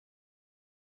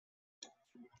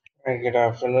Good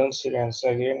afternoon, students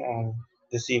again.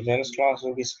 This evening's class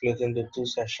will be split into two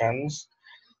sessions.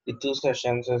 The two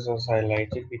sessions, as was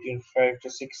highlighted, between 5 to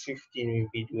 6:15, we'll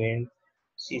be doing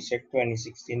CSEC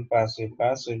 2016 passive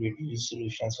pass. We'll be doing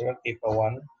solutions for paper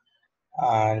 1.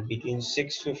 And between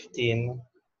 6:15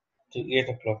 to 8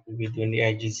 o'clock, we'll be doing the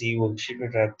IGC worksheet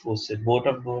which I posted. Both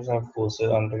of those are posted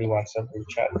under the WhatsApp group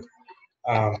chat.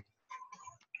 Um,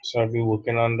 so I'll be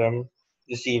working on them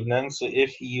this evening. So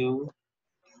if you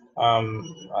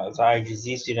as an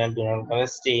IGC student do not want to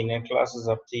stay in a class is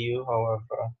up to you.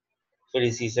 However, for the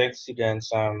CSEC students,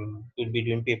 we'll be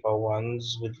doing paper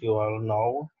ones with you all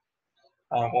now.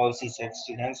 All CSEC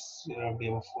students, there will be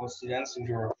about 4 students, which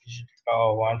will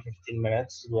take 15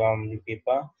 minutes to do the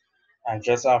paper. And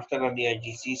just after that, the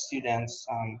IGC students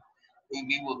will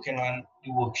be working on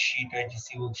the worksheet,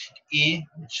 IGC worksheet A,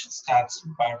 which starts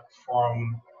back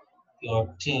from your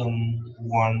term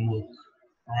 1 work.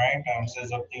 Right, so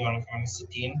it's up to you on the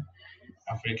 16.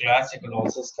 After class, you could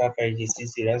also start IGC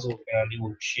students working on the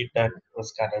worksheet that was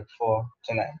started for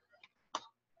tonight.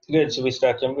 Good. So we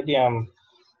starting with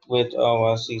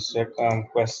our CSEC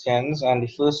questions, and the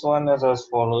first one is as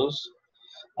follows.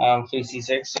 For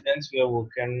CSEC students, we are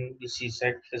working the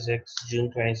CSEC Physics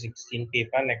June 2016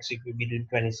 paper. Next week we'll be doing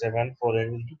 27,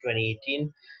 following week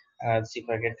 2018, and I'll see if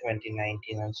I get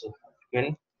 2019 and so forth.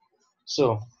 Good.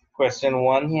 So, question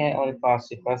 1 here on the past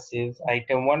paper says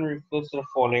item 1 refers to the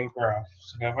following graph.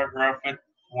 So, we have a graph with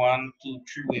 1, 2,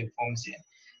 3 waveforms here.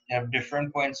 You have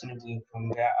different points in the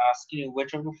waveform. They are asking you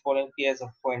which of the following pairs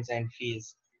of points are in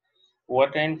phase.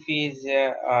 What are in phase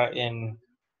here are in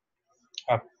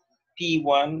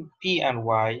P1, P and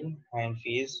Y are in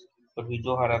phase, but we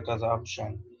do have that as an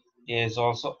option. There is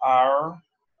also R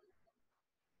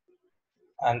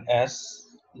and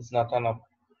S is not an option.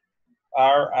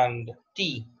 R and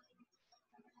T,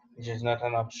 which is not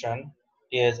an option.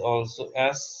 There's also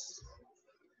S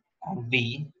and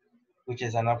B, which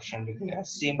is an option because they are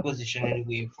same position in the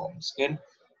waveforms. Good.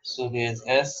 So there's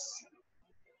S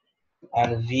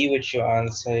and V, which your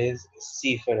answer is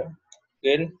C for them.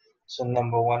 Good. So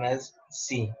number 1 is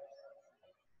C.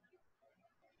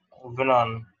 Moving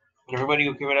on. Everybody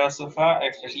okay with us so far,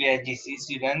 especially IGC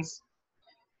students?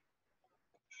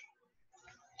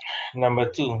 Number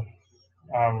 2.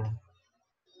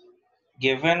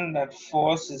 Given that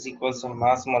force is equal to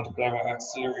mass multiplied by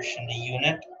acceleration, the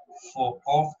unit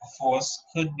of force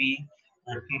could be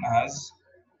written as.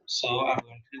 So I'm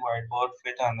going to the whiteboard for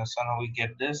you to understand how we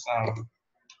get this.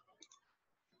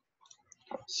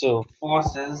 So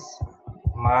force is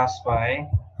mass by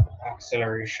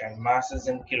acceleration. Mass is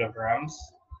in kilograms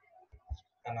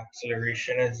and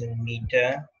acceleration is in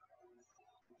meter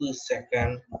per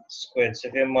second squared. So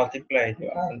if you multiply it,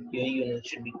 your unit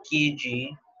should be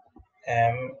kg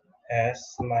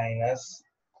ms minus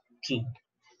 2.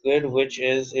 Good, which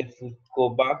is if we go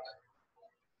back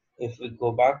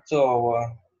to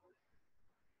our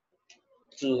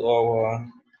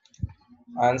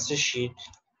answer sheet,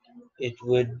 it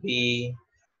would be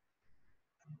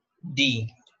D.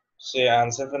 So your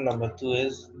answer for number 2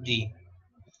 is D.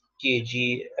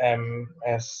 kg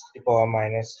ms to the power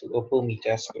minus 2 or per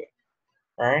meter square.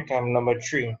 Alright, number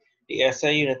 3. The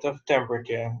SI unit of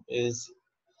temperature is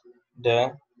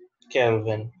the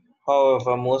Kelvin.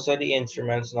 However, most of the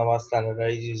instruments now are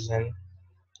standardized using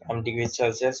degrees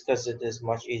Celsius because it is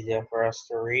much easier for us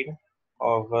to read.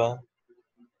 However,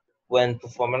 when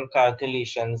performing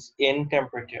calculations in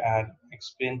temperature, I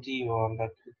explained to you all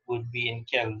that it would be in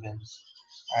kelvins,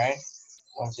 right?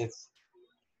 Once it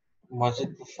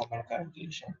perform a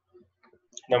calculation.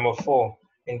 Number 4,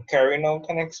 in carrying out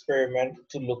an experiment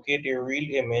to locate a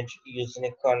real image using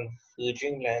a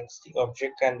converging lens, the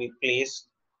object can be placed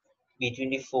between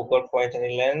the focal point and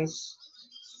the lens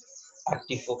at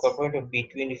the focal point or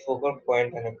between the focal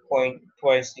point and a point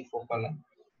twice the focal length.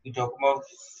 We talk about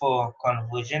for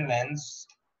convergent lens.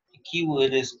 The key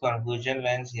word is convergent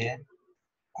lens here,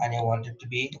 and you want it to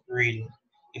be real.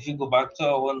 If you go back to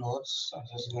our notes, I'm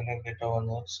just gonna get our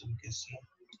notes so we can see.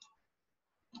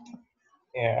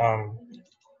 Yeah,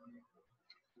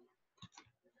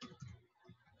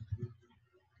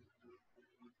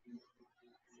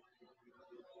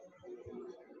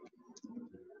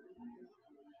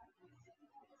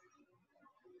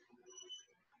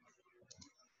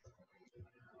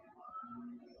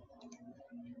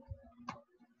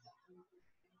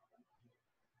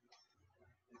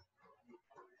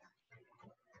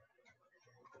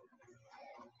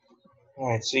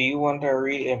 Alright, so you want a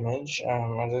real image.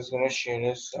 I'm just gonna share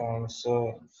this.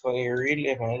 So for a real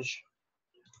image,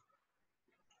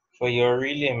 for your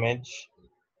real image,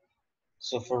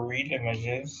 so for real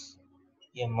images,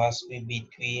 it must be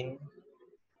between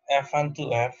f and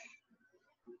 2f,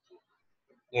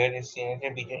 where it's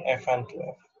united between f and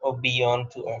 2f, or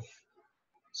beyond 2f.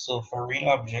 So for real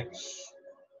objects,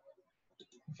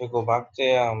 if you go back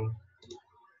to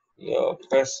your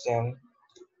question,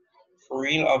 for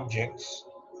real objects,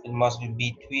 it must be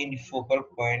between the focal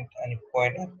point and the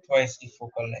point at twice the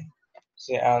focal length.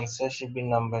 So the answer should be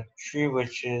number 3,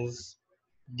 which is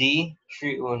D.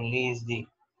 3 only is D.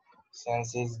 So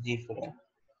answer is D for that.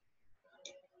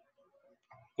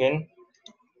 Okay.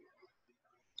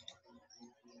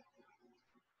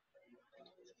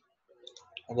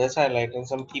 I'm just highlighting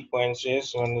some key points here.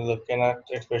 So when you're looking at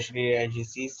especially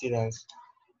IGC students,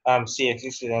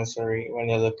 CXE students, sorry, when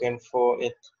you're looking for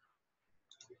it,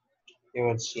 you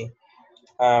would see.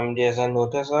 There's a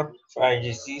notice up for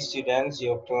IGC students,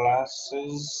 your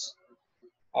classes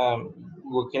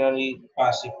working on the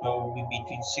passive now will be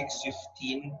between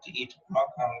 6:15 to 8 o'clock,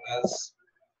 and that's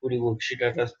for the worksheet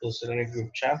that is posted in the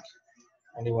group chat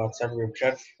and the WhatsApp group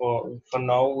chat. For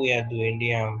now, we are doing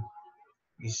the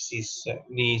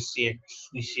CXE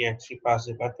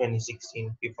passive at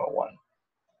 2016 paper 1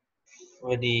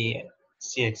 for the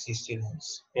CXE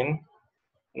students. Okay?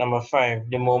 Number 5,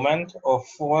 the moment of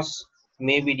force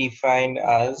may be defined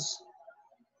as,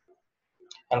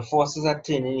 and force is a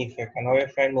turning effect. And how we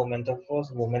find moment of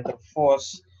force? Moment of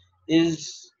force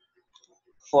is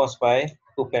force by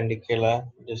perpendicular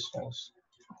distance.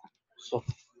 So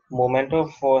moment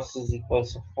of force is equal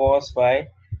to force by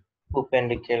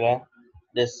perpendicular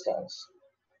distance.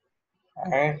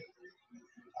 Alright,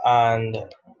 and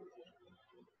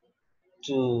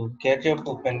to get your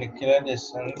perpendicular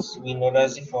distance, we know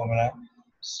that's the formula.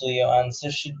 So your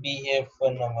answer should be here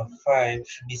for number 5,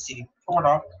 should be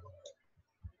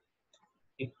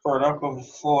the product of the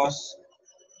force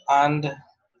and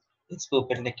its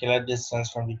perpendicular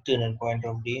distance from the turning point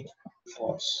of the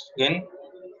force. Good.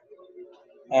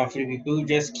 For the people who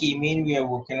just came in, we are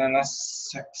working on a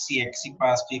CXE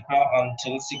past paper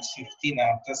until 6:15.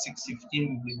 After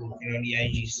 6:15, we'll be working on the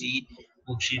IGC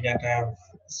worksheet that I have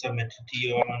submitted to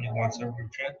you all on the WhatsApp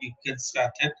group chat. You can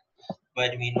start it,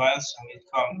 but meanwhile, submit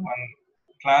come on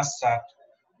class start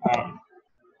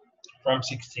from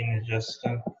 16 is just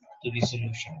to the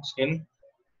solutions. Good.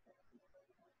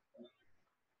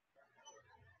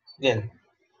 Then,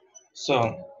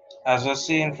 so as I was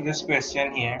saying for this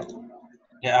question here,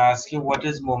 they ask you what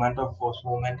is moment of force.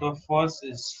 Moment of force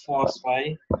is force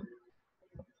by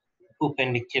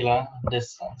perpendicular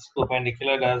distance.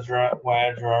 Perpendicular does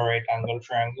wire draw right angle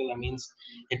triangle. That means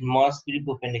it must be the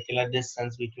perpendicular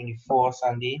distance between the force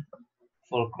and the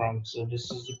fulcrum. So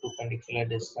this is the perpendicular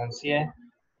distance here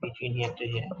between here to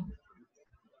here.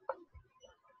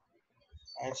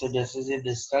 Alright, so this is the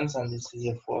distance and this is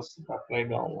your force applied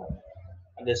downward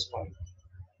at this point.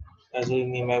 That's what we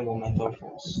mean by moment of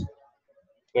force.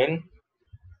 Good?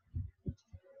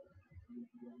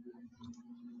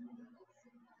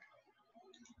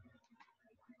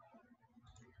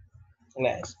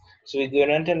 Nice. So we're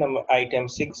going on to number item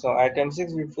 6. Now item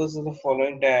 6 refers to the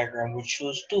following diagram which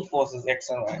shows two forces x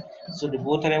and y. So the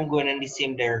both of them going in the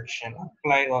same direction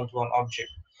applied onto an object.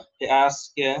 They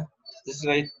ask here, this is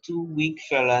like two weak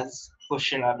fellas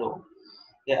pushing a door.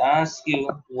 They ask you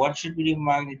what should be the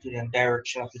magnitude and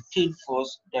direction of the third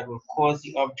force that will cause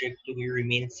the object to be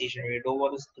remain stationary. You don't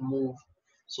want us to move.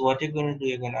 So what you're going to do,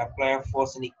 you're going to apply a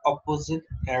force in the opposite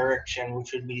direction,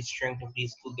 which would be the strength of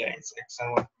these two guys, x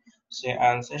and y. So your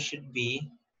answer should be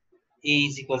A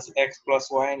is equals to x plus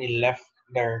y in the left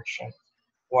direction.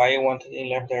 Why you want it in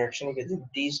the left direction? Because if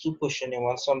these two push and they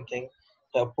want something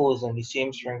to oppose them, the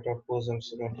same strength to oppose them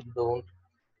so that they don't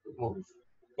move.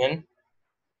 Okay?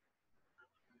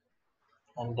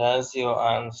 And that's your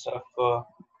answer for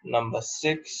number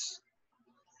 6.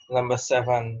 Number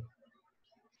 7.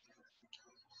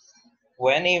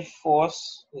 When a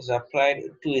force is applied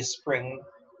to a spring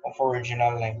of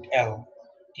original length L,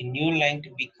 the new length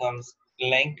becomes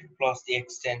length plus the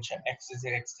extension. X is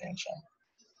the extension.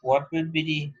 What would be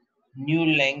the new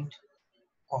length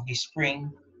of the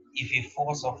spring if a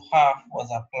force of half was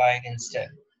applied instead?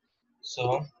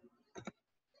 So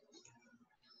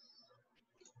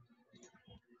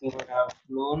we would have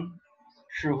flown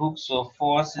through hooks, so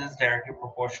force is directly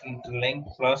proportional to length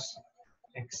plus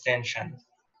extension.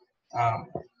 Um,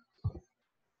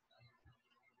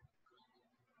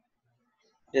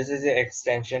 this is the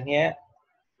extension here.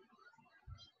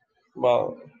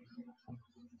 Well,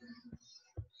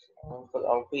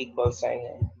 I'll put equal sign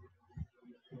here.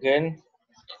 Again,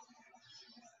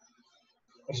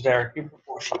 it's directly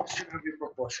proportional. It should be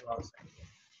proportional.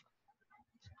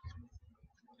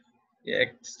 The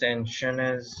extension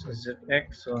is it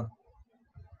x or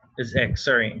is x.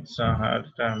 Sorry, so I had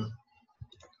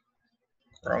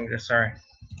wrong there. Sorry.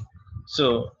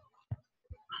 So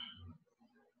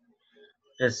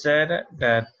they said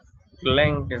that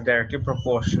length is directly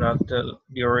proportional to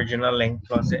the original length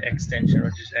plus the extension,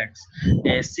 which is x.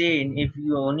 They're saying if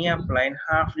you only apply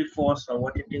half the force on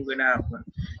what you think will happen,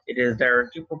 it is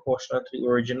directly proportional to the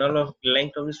original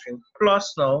length of the string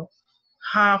plus now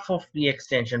half of the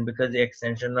extension, because the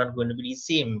extension not going to be the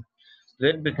same.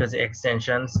 Good, because the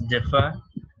extensions differ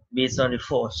based on the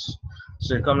force.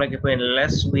 So it comes like you're putting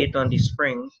less weight on the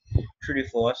spring through the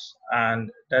force, and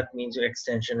that means your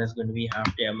extension is going to be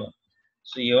half the amount.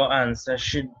 So your answer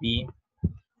should be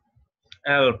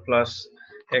L plus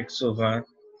x over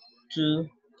 2,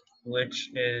 which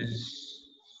is,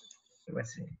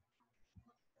 let's see,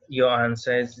 your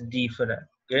answer is D for that.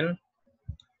 Good.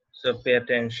 So pay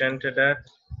attention to that.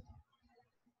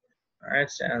 All right,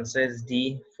 so answer is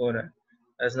D for that.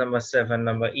 That's number 7.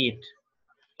 Number 8.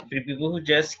 For the people who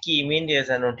just came in, there's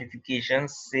a notification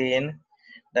saying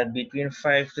that between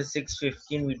 5 to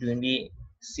 6:15 we're doing the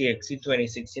CXE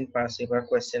 2016 past paper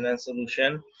question and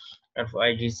solution. And for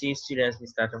IGC students, we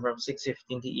start from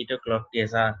 6:15 to 8 o'clock.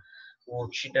 There's a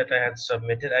worksheet that I had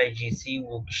submitted, IGC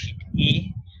worksheet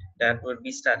E, that would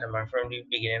be starting from the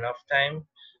beginning of time.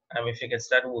 If you can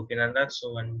start working on that,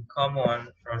 so when we come on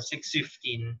from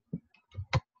 6:15,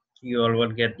 you all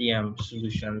will get the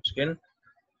solutions. Okay?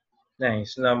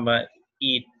 Nice. Number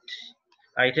 8.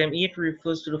 Item 8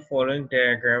 refers to the following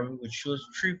diagram, which shows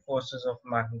three forces of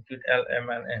magnitude L, M,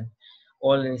 and N,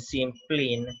 all in the same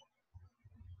plane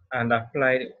and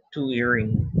applied to a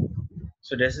ring.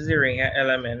 So this is a ring here,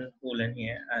 element pulling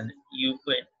here, and you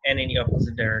put N in the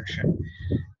opposite direction.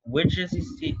 Which is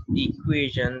the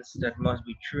equations that must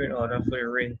be true in order for the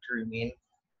ring to remain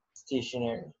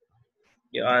stationary?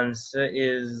 Your answer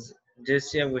is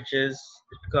this here, which is,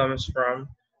 it comes from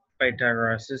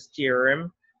Pythagoras'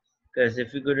 theorem, because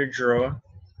if you're going to draw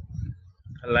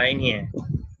a line here, I'll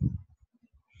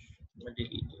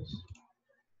delete this.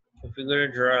 If you're going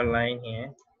to draw a line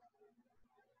here,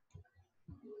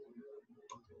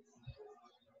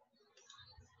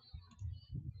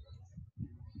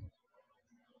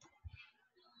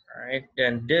 all right,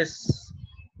 then this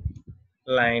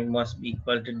line must be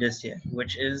equal to this here,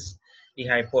 which is the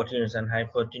hypotenuse, and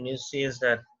hypotenuse says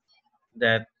that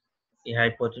the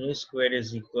hypotenuse squared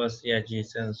is equals to the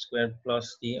adjacent squared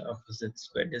plus the opposite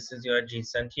squared. This is your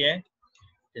adjacent here,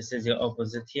 this is your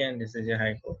opposite here, and this is your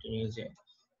hypotenuse here.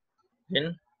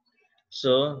 Then,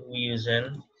 so we're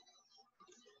using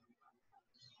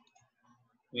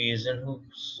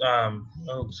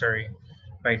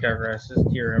Pythagoras'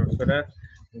 theorem for that.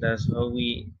 That's how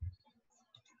we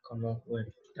come up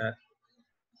with that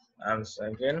answer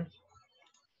again.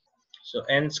 So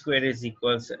n squared is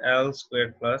equals to L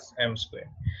squared plus m squared.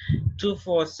 Two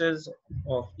forces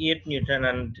of 8 Newton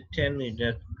and 10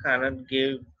 Newton cannot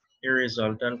give a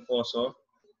resultant force of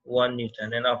 1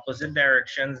 Newton. In opposite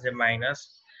directions, they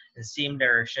minus. In the same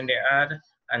direction, they add.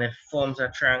 And if it forms a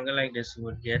triangle like this, we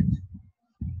would get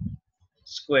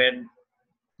squared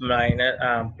minus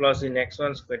plus the next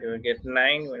one squared. You will get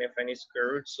 9 when you find the square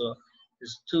root. So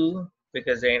it's 2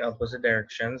 because they're in opposite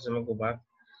directions. I'm going to go back.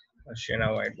 I'll show you on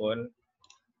a whiteboard.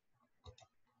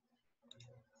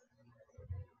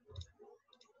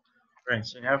 Right,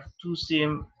 so you have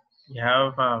you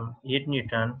have 8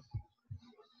 Newton,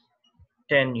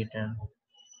 10 Newton.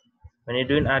 When you're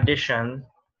doing addition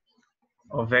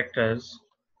of vectors,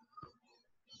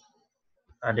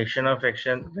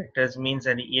 vectors means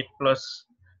that the 8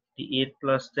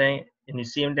 plus 10 in the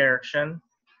same direction,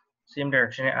 you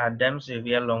add them, so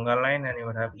you have a longer line and you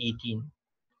would have 18.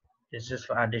 This is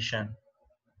for addition.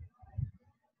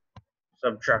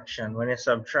 Subtraction, when you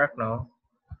subtract now,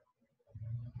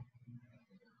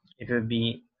 it will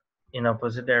be in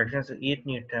opposite direction, so 8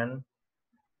 Newton,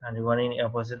 and the one in the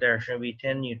opposite direction will be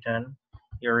 10 Newton.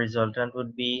 Your resultant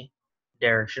would be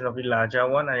direction of the larger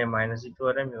one, and you minus the two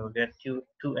of them, you will get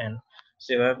 2n.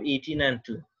 So you have 18 and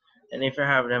 2. And if you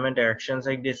have them in directions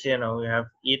like this here now, we have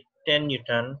 10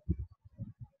 Newton,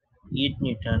 8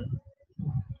 Newton.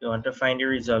 You want to find the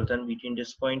resultant between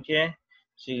this point here.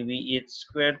 So it will be 8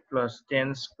 squared plus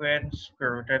 10 squared,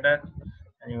 square root of that,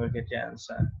 and you will get the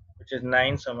answer, which is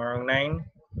 9, somewhere around 9.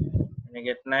 And you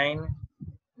get 9.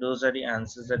 Those are the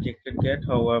answers that you could get.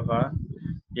 However,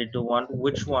 they don't want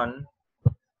which one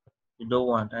you don't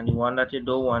want, and the one that you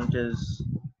don't want is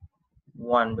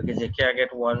 1, because you can't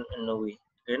get 1 in no way.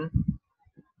 Good.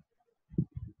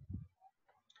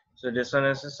 So this one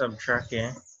is a subtract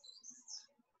here.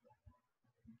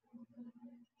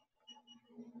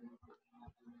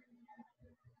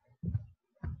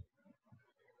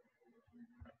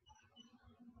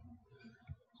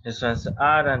 This one's to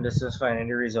add, and this is finding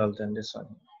the resultant. This one,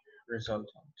 resultant.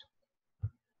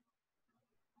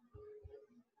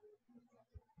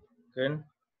 Good.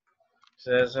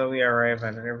 So that's how we arrive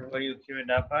at it. Everybody okay with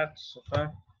that part so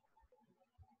far?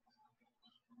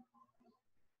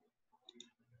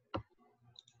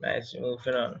 Nice.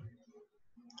 Moving on.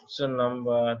 So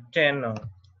number 10 now.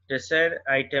 They said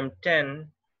item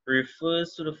 10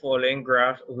 refers to the following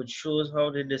graph, which shows how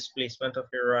the displacement of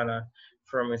a runner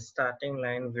from its starting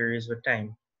line varies with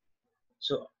time.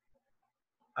 So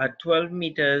at 12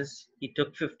 meters, it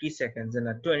took 50 seconds, and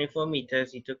at 24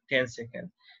 meters, it took 10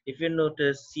 seconds. If you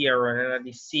notice, see a runner at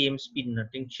the same speed,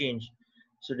 nothing changed.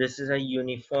 So this is a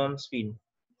uniform speed.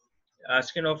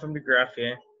 Asking now from the graph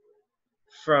here,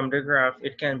 from the graph,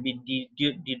 it can be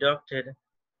deducted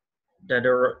that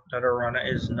a runner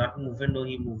is not moving though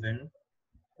he's moving,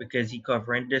 because he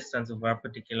covering distance over a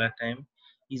particular time.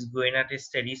 He's going at a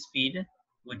steady speed,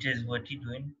 which is what he's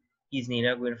doing. He's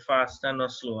neither going faster nor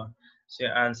slower. So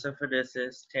your answer for this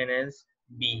is 10 is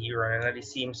B. He running at the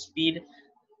same speed.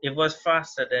 If it was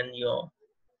faster, then your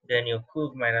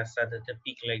curve might have started to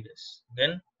peak like this.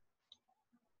 Then,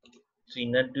 so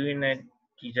you're not doing that.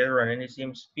 He's just running the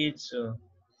same speed, so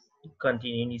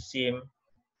continuing the same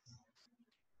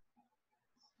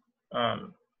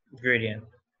gradient.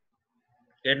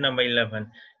 Then number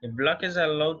 11, the block is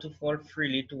allowed to fall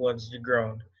freely towards the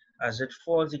ground. As it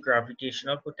falls, the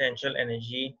gravitational potential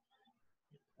energy,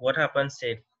 what happens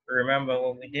said, remember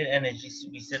when we did energy,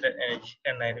 we said that energy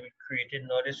can neither be created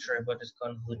nor destroyed, but is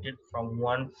converted from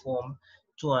one form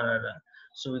to another.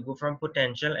 So we go from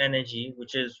potential energy,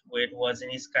 which is where it was in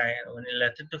the sky, and when it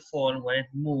let it to fall, when it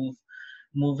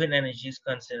moving energy is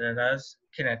considered as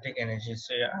kinetic energy.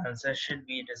 So your answer should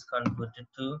be it is converted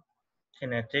to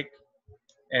kinetic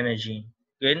energy.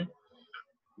 Good.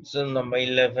 So number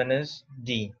 11 is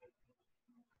D.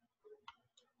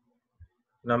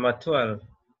 Number 12.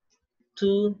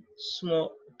 Two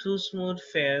smooth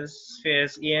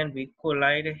spheres A and B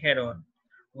collide head-on.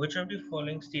 Which of the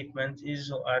following statements is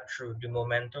or are true? The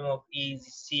momentum of A is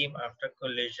the same after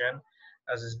collision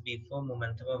as is before.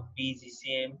 Momentum of B is the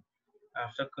same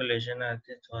after collision as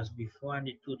it was before, and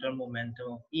the total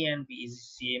momentum of A and B is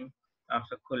the same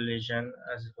after collision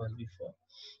as it was before.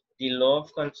 The law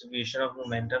of conservation of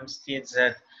momentum states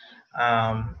that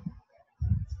um,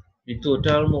 the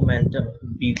total momentum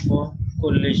before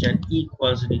collision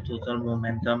equals the total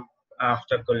momentum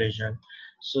after collision.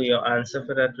 So your answer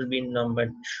for that will be number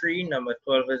 3. Number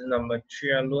 12 is number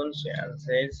 3 alone. So your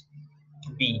answer is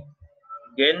B.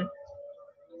 Again,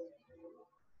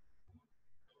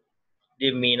 they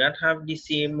may not have the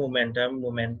same momentum.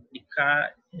 The car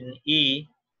in A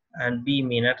and B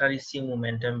may not have the same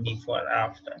momentum before and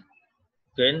after.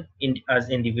 Then, as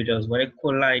individuals, when they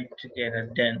collide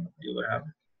together, then they will have.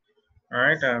 All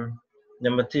right.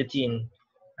 Number 13.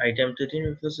 Item 13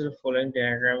 refers to the following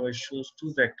diagram, which shows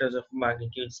two vectors of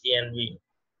magnitudes A and B,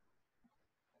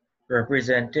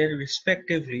 represented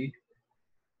respectively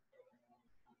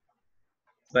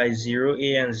by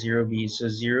 0A and 0B. So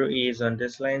 0A is on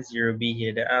this line, 0B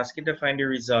here. They ask you to find the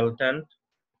resultant.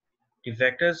 The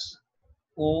vectors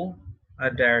O are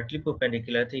directly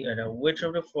perpendicular to each other. Which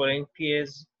of the following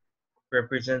pairs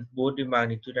represents both the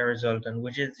magnitude and resultant?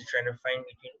 Which is trying to find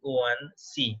between O and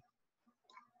C.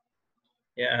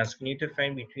 They're asking you to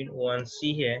find between O and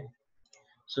C here.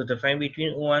 So to find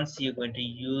between O and C, you're going to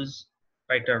use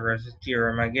Pythagoras'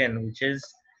 theorem again, which is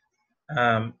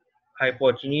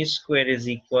hypotenuse squared is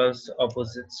equals to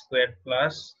opposite squared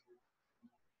plus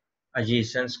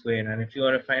adjacent squared. And if you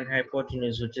want to find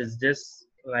hypotenuse, which is this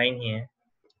line here,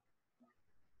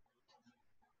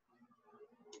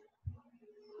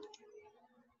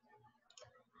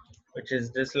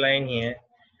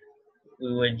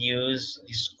 we would use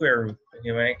the square root.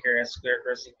 Okay, when I carry a square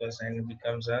across the equal sign, it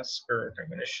becomes a square root. I'm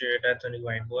going to show you that on the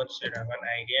whiteboard so you have an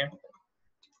idea.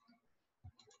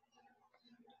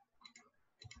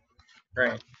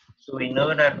 Right. So we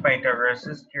know that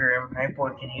Pythagoras' theorem,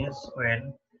 hypotenuse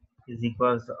squared is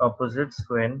equals to opposite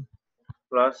squared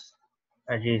plus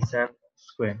adjacent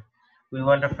squared. We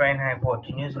want to find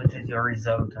hypotenuse, which is your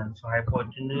resultant. So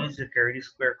hypotenuse, you carry the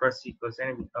square across the equal sign,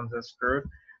 it becomes a square root.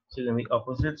 So it's going to be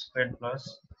opposite squared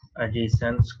plus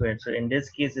adjacent squared. So in this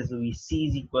case, this will be C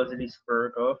is equal to the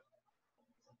square root of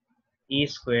A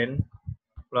squared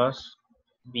plus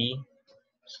B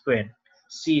squared.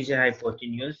 C is your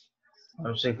hypotenuse.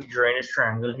 So if we draw a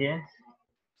triangle here,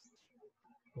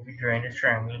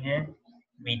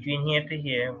 between here to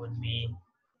here would be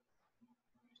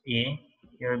A,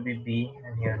 here would be B,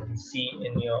 and here would be C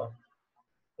in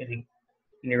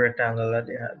the rectangle that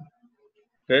they had.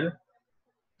 Good.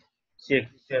 CXC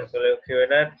students, are you okay with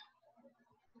that?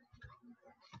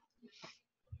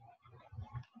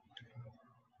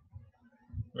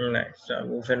 Nice. So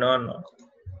moving on now.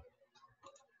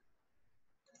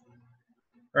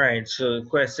 Right, so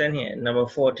question here, number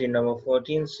 14. Number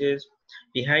 14 says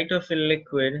the height of a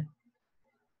liquid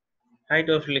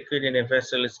in a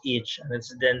vessel is h and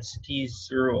its density is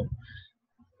rho.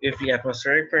 If the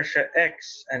atmospheric pressure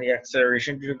x and the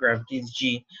acceleration due to gravity is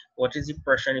g, what is the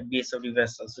pressure on the base of the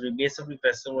vessel? So the base of the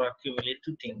vessel will accumulate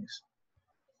two things.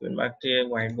 Going back to the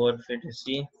whiteboard for you to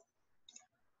see,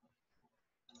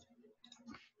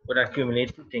 would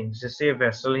accumulate two things. Just say a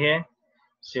vessel here,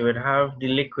 so you would have the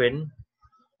liquid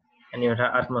and you would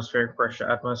have atmospheric pressure.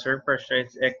 Atmospheric pressure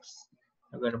is x.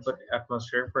 I'm going to put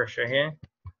atmospheric pressure here,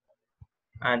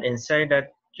 and inside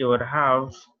that you would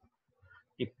have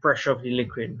the pressure of the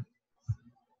liquid.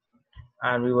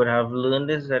 And we would have learned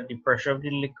this, that the pressure of the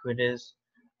liquid is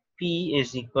P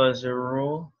is equal to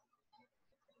rho,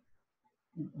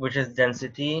 which is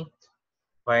density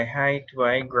by height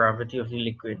by gravity of the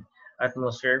liquid.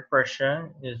 Atmospheric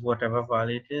pressure is whatever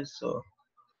value it is. So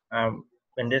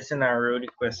in this scenario, the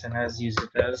question has used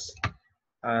it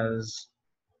as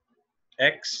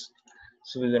x.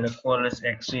 So we're going to call this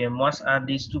x. So you must add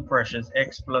these two pressures,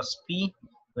 x plus p,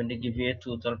 when they give you a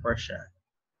total pressure,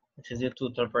 which is the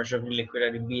total pressure of the liquid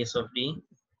at the base of the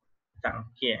tank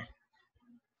here.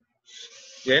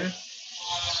 Good.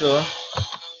 So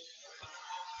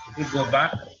if we go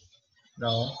back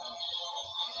now,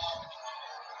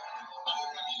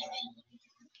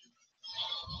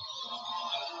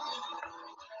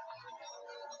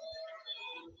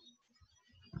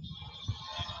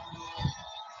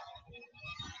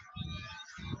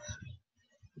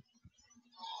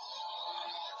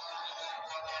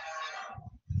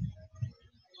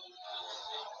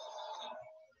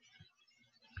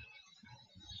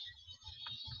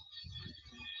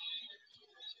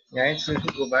 right? So if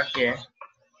we go back here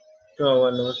to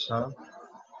our notes now,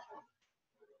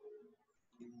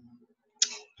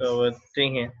 to our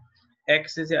thing here,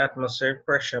 x is the atmospheric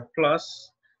pressure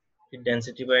plus the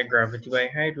density by gravity by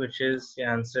height, which is the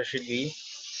answer should be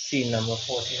C. Number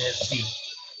 14 is C.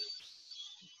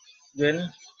 Then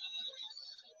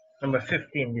number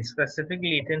 15, the specific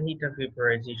latent heat of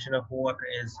vaporization of water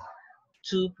is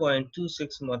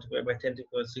 2.26 multiplied by 10 to the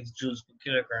power 6 joules per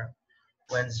kilogram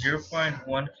when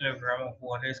 0.1 kilogram of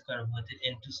water is converted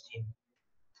into steam.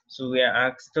 So we are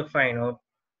asked to find out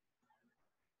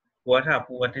what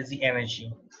happened, what is the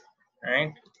energy,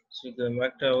 right? So going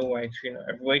back to our white screen,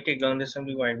 everybody take down this on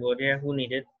the whiteboard here. Who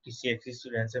needed? The CXC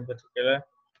students in particular.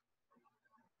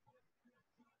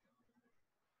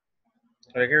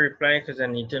 I can reply because I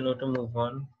need to know to move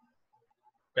on.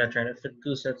 We are trying to fit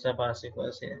two sets of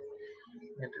articles here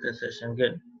into the session.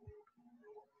 Good.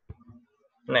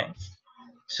 Nice.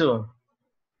 So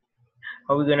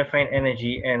how are we going to find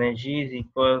energy? Energy is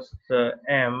equals to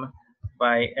M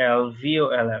by L V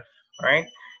or LF, right?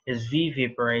 Is V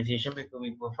vaporization because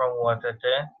we go from water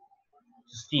to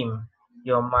steam.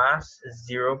 Your mass is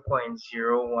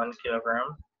 0.01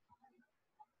 kilogram,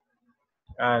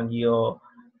 and your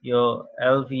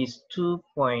LV is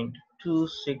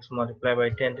 2.26 multiplied by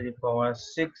 10 to the power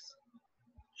 6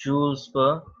 joules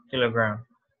per kilogram.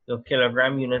 Your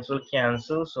kilogram units will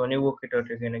cancel, so when you work it out,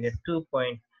 you're going to get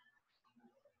 2.26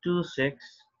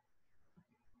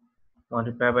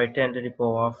 multiplied by 10 to the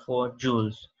power 4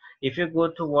 joules. If you go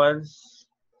towards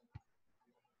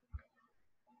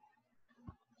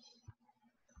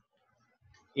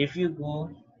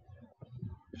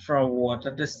from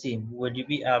water to steam, would you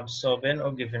be absorbing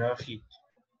or giving off heat?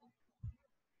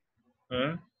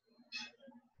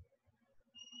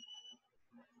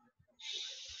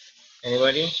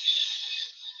 Anybody?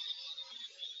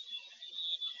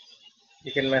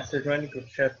 You can message me in the group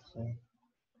chat.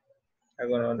 I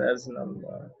don't know that's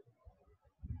number.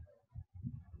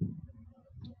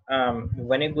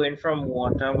 When you're going from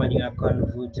water, when you are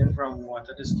converting from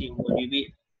water to steam, would you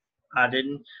be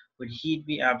adding, would heat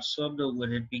be absorbed or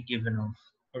would it be given off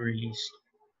or released?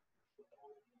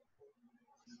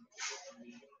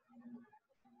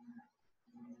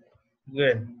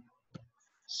 Good.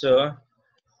 So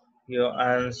your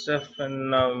answer for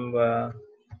number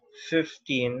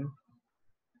 15,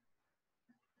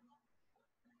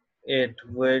 it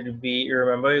would be,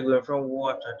 remember you're going from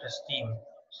water to steam.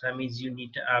 So that means you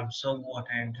need to absorb water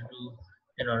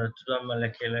in order to do a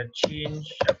molecular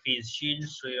change, a phase change.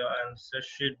 So your answer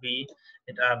should be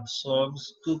it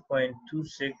absorbs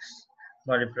 2.26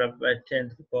 multiplied by 10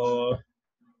 to the power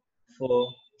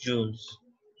 4 joules.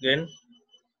 Good.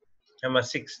 Number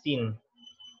 16.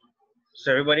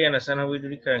 So everybody understand how we do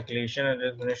the calculation? I'm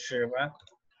just going to share back.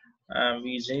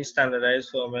 Using standardized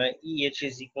formula, EH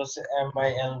is equals to M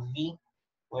by LV,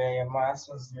 where your mass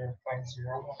was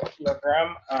 0.01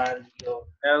 kilogram and your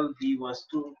LV was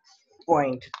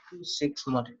 2.26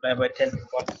 multiplied by 10 to the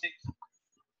power 6.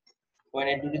 When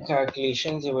I do the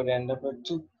calculations, it would end up at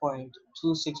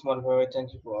 2.26 multiplied by 10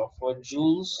 to the power 4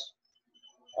 joules.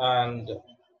 And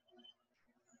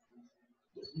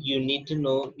you need to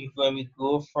know if when we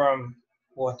go from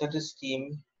water to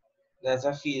steam, there's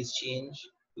a phase change.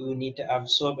 We will need to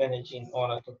absorb energy in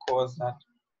order to cause that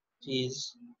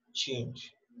phase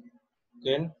change.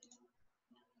 Good.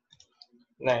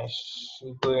 Nice.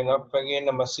 Going up again,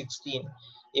 number 16.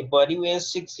 A body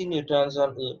weighs 60 newtons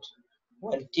on Earth.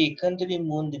 When taken to the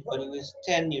moon, the body weighs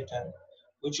 10 newtons.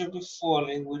 Which of the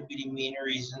following would be the main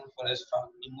reason for this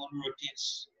fact? The moon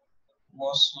rotates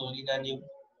more slowly than the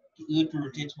Earth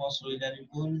rotates more slowly than the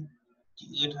moon. The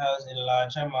Earth has a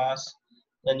larger mass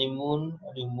than the moon,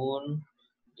 or the moon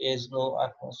is no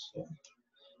atmosphere.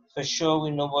 For sure,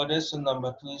 we know about this, so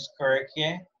number 2 is correct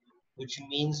here, which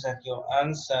means that your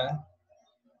answer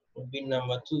would be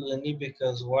number 2 only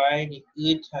because why? The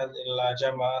Earth has a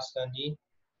larger mass than the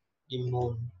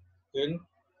moon. Good.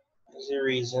 Is the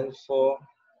reason for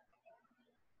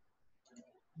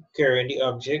carrying the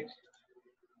object.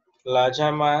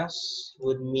 Larger mass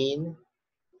would mean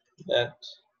that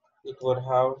it would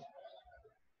have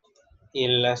a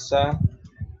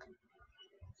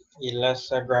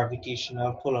lesser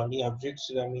gravitational pull on the object,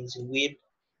 so that means the weight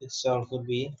itself would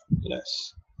be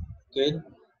less. Good.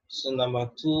 So number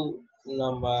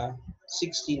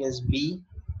 16 is B.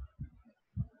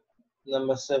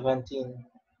 Number 17.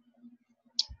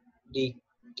 The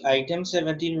item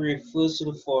 17 refers to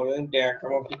the following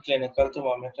diagram of the clinical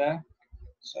thermometer.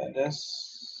 So this.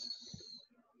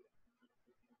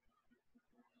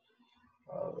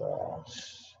 Alright.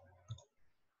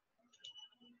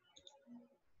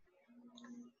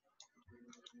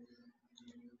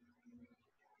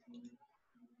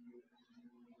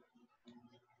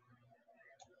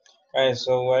 Alright,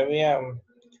 so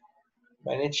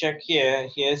when you check here,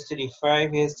 here's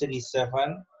 35, here's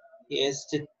 37, here's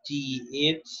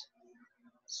 38,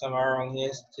 somewhere around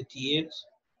here's 38,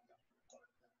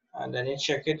 and then you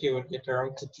check it, you would get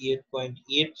around 38.8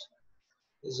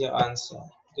 is your answer.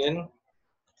 Then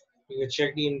you can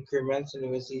check the increments and you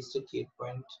will see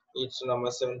 38.8, so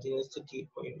number 17 is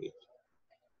 38.8.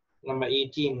 Number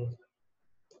 18,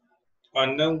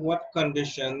 under what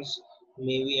conditions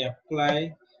may we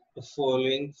apply the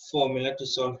following formula to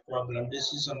solve problem?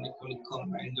 This is something called the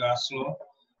combined gas law,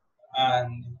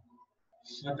 and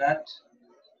for that,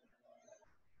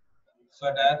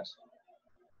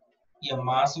 your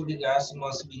mass of the gas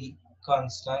must be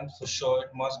constant. For sure,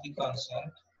 it must be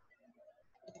constant.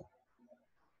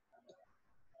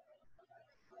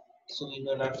 So we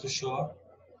know that for sure.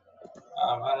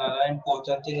 Another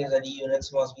important thing is that the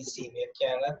units must be same. You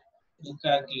cannot do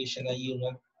calculation a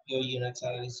unit, your units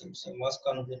are the same. So you must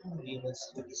convert all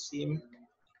units to the same.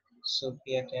 So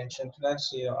pay attention to that.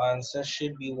 So your answer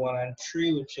should be 1 and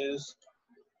 3, which is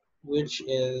which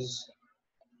is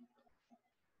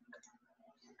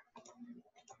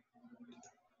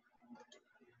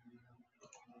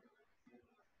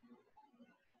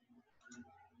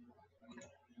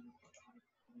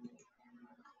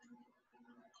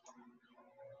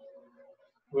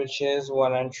which is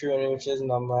 1 and 3, which is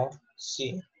number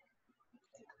C.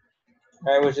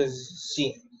 Right, which is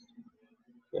C.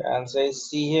 Your answer is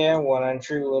C here, 1 and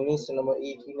 3 only. So number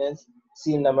 18 is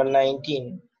C. Number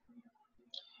 19.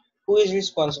 Who is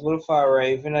responsible for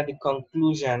arriving at the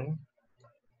conclusion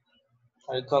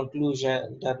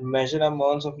that measured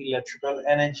amounts of electrical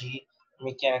energy,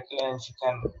 mechanical energy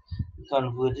can be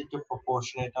converted to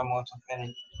proportionate amounts of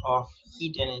energy of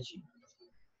heat energy?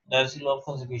 That's the law of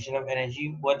conservation of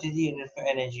energy. What is the unit for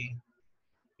energy?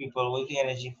 People, what's the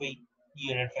energy for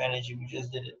unit for energy? We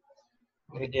just did it.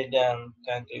 We did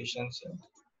calculations.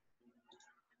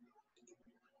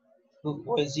 So.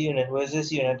 What is the unit? What is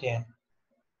this unit here?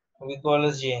 We call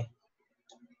this J.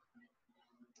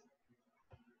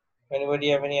 Anybody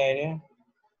have any idea?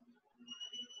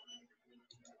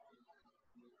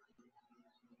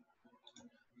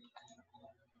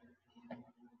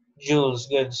 Joules,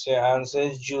 good. So your answer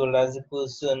is Joule as the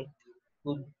person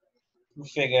who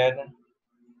figured,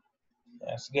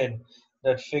 that's good,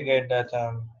 that figured that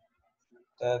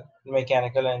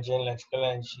mechanical energy and electrical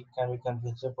energy can be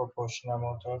converted to a proportional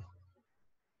amount of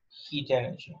heat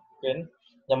energy. Good.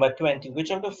 Number 20, which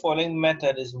of the following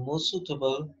method is most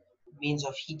suitable means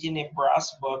of heating a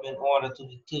brass bulb in order to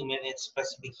determine its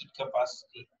specific heat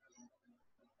capacity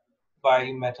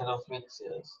by method of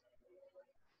mixers?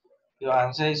 Your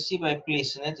answer is C, by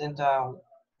placing it into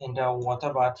in the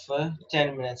water bath for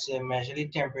 10 minutes. So you measure the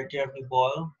temperature of the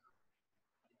ball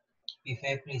before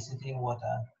you place it in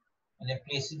water. And then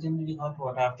place it in the hot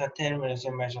water. After 10 minutes,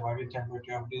 you measure the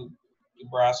temperature of the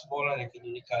brass ball, and you can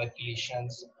do the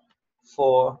calculations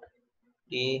for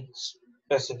the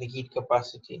specific heat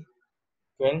capacity.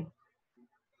 Okay?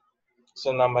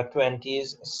 So number 20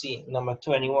 is C. Number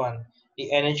 21.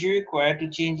 The energy required to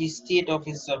change the state of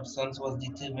a substance was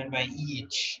determined by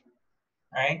EH,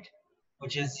 right?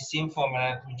 Which is the same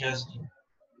formula that we just did.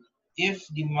 If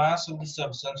the mass of the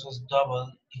substance was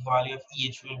double, the value of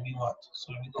EH will be what?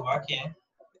 So let me go back here.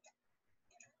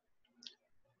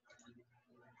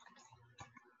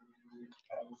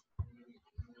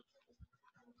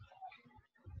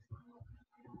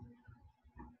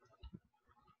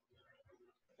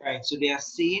 Right, so they are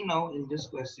saying now in this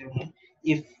question here,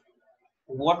 if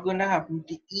what gonna happen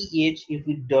to EH if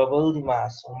we double the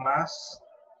mass? So mass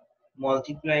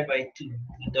multiply by 2,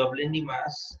 we doubling the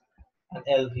mass, and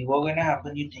LV, what gonna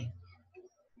happen you think?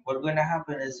 What's gonna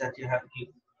happen is that you're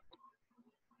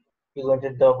going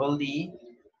to double the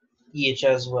EH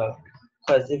as well.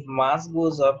 Because if mass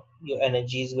goes up, your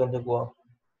energy is going to go up.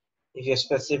 If your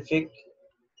specific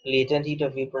latent heat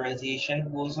of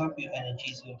vaporization goes up, your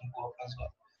energy is going to go up as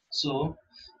well. So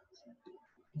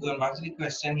going back to the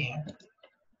question here,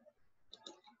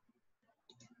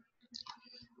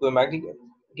 going back to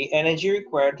the energy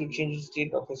required to change the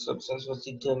state of a substance was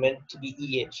determined to be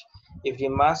EH. If the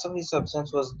mass of the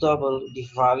substance was doubled, the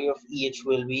value of EH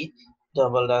will be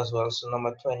doubled as well. So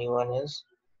number 21 is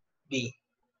B.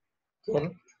 Okay.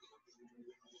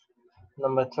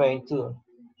 Number 22.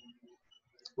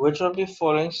 Which of the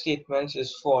following statements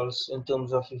is false in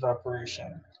terms of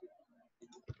evaporation?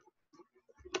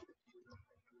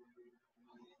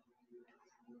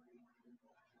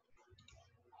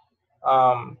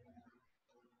 Um,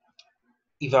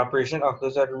 Evaporation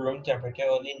occurs at room temperature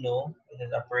only? No, it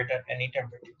evaporates at any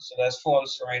temperature. So that's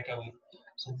false right away.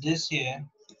 So this here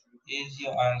is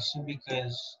your answer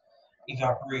because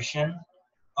evaporation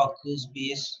occurs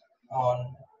based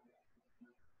on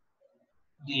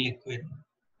the liquid.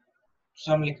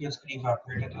 Some liquids can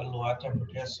evaporate at a lower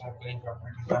temperature, some can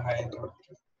evaporate at a higher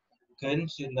temperature. Okay,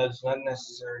 so it does not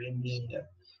necessarily mean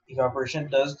that evaporation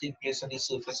does take place on the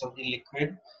surface of the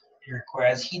liquid. It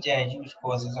requires heat energy, which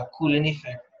causes a cooling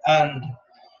effect, and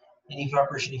in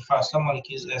evaporation, the faster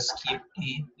molecules escape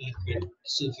the liquid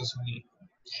surface of the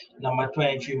liquid. Number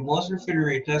 23, most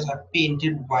refrigerators are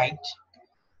painted white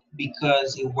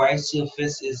because a white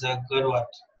surface is a good what?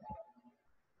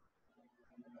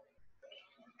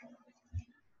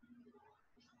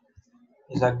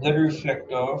 Is a good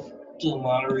reflector of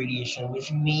thermal radiation,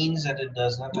 which means that it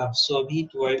does not absorb heat.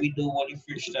 Why we don't want the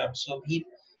fridge to absorb heat?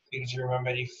 Because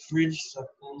remember, the fridge is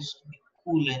supposed to be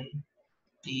cooling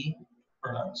the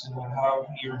products. And will have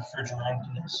your refrigerant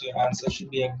in it. So your answer should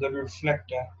be a good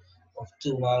reflector of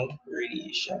thermal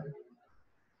radiation.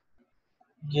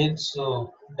 Good,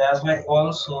 so that's why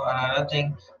also another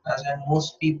thing, that's why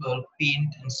most people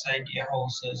paint inside their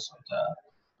houses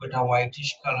with a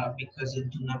whitish color because they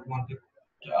do not want to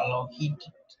allow heat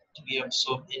to be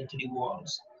absorbed into the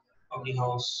walls of the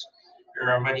house.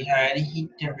 Remember, the higher the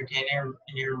heat temperature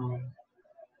in your room,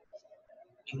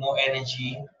 the more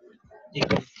energy it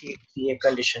will take the air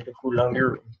condition to cool down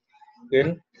your room.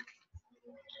 Good,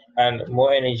 and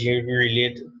more energy will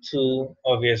relate to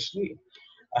obviously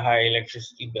a high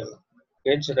electricity bill.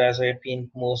 Good, so that's why I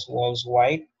paint most walls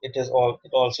white. It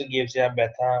also gives you a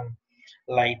better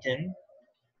lighting,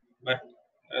 but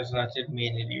that's not it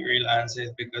mainly. The real answer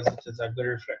is because it is a good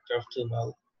reflector of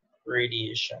thermal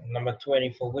radiation. Number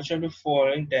 24. Which of the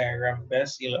following diagram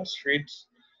best illustrates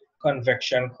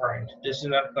convection current? This is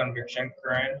not convection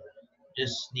current.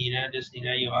 This neither.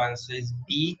 Your answer is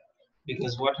B,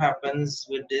 because what happens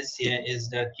with this here is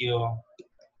that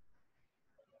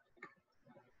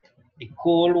the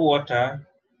cold water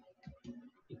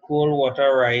the cold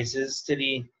water rises to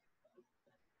the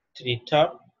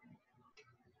top.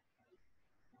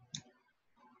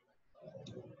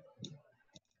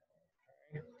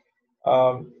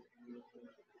 Um,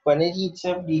 when it heats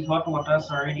up, the hot water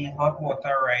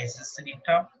rises to the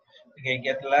top. Okay,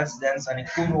 get less dense, and the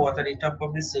cool water, the top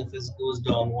of the surface goes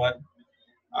downward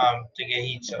to get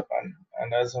heats up,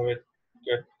 and that's how it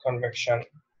get convection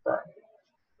burn.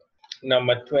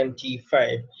 Number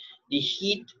 25. The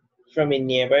heat from a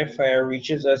nearby fire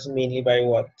reaches us mainly by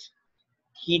what?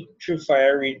 Heat through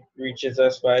fire reaches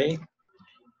us by,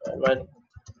 I'm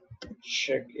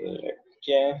check it,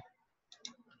 yeah,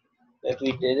 that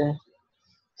we did.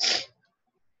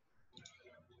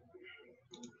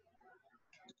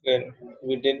 Good.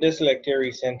 We did this lecture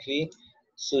recently.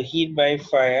 So heat by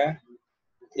fire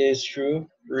is through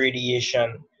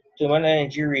radiation. Thermal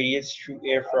energy radiates through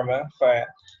air from a fire.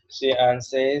 So your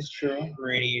answer is through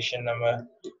radiation. Number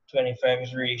 25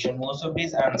 is radiation. Most of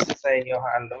these answers are in your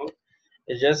handout.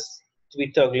 It's just to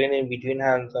be toggling in between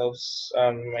handouts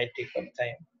might take up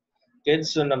time. Good.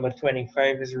 So number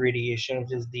 25 is radiation,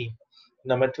 which is D.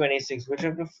 Number 26, which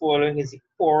of the following is the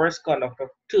poorest conductor of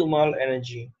thermal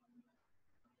energy?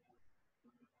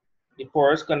 The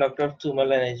poorest conductor of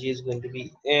thermal energy is going to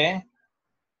be air.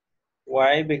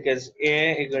 Why? Because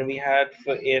air is going to be hard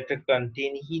for air to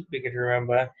contain heat, because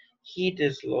remember, heat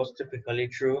is lost typically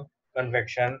through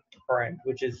convection current,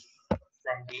 which is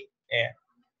from the air.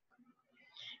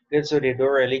 Good, so they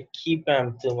don't really keep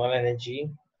thermal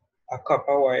energy. A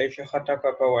copper wire, if you hot a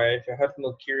copper wire, if you hot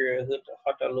mercury or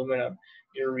hot aluminum,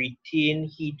 you retain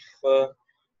heat for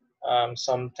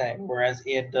some time, whereas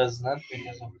air does not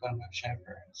because of convection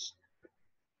currents.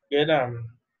 Good.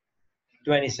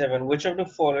 27. Which of the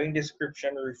following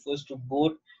description refers to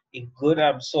both a good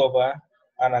absorber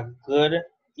and a good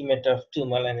emitter of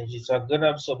thermal energy? So a good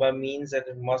absorber means that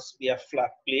it must be a flat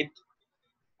plate,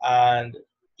 and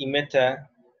emitter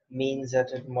means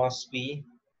that it must be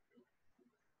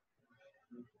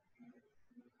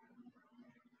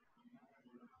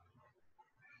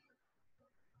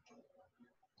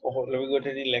let me go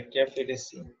to the lecture for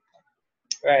this.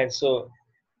 Right, so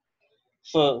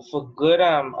for good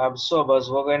absorbers,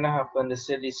 what's going to happen? They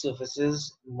say the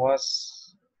surfaces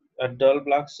must dull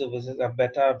black surfaces are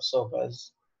better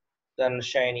absorbers than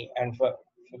shiny, and for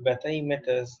better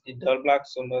emitters, the dull black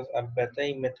surfaces are better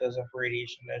emitters of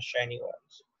radiation than shiny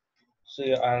ones. So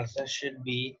your answer should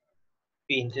be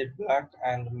painted black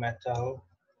and metal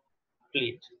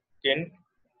plate. Okay.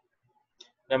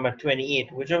 Number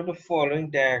 28. Which of the following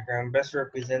diagram best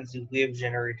represents the wave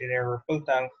generated in a ripple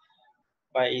tank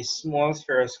by a small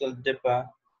spherical dipper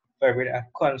vibrating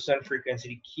at constant frequency?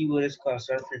 The keyword is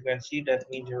constant frequency. That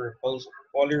means the ripples,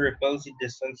 all the ripples, the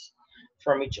distance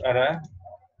from each other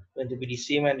going to be the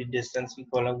same, and the distance we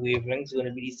call a wavelength is going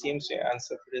to be the same. So your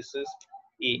answer for this is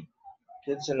A.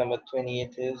 Good. So number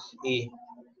 28 is A.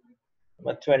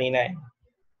 Number 29.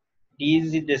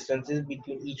 These distances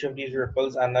between each of these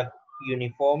ripples are not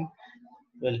uniform.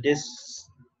 Well, this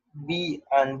B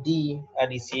and D are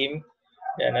the same.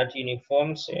 They are not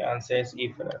uniform. So your answer is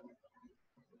A for that.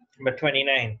 Number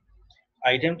 29.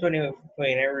 Item 29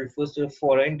 refers to the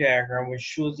following diagram, which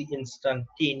shows the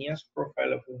instantaneous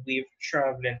profile of a wave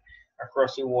traveling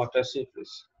across a water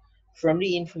surface. From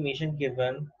the information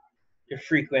given, the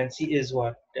frequency is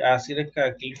what? They ask you to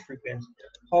calculate frequency.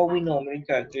 How we normally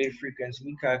calculate frequency?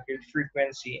 We calculate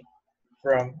frequency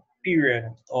from period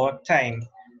or time.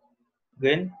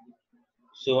 Good?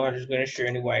 So I'm just going to show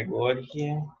you the whiteboard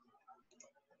here.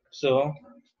 So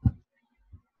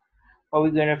how are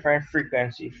we going to find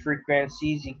frequency?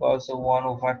 Frequency is equal to 1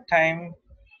 over time,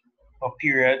 or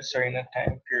period, sorry, not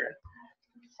time, period.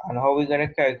 And how are we going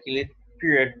to calculate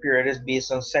period? Period is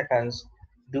based on seconds.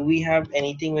 Do we have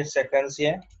anything with seconds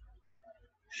here?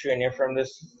 Showing you from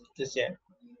this here.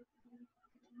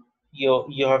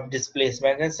 You have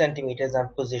displacement in centimeters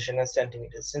and position in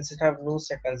centimeters. Since it have no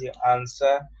seconds, your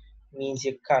answer means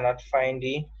you cannot find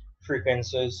the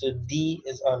frequency. So D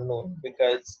is unknown,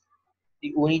 because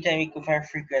the only time you can find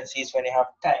frequency is when you have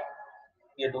time.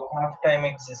 You don't have time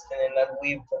existing in that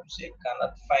waveform, so you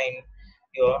cannot find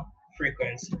your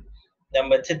frequency.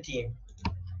 Number 13.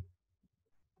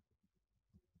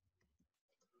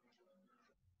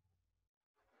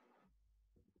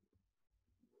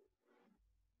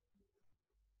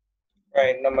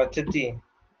 Right, number 13.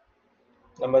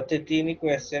 Number 13, the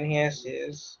question here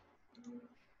says,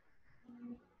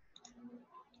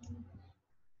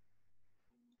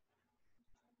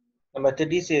 number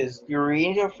 30 says, the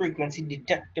range of frequency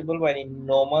detectable by the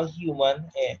normal human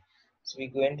air. So we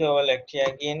go into our lecture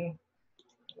again.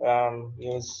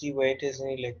 You'll see where it is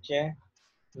in the lecture.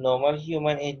 Normal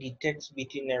human air detects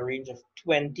between a range of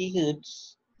 20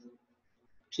 hertz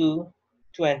to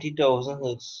 20,000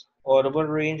 hertz. Audible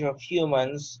range of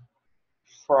humans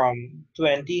from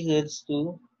 20 hertz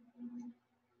to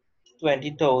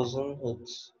 20,000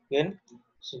 hertz. Good.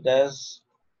 So that's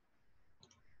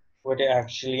what I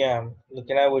actually am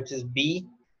looking at, which is B.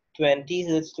 20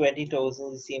 hertz, 20,000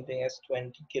 is the same thing as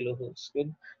 20 kilohertz.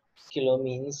 Good. Kilo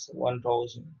means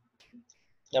 1,000.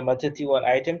 Number 31.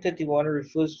 Item 31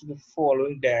 refers to the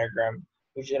following diagram,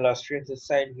 which illustrates the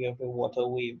side view of a water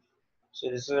wave.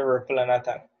 So this is a ripple and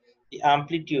attack. The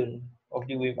amplitude of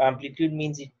the wave. Amplitude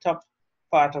means the top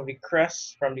part of the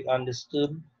crest from the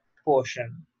undisturbed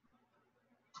portion.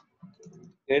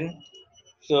 Good.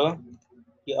 So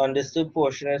The understood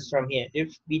portion is from here.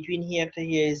 If between here to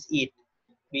here is 8,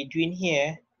 between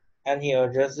here and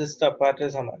here, just this top part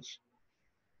is how much?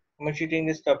 How much you think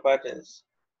this top part is?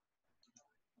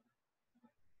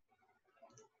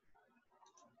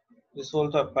 This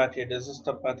whole top part here, this is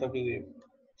top part of the wave.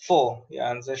 4. Your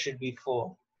answer should be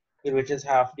 4, which is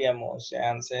half the amount. So your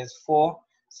answer is 4.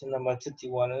 So number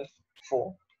 31 is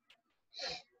 4.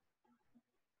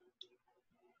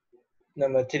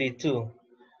 Number 32.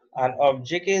 An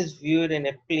object is viewed in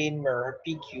a plane mirror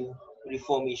PQ with the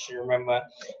formation. Remember,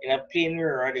 in a plane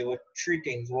mirror, there were three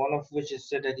things, one of which is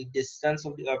said that the distance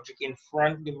of the object in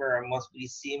front of the mirror must be the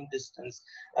same distance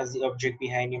as the object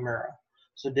behind the mirror.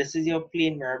 So this is your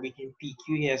plane mirror between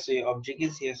PQ here, so your object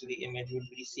is here, so the image would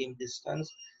be the same distance.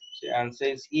 So your answer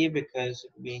is A because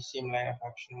it would be the same line of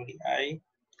action with the eye.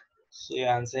 So your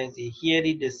answer is A. Here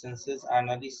the distances are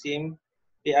not the same.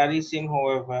 They are the same,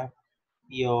 however,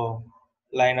 your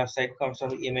line of sight comes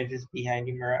from the images behind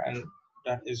the mirror, and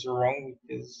that is wrong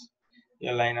because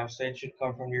your line of sight should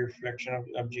come from the reflection of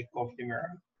the object of the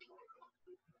mirror.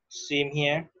 Same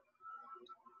here,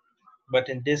 but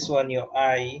in this one your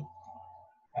eye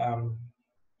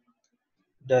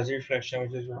does reflection,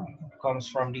 which is wrong. It comes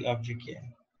from the object here.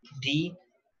 D,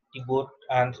 the both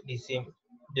and the same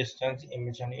distance, the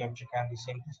image and the object and the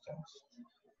same distance.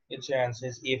 It's your answer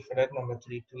is A for that. Number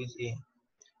 32 is A.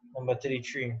 Number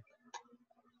 33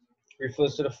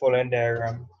 refers to the following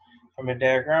diagram. From the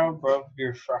diagram above, the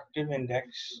refractive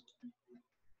index,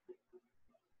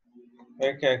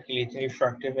 we're calculating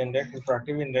refractive index.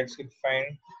 Refractive index could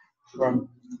find from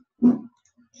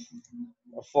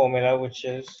a formula which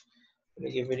is, let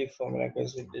me give you the formula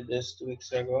because we did this 2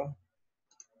 weeks ago.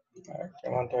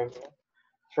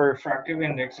 For refractive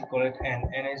index, we call it n.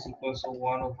 N is equal to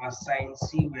 1 over sine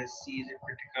c, where c is a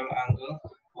critical angle,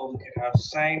 or we could have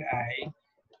sine I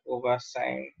over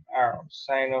sine r,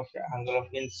 sine of the angle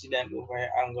of incident over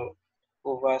angle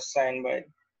over sine by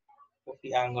of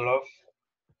the angle of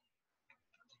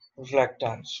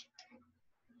reflectance.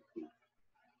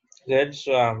 Good,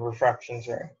 so refraction,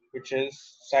 sorry, which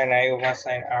is sine I over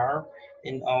sine r.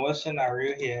 In our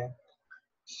scenario here,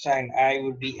 sine I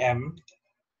would be m,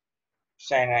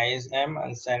 sine I is m,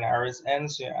 and sine r is n,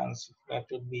 so your answer for that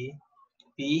would be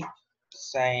B,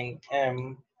 sine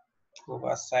m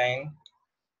over sine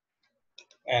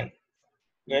n.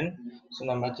 Good, so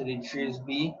number 33 is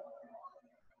B.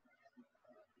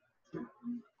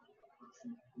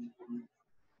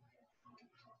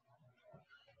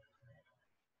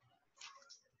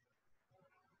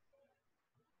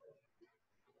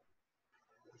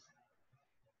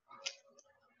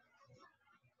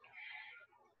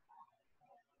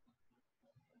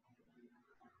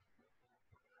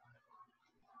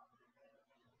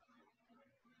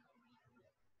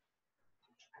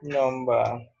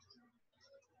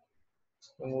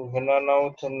 Moving on now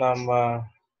to number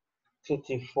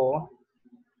 34.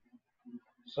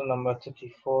 So number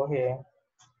 34 here,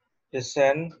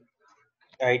 descend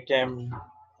item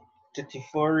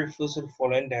 34 refers to the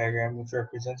following diagram, which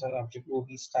represents an object OB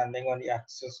standing on the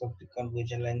axis of the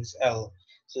convergent lens L.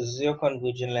 So this is your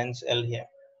convergent lens L here.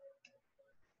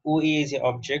 OA is your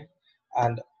object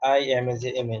and IM is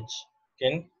the image.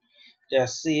 Okay? They are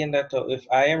saying that if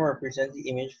IM represents the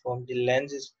image form, the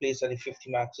lens is placed at the 50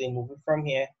 mark. So you move it from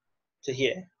here to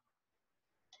here.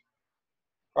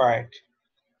 All right.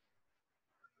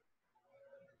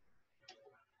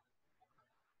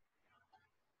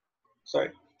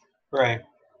 Sorry. Right.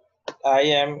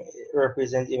 IM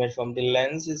represents image form. The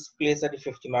lens is placed at the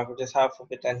 50 mark, which is half of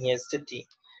it, and here's 30.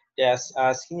 They're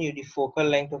asking you the focal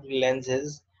length of the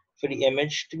lenses for the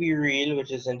image to be real,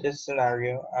 which is in this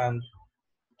scenario, and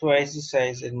twice the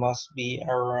size. It must be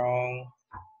around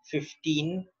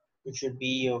 15, which would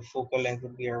be your focal length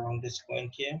would be around this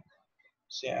point here.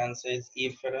 So your answer is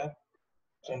A for that.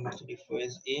 So number 34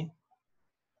 is A.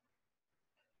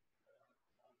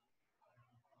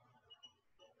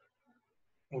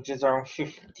 Which is around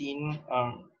 15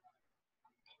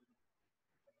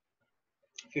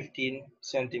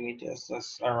 centimeters.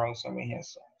 That's around somewhere here.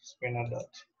 So spin a dot.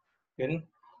 Good.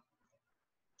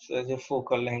 So that's the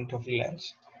focal length of the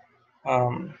lens.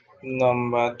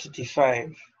 Number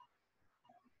 35.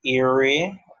 A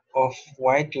ray of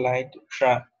white light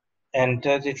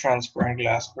enters the transparent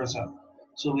glass prism.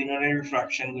 So we know that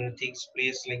refraction going to take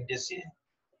place like this here.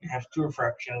 We have two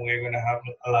refraction. We're going to have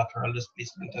a lateral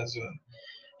displacement as well.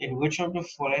 In which of the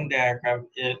following diagram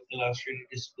it illustrates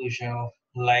the dispersion of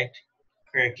light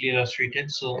correctly illustrated?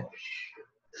 So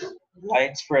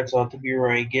light spreads out to be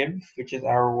Roy Gibb, which is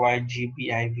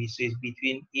RYGBIV. So it's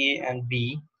between A and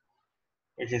B,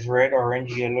 which is red,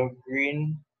 orange, yellow,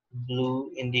 green,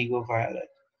 blue, indigo, violet.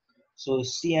 So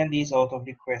C and D is out of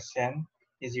the question,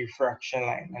 is refraction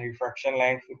line. And refraction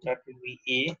line for that would be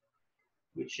A,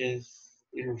 which is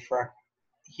it refract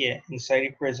here inside the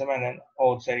prism and then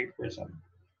outside the prism.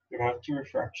 You have two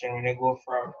refraction when you go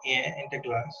from air into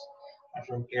glass and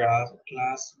from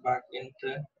glass back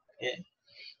into air.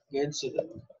 Good, so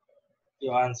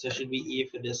your answer should be A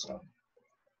for this one.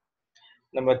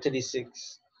 Number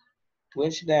 36.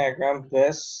 Which diagram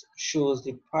best shows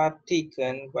the path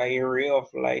taken by a ray of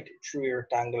light through a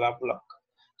rectangular block?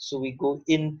 So we go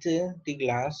into the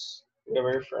glass, we have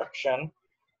a refraction,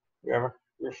 we have a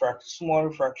small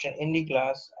refraction in the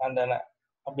glass, and then a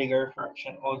bigger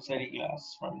refraction outside the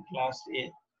glass from glass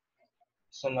A.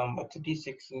 So number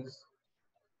 36 is,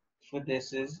 for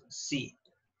this is C.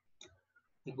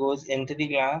 It goes into the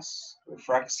glass,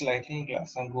 refracts slightly in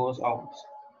glass, and goes out.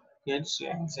 Good, so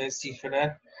answer is C for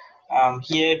that.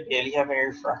 Here barely have a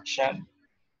refraction.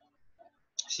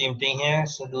 Same thing here,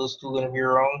 so those two gonna be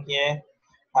wrong here.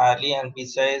 Hardly, and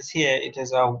besides here it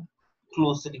is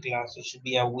close to the glass, it should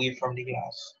be away from the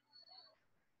glass.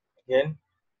 Again,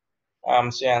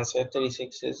 so answer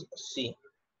 36 is C.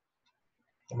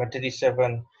 Number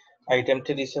 37. Item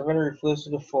 37 refers to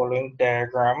the following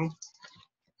diagram,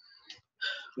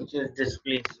 which is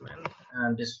displacement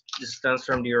and this distance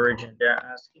from the origin. They are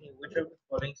asking which of the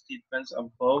following statements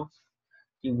above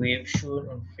the wave shown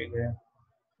in figure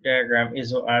diagram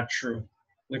is or are true.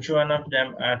 Which one of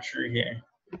them are true here?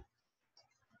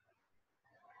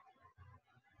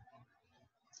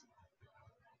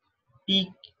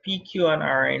 P, Q, and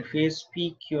R are in phase.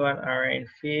 P, Q, and R are in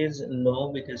phase.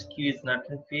 No, because Q is not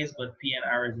in phase, but P and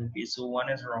R is in phase. So one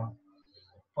is wrong.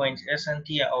 Points S and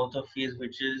T are out of phase,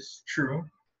 which is true.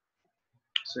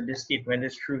 So this statement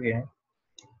is true here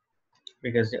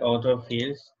because they're out of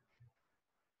phase.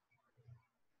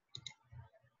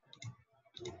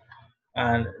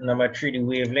 And number 3, the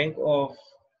wavelength of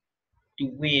the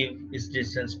wave is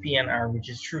distance P and R, which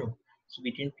is true. So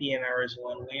between P and R is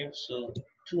one wave. So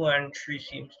 2 and 3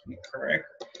 seems to be correct.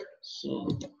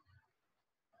 So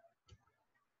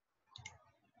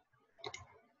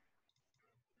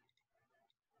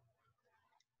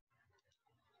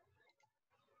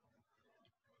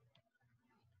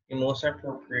the most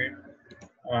appropriate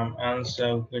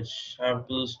answer which have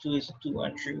those two is 2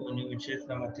 and 3 only, which is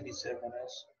number 37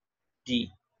 as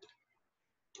D.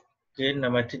 Good,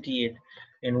 number 38.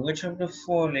 In which of the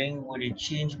following would a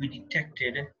change be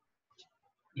detected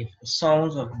if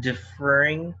sounds of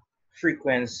differing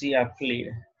frequency are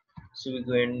played? So we're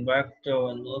going back to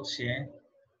our notes here.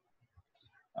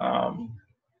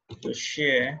 To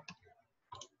share.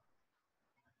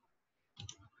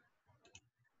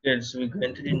 Good, so we go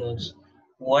into the notes.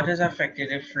 What is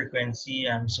affected if frequency?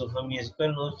 So for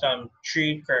musical notes,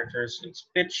 3 characteristics.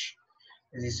 Pitch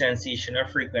is the sensation of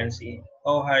frequency.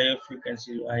 How high your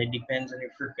frequency depends on the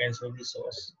frequency of the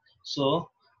source. So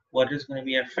what is going to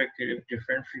be affected if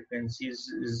different frequencies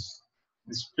is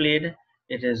displayed?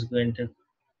 It is going to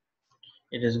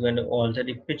alter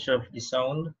the pitch of the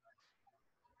sound.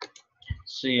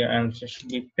 So your answer should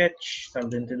be pitch,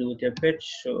 something to do with your pitch.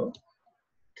 So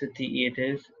 38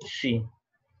 is C.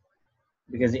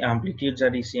 Because the amplitudes are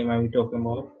the same and we're talking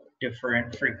about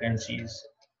different frequencies.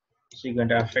 So you're going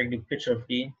to affect the pitch of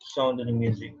the sound of the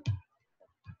music.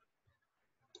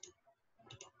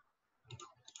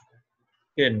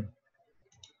 Good.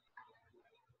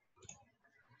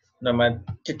 Number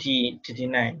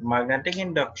 39. Magnetic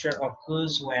induction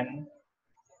occurs when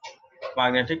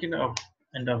magnetic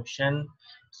induction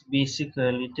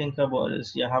basically, think about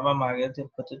this. You have a magnet, you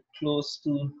put it close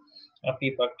to a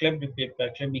paper clip, the paper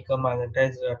clip become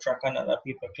magnetized, you attract another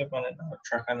paper clip and it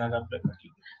attract another paper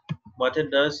clip. What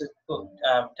it does is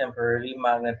temporarily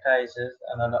magnetizes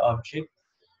another object,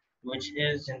 which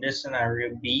is in this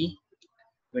scenario B,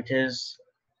 which is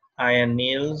iron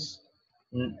nails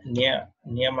near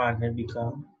magnet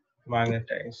become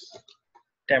magnetized.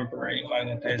 Temporarily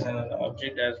magnetize another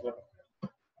object. That's what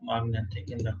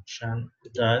magnetic induction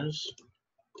does.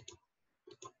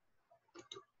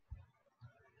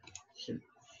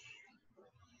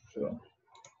 So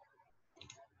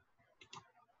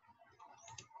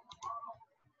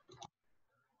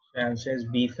answer is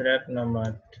B for that.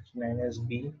 Number 39 is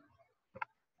B.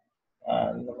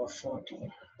 Number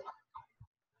 40.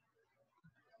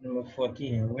 Number 40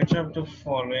 here. Which of the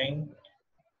following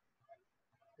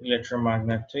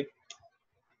electromagnetic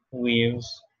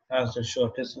waves has the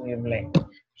shortest wavelength?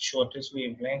 Shortest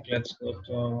wavelength, let's go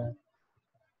to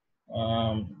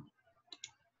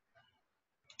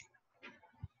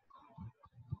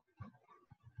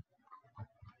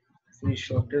the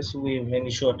shortest wavelength.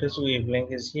 The shortest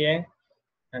wavelength is here.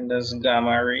 And thus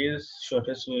gamma rays,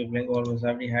 shortest wavelength, always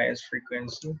have the highest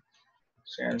frequency.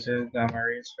 So answer is gamma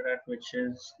rays for that, which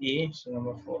is A. So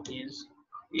number 4 is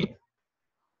A.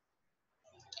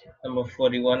 Number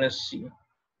 41 is C.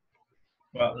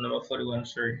 Well, number 41,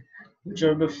 sorry. Which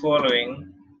of the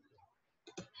following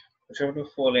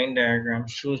diagram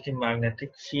shows the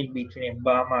magnetic field between a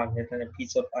bar magnet and a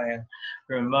piece of iron?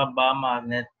 Remember, bar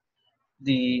magnet,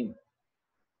 the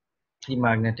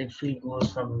magnetic field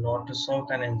goes from north to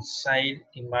south, and inside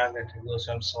the magnet it goes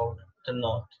from south to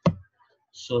north.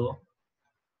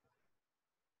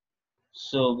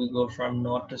 So we go from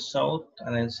north to south,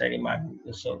 and inside the magnet we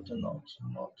go south to north. So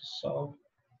north to south.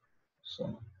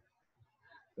 So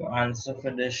your answer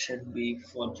for this should be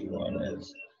 41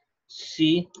 is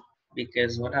C,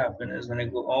 because what happens is when I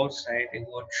go outside, I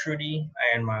go through the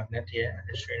iron magnet here.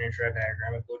 This showing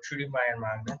diagram. I go through the iron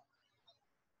magnet,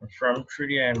 and from through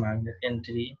the iron magnet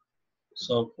into the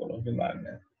south pole of the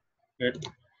magnet. Good.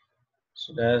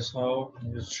 So that's how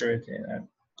you show it in.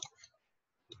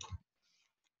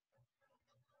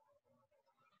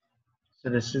 So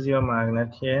this is your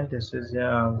magnet here. This is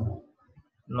your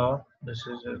north. This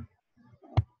is your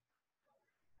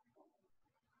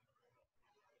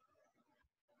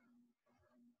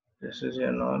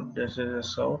north. This is your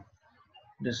south.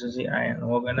 This is the iron.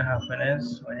 What's gonna happen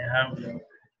is when you have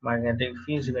magnetic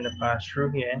fields, you're gonna pass through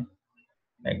here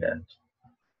like that.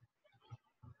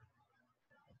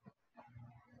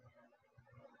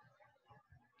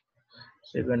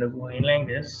 So you're gonna go in like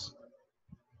this.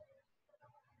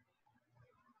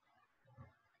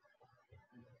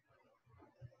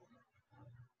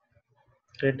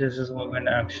 Okay, this is what's gonna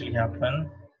actually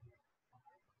happen.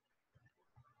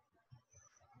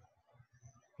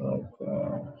 Okay.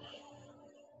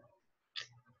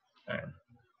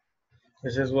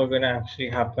 This is what's gonna actually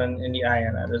happen in the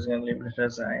iron. I'm just gonna label it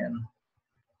as iron.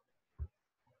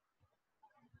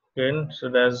 Good. So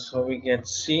that's how we get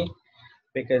C,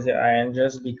 because the iron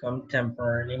just become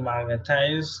temporarily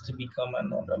magnetized to become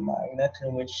another magnet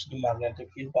in which the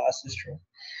magnetic field passes through.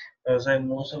 That's why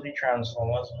most of the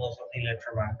transformers, most of the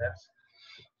electromagnets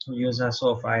use a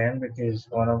soft iron, because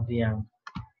one of the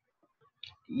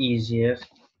easiest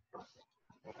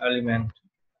element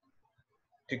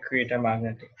to create a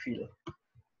magnetic field.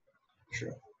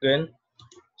 Sure. Good.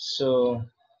 So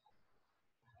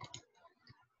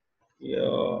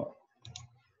your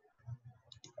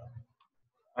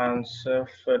answer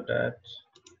for that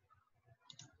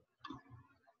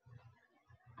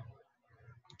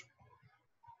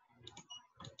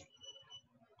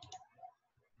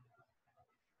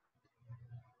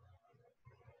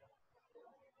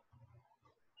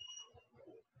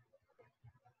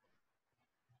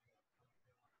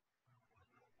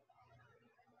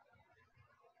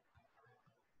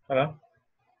hello?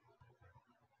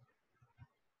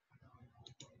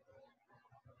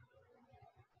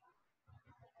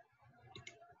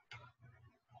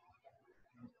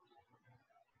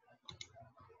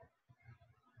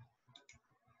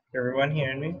 Everyone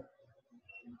hearing me?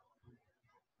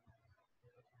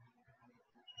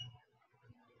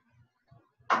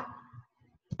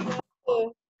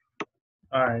 All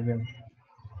right, then.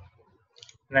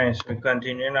 Nice. We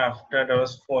continue after that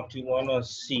was 41 or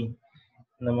C.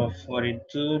 Number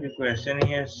 42, the question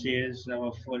here says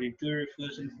number 42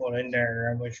 refers to the following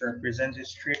diagram, which represents a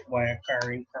straight wire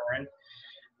carrying current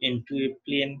into a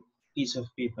plain piece of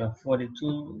paper.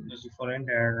 42 is the following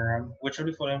diagram. Which of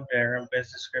the following diagram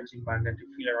best describes the magnetic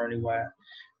field around the wire?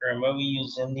 Remember, we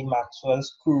using the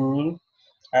Maxwell's rule,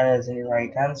 and as in the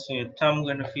right hand, so your thumb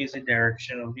going to face the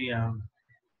direction of the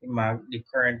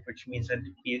current, which means that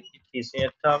it facing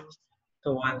your thumb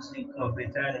towards the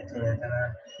curvature, and it's in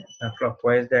a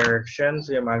clockwise direction.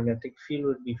 So your magnetic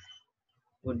field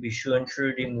would be shown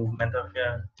through the movement of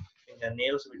your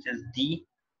fingernails, which is D,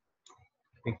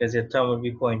 because your thumb will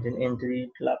be pointing into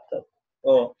the laptop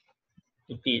or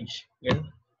the page. Yeah?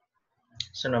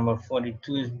 So number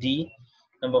 42 is D.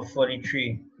 Number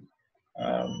 43.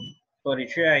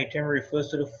 43 item refers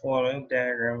to the following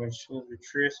diagram, which shows the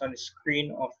trace on the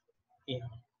screen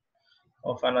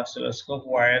of an oscilloscope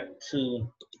wired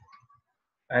to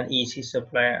an AC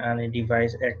supply and a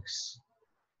device X.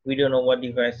 We don't know what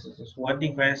device this is. What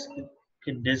device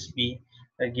could this be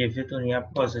that gives it only a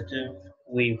positive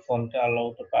waveform to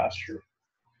allow to pass through?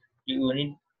 The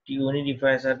only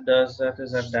device that does that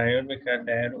is a diode, because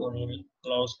diode only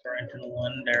allows current in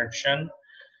one direction,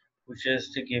 which is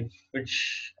to give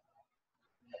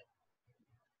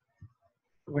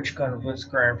which converts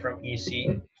current from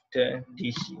AC to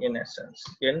DC in essence.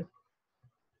 Okay?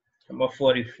 Number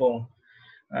 44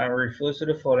 refers to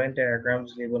the following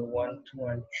diagrams labeled 1, 2,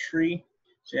 and 3.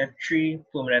 So you have three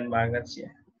permanent magnets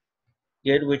here.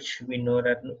 Here, which we know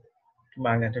that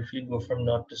magnetic field go from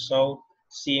north to south.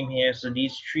 Same here. So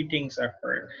these three things are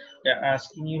correct. They're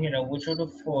asking you, which of the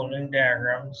following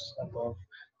diagrams above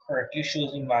correctly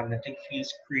shows the magnetic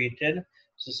fields created.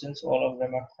 So since all of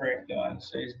them are correct, the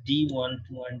answer is D1,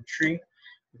 2, and 3.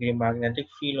 The magnetic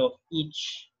field of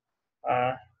each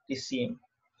are the same.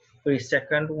 For the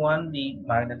second one, the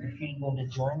magnetic field going to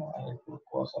join and it will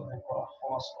cause something called a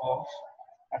force of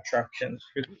attraction.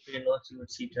 So you know, you would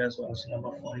see it as well. So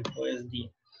number 44 is D.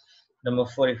 Number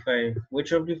 45.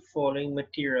 Which of the following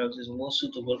materials is most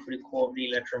suitable for the core of the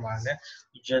electromagnet?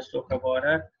 We just talked about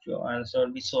that. Your answer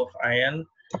will be soft iron.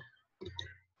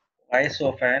 Why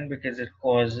soft iron? Because it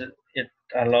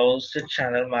allows to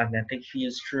channel magnetic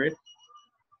fields through it.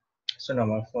 So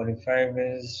number 45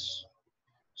 is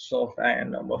soft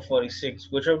iron. Number 46.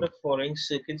 Which of the following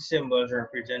circuit symbols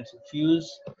represents a fuse?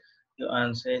 Your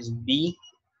answer is B.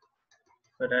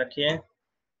 For that here.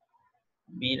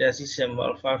 B, that's the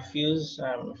symbol for fuse.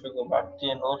 If you go back to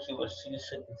your notes, you will see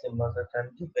certain symbols that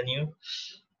I've given you.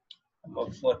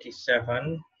 Number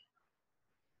 47.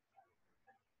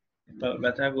 But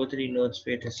better go to the notes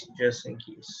page just in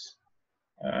case.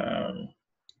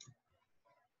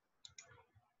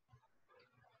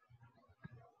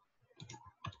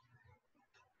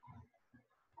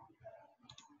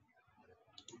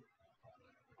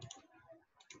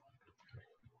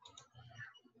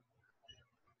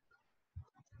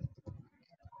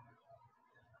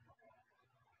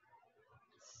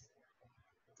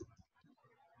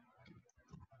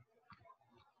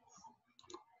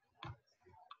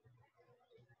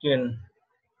 Again,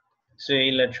 so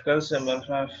electrical symbol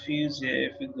for fuse here.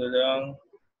 If you go down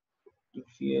to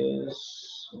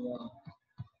fuse,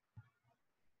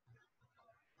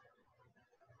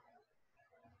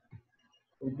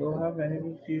 we don't have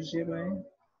any fuse here, right?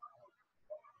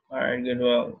 Alright, good.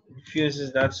 Well, fuse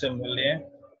is that symbol here.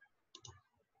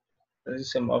 That's the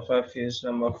symbol for fuse.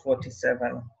 Number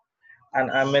 47. An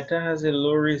ammeter has a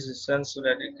low resistance so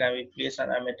that it can be placed. An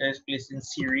ammeter is placed in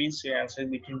series, so your answer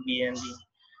between B and D.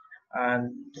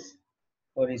 And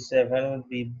 47 would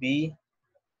be B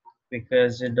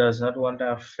because it does not want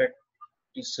to affect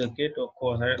the circuit or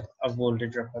cause a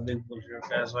voltage drop, a big voltage drop.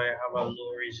 That's why I have a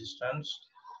low resistance.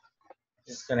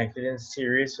 It's connected in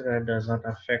series so that it does not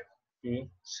affect the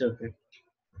circuit.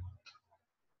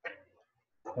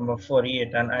 Number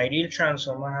 48. An ideal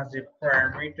transformer has a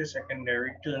primary to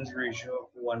secondary turns ratio of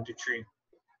 1 to 3.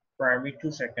 Primary to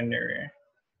secondary.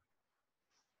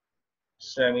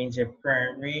 So that means your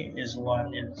primary is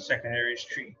 1 and secondary is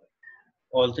 3.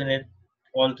 Alternating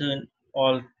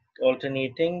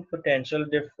potential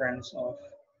difference of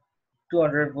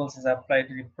 200 volts is applied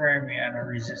to the primary and a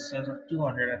resistance of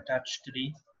 200 attached to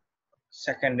the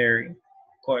secondary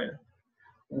coil.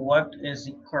 What is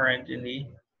the current in the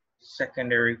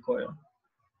secondary coil?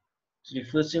 So the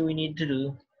first thing we need to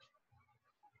do,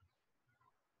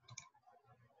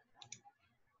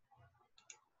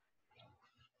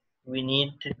 we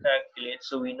need to calculate.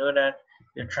 So we know that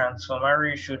the transformer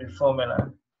ratio, the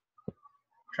formula,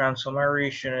 transformer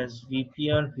ratio is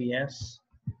Vp on Vs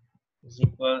is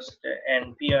equals to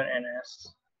Np on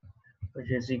Ns, which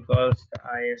is equals to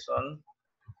Is on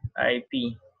Ip.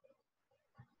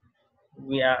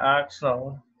 We are asked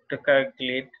now to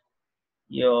calculate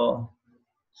your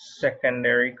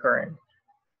secondary current.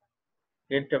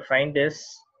 To find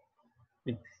this,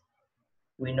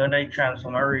 we know that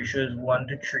transformer ratio is 1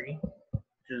 to 3,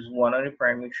 which is 1 on the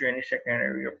primary, 3 on the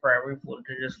secondary. Your primary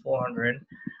voltage is 400.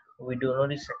 We don't know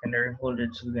the secondary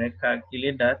voltage, so we're going to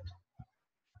calculate that.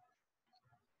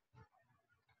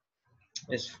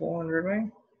 It's 400,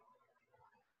 right?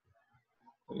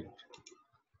 Wait.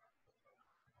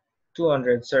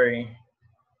 200, sorry.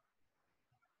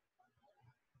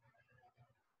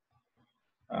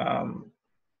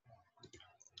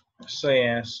 So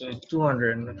yeah, so it's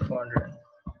 200, not 400.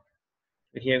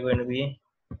 But here going to be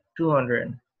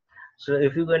 200. So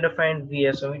if you're going to find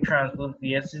Vs, when we transpose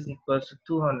Vs is equals to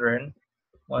 200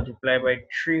 multiplied by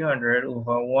 300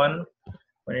 over 1.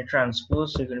 When you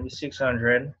transpose, so it's going to be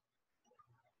 600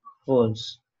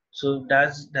 volts. So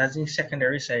that's the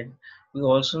secondary side. We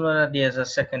also know that there's a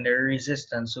secondary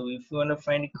resistance. So if you want to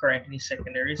find the current in the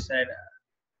secondary side,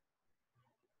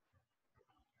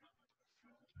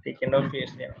 taking off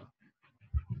place there.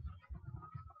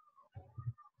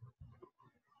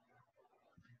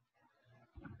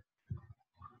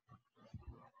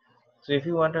 So if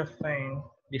you want to find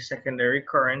the secondary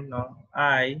current now,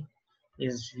 I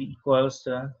is V equals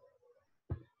to,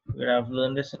 we have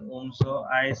learned this in ohms, so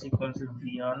I is equal to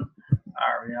V on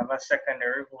We have a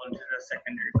secondary voltage, a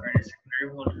secondary current. The secondary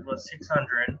voltage was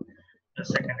 600. The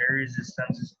secondary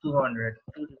resistance is 200.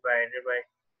 2 divided by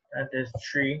that is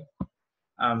 3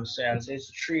 amps. So answer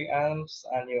is 3 amps,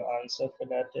 and your answer for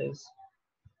that is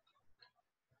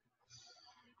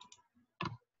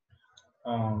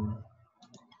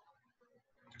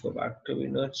go back to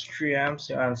window. It's 3 amps.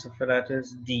 Your answer for that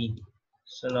is D.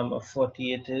 So number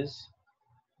 48 is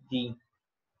D.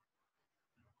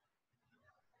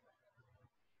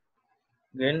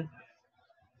 Good.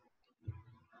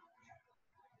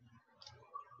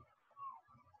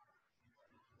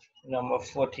 Number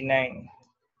 49.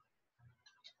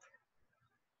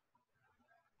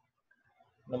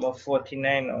 Number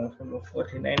 49. Number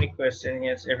 49. The question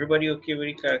here is: everybody okay with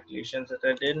the calculations that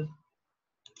I did?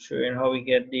 Showing how we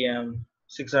get the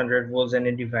 600 volts and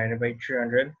then divided by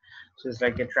 300. So it's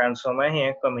like a transformer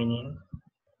here coming in.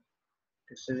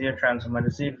 This is your transformer.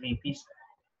 This is VP.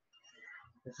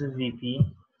 This is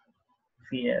VP.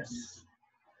 VS.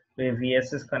 Where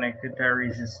VS is connected to a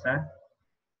resistor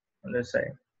on this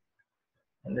side.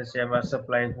 And this you have a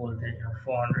supply voltage of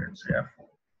 400. So you have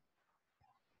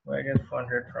where I get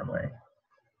 400 from where?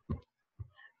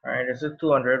 Alright, this is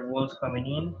 200 volts coming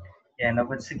in. You end up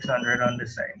with 600 on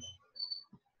this side.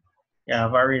 You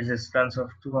have a resistance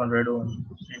of 200 ohms.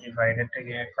 So you divide it to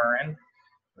get a current,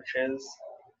 which is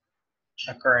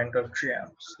a current of 3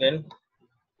 amps. Then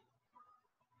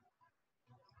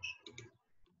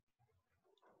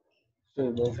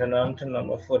so moving on to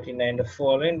number 49. The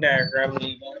following diagram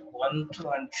labeled 1, 2,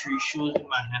 and 3 shows the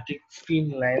magnetic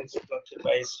field lines plotted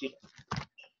by a student.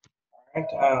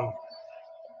 Alright,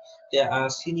 they're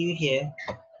asking you here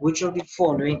which of the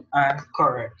following are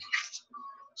correct.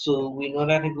 So we know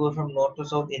that it goes from north to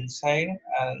south inside,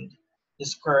 and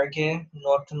this correct here.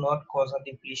 North to north cause a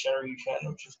depletion region,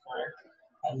 which is correct,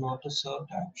 and north to south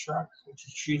track, which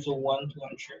is 3 to 1, 2,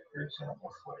 and 3. So number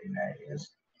 49 is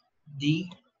D.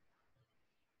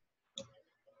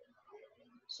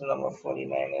 So number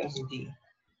 49 is D.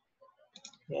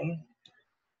 Then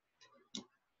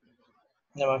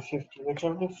number 50. Which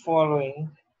of the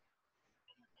following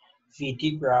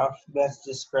VT graph best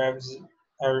describes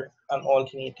an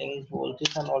alternating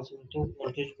voltage? An alternating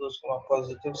voltage goes from a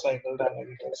positive cycle to a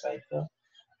negative cycle.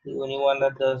 The only one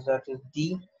that does that is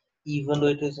D. Even though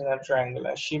it is in a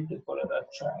triangular shape, they call it a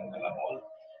triangular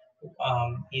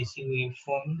AC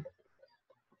waveform.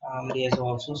 There's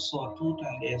also sawtooth,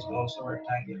 and there's also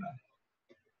rectangular.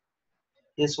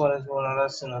 This one is known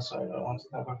as a sinusoidal. Once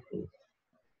have a clue.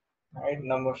 Alright,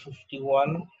 number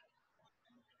 51.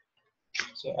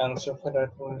 So answer for that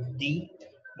was D.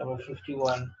 Number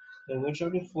 51. In which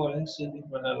of the following stated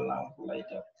when a lamp light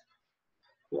up?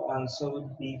 The answer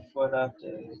would be for that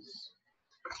is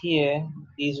here.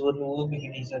 These would move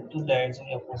because these are two diodes in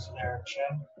the opposite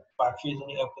direction. Batteries in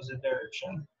the opposite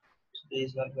direction. So there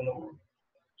is not going to work.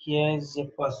 Here is a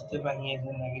positive and here is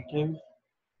a negative.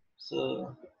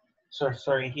 So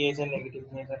sorry, here is a negative,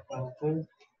 here is a positive.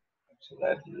 So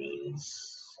that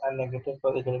means a negative,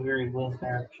 but it's going to be reverse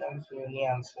direction. So the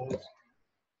answer is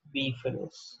B for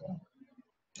this.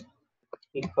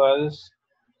 Because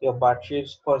your battery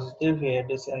is positive here,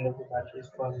 this end of the battery is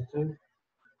positive,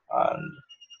 and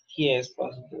here is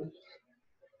positive.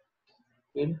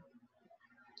 Good.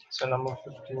 So number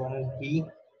 51 is B.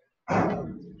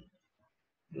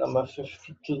 Number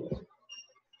 52.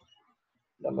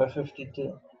 Number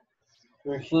 52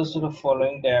 refers to the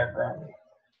following diagram.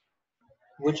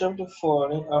 Which of the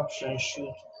following options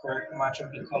should correct match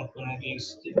of the component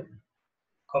listed?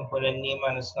 Component name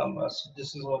and its number. So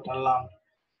this is what a lamp.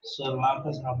 So lamp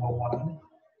is number 1.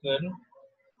 Good.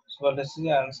 So this is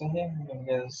the answer here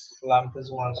because lamp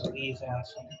is 1, so E is the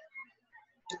answer.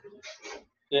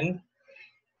 Good.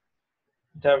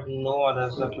 There have no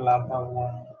others that lamp have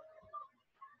 1.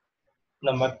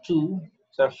 Number 2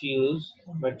 is a fuse.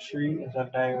 Number 3 is a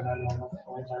diode, and number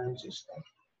 4 is a resistor.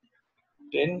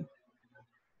 Then,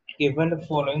 given the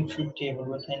following truth table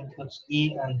with inputs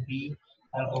A and B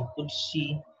and output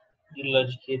C, the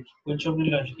logic gate. Which of the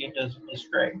logic gate does it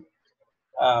describe?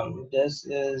 This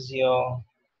is your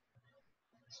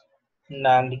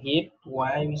NAND gate.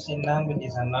 Why we say NAND? Because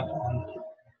these are not AND.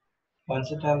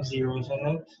 Once it has zeros in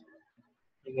it,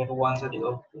 you get ones at the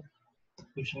output,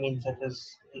 which means that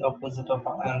is the opposite of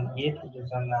an AND gate, which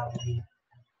is a NAND gate.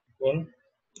 When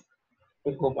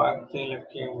we go back to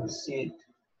electric, we'll see it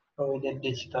how we did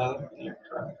digital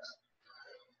electronics.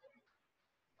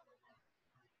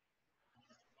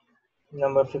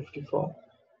 Number 54.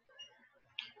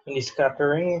 In the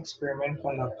scattering experiment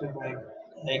conducted by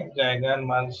Geiger and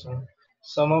Manson,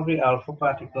 some of the alpha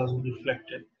particles were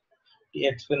deflected. The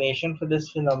explanation for this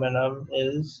phenomenon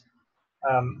is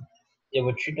There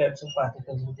were three types of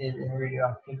particles within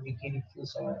radioactive decay: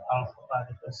 diffuse alpha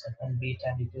particles, second beta,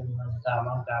 and the third was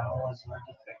gamma. Gamma was not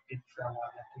affected from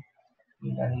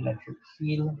an electric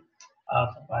field.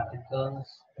 Alpha particles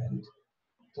bent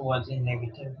towards the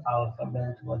negative, alpha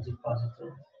bent towards the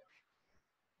positive,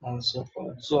 and so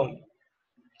forth. So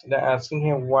they're asking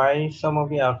here why some of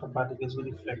the alpha particles were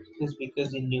deflected is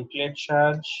because the nuclear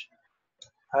charge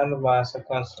and mass are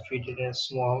concentrated in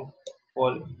small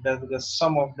volume. That's because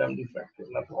some of them deflected,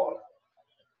 not all.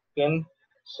 Again,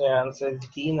 so answer is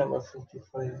D. Number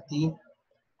 54 is D.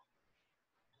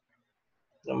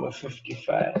 Number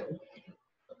 55.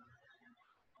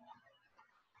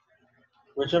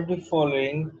 Which of the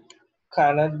following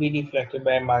cannot be deflected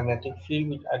by a magnetic field?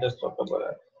 Which I just talked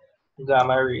about it.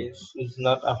 Gamma rays is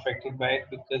not affected by it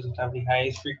because it has the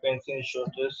highest frequency and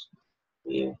shortest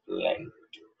wavelength.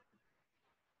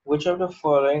 Which of the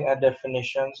following are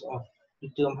definitions of the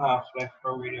term half-life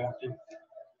for radioactive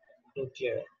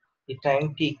nuclei? The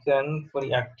time taken for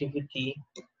the activity,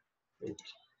 the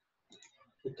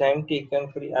time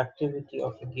taken for the activity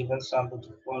of a given sample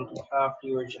to fall to half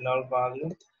the original value.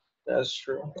 That's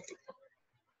true.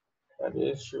 That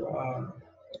is true.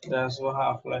 That's what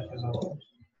half-life is about.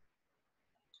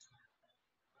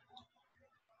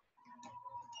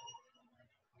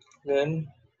 Then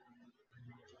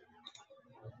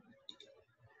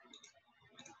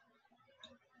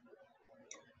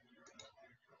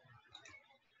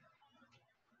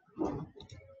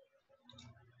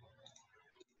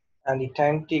and the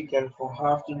time taken for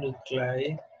half the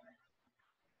nuclei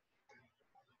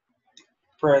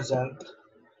present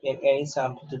in any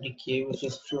sample to decay, which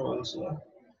is true also.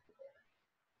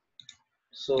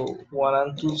 So 1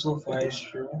 and 2 so far is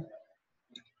true.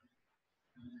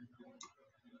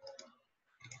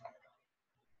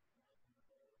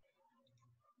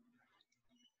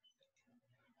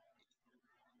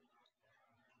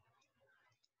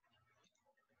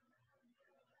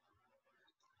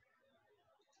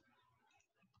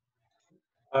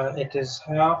 It is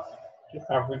half the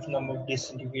average number of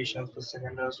disintegrations per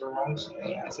second. That's wrong. So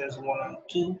the answer is 1 and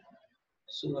 2.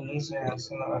 So the next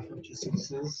answer number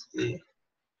 56 is A.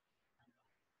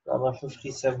 Number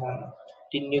 57.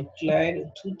 The nuclide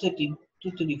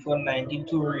 23490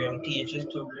 thorium,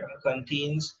 THS thorium,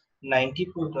 contains 90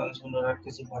 protons. We know that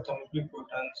because the bottom of the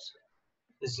protons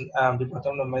is the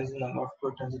bottom number is the number of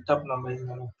protons, the top number is the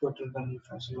number of protons and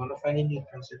neutrons. So you want to find the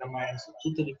neutrons in the minus. So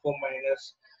 234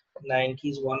 minus 90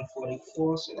 is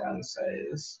 144. So the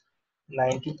answer is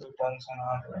 90 protons and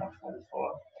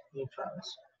 144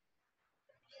 neutrons.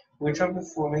 Which of the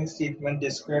following statements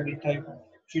describe the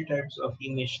three types of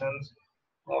emissions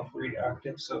of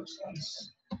radioactive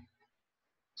substance?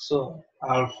 So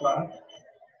alpha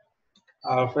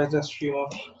is a stream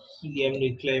of helium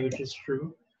nuclei, which is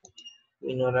true.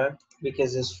 We know that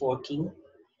because it's 4-2.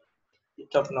 The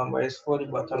top number is 4, the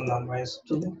bottom number is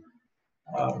 2.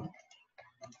 Um,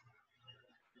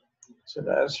 so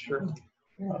that's true.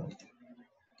 Um,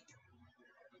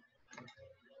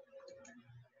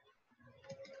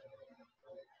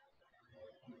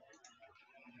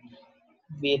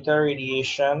 Beta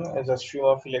radiation is a stream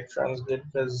of electrons good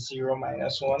because 0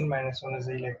 minus 1. Minus 1 is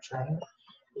the electron.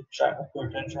 The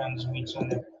proton transmits to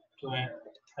an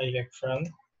electron.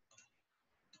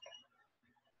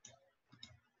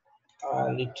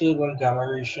 The third one, gamma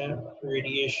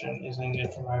radiation is an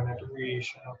electromagnetic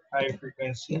radiation of high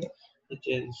frequency. It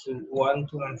is 1,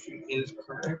 2, and 3 is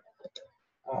correct.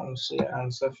 So the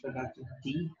answer for that is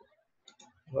D.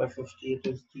 Number 58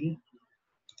 is D.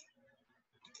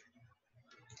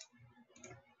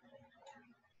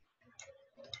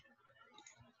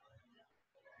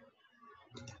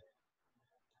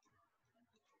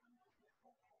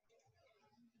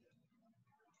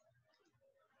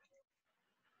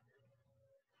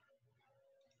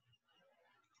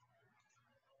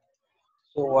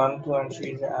 So 1, 2, and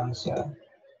 3 is the answer.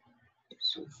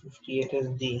 So 58 is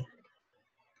D.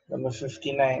 Number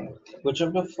 59. Which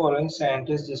of the following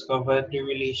scientists discovered the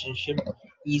relationship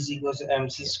E is equals to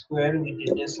mc squared? We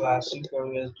did this last week when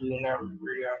we were doing a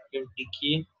radioactive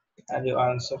decay. And the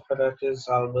answer for that is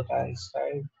Albert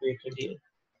Einstein created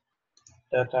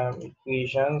that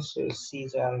equation. So C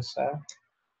is the answer.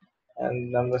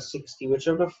 And number 60. Which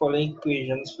of the following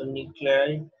equations for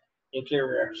nuclear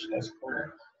reaction is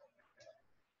correct?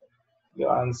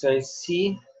 Your answer is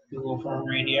C. You go from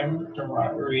radium to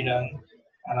radon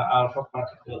and an alpha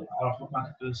particle. Alpha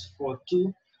particle is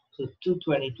 42. So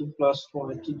 222 plus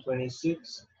 4 is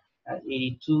 226 and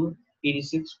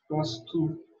 86 plus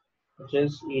 2, which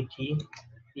is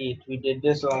 88. We did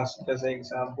this last as an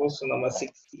example. So number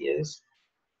 60 is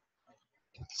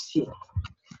C.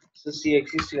 So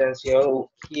CXC students, you're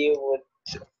okay with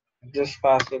this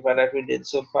past paper that we did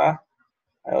so far.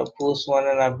 I will post one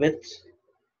in a bit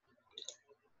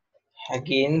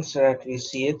again so that we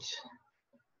see it.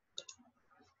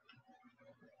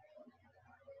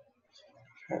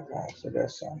 So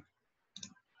that's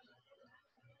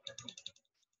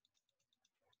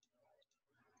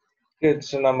good.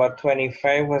 So number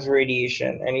 25 was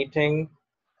radiation. Anything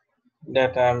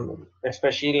that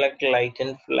especially like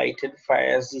lighted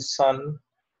fires, the sun,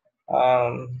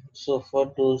 so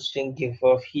for those things give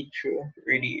off heat through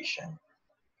radiation.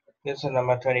 Okay, so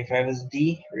number 25 is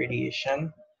D,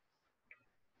 radiation.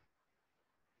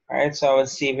 All right, so I will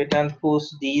save it and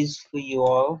post these for you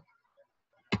all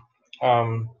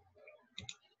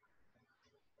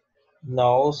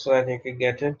now so that you can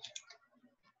get it.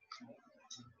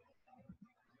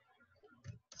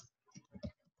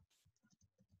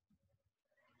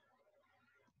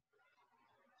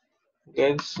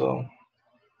 Good, so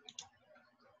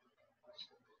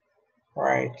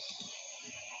right.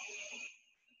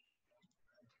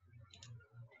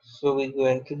 So we're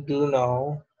going to do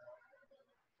now.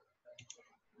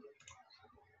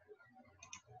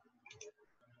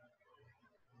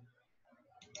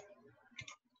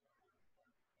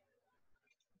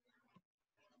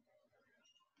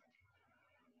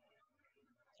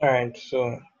 All right,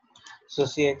 so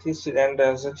CXC student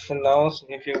does it for now. So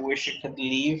if you wish, you could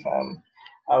leave.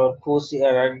 I will post the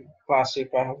other past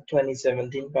paper. I have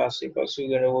 2017 past paper, so we're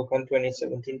going to work on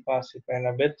 2017 past paper in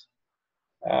a bit.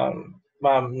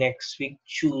 Next week,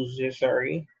 Tuesday,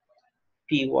 sorry,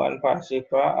 P1 past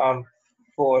paper.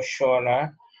 For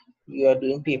Shauna, you are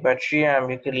doing paper 3.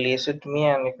 You can lace it to me,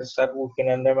 and you can start working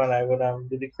on them, and I will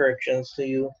do the corrections to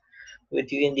you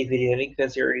with you individually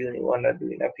because you're the only one that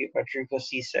doing a paper 3 for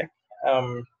CSEC.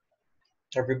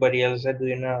 Everybody else are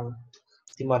doing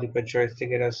the multiple choice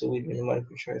together, so we do the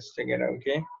multiple choice together,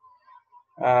 okay?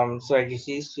 So as you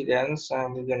see, students,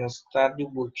 we're gonna start the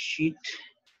worksheet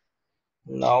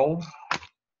now,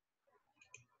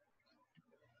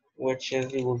 which is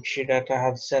the worksheet that I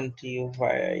have sent to you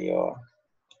via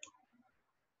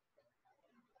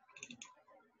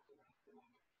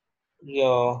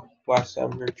your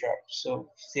WhatsApp group chat. So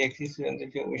CXC students,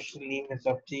 if you wish to leave, it's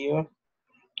up to you.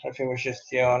 If you wish to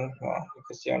stay on, you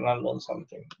can stay on and learn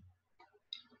something.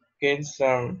 Kids,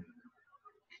 G6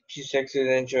 is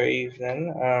enjoy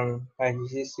evening.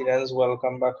 IGCSE students,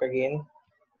 welcome back again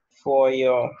for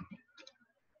your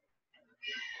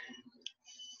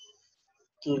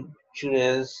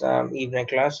today's evening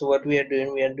class. So what we are doing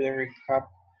recap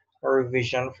or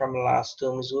revision from last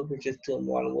term's work, which is term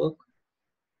 1 work.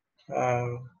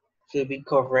 So we'll be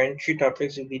covering 3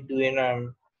 topics. We'll be doing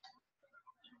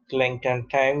length and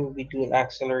time. We'll be doing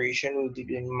acceleration. We'll be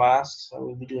doing mass. And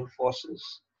we'll be doing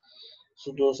forces.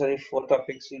 So those are the 4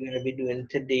 topics we're going to be doing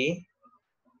today.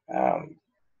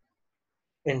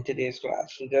 In today's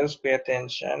class. So just pay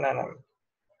attention and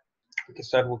we can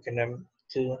start working them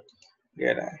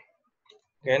together.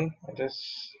 Again, I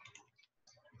just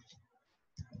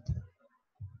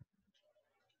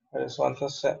want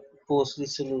to post the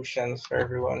solutions for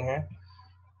everyone here.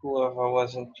 Whoever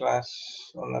was in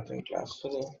class or not in class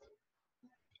today.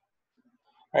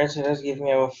 Alright, so just give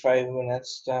me about 5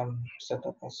 minutes to set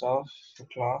up myself for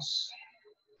class.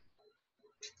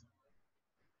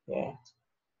 Yeah.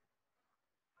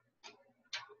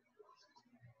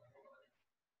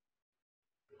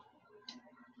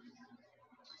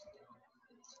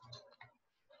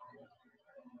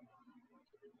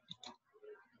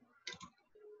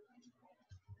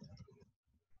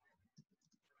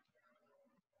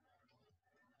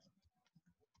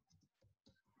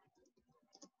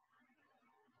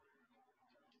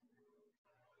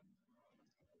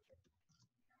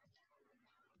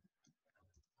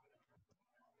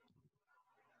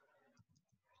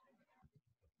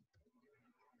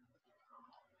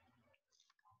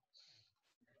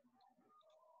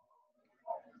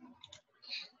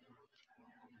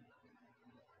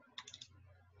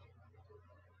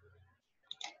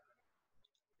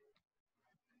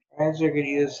 As you could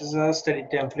use as a study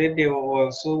template, there were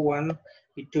also one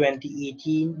the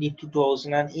 2018, the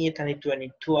 2008, and the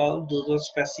 2012. Those are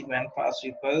specimen past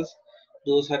papers.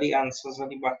 Those are the answers at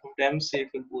the back of them, so you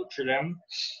could go through them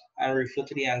and refer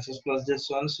to the answers plus this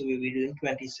one. So we'll be doing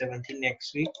 2017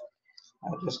 next week.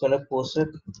 I'm just gonna post it.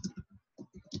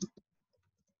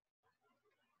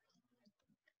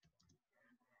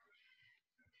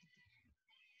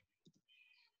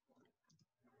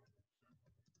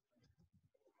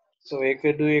 So you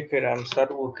could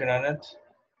start working on it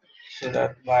so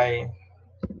that by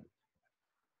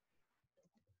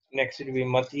next it will be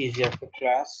much easier for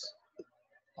class.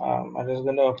 I'm just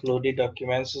going to upload the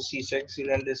documents to C-Sec,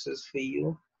 and this is for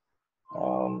you.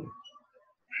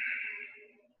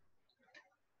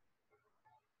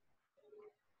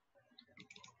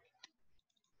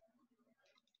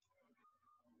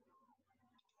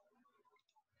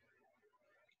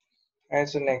 Alright,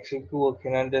 so next week we're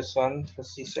working on this one for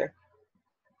C-Sec.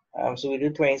 So we do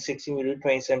 2016, we do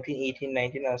 2017, 18,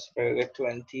 19, and Asparagus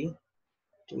 20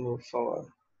 to move forward.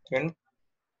 Okay?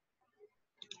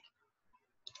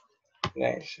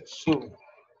 Nice. So,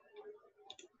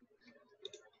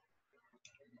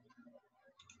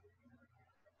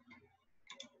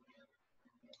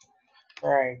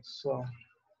 right, so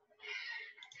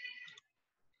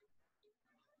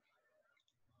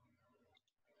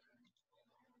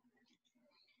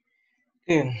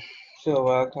okay. So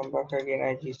welcome back again,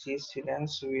 IGC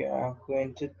students. We are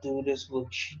going to do this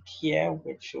worksheet here,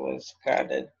 which was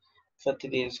gathered for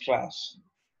today's class.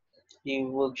 The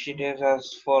worksheet is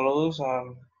as follows.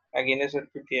 Again, this was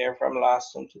prepared from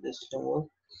last time to this homework.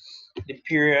 The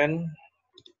period,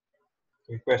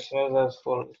 the question is as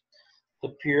follows. The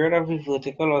period of the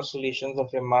vertical oscillations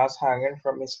of a mass hanging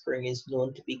from a spring is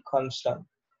known to be constant.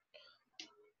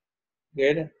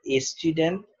 Good. A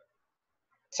student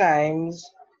times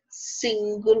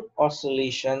single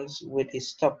oscillations with a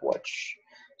stopwatch.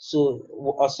 So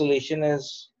oscillation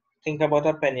is, think about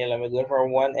a pendulum. We're going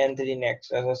from one end to the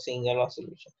next as a single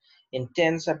oscillation in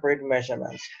 10 separate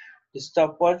measurements. The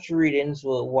stopwatch readings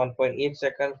were 1.8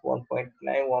 seconds, 1.9,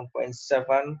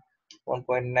 1.7,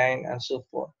 1.9, and so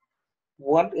forth.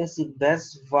 What is the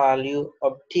best value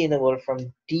obtainable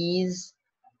from these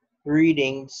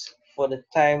readings for the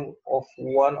time of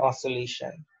one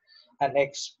oscillation? And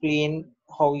explain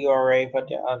how you arrive at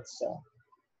the answer.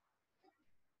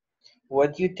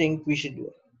 What do you think we should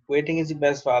do? What do you think is the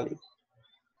best value?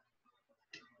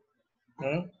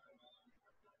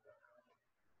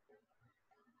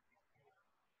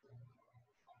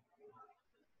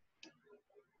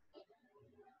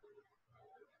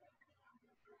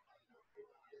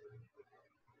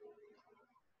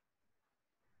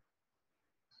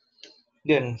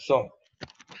 Good. So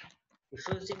the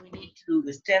first thing we need to do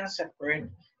is 10 separate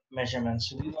measurements.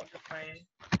 So we want to find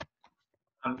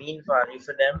a mean value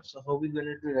for them. So how are we going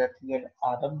to do that? We're going to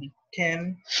add up the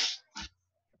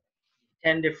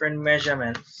 10 different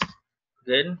measurements.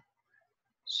 Good.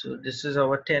 So this is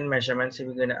our 10 measurements. So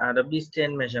we're going to add up these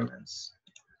 10 measurements.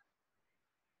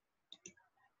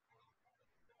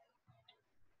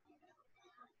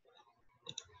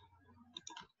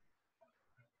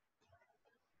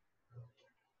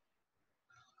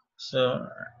 So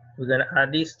we're going to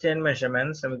add these 10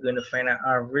 measurements and we're going to find an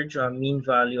average or mean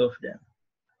value of them.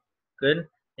 Good.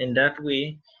 In that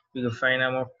way, we will find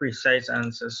a more precise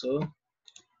answer. So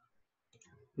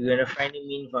we're going to find the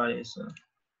mean value. So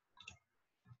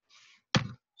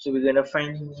we're going to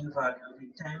find the mean value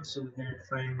every time. So we're going to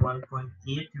find 1.8.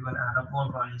 We're going to add up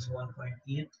all values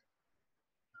 1.8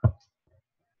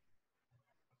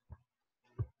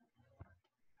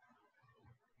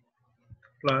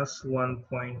 plus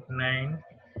 1.9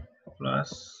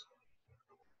 plus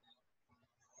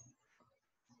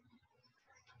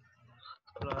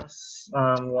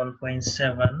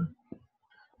 1.7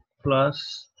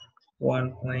 plus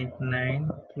 1.9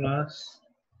 plus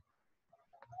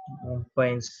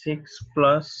 1.6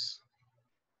 plus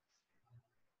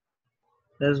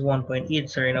there's 1.8,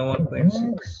 sorry, now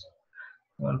 1.6,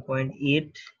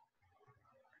 1.8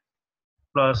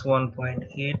 plus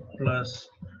 1.8 plus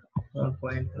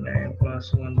 1.9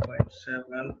 plus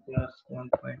 1.7 plus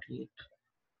 1.8.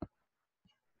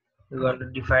 We're going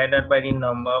to divide that by the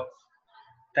number of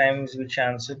times which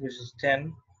answered, which is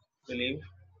 10, I believe.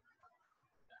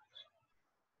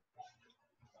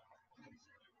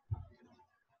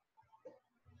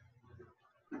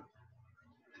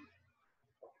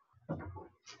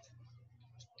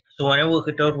 So when I work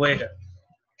it out, wait.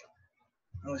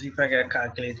 Let's see if I get a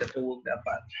calculator to work that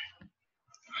part.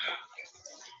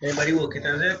 Anybody work it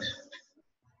as it?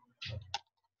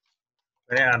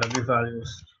 When I add up the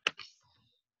values.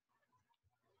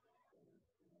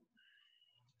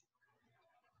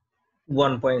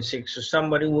 1.6. So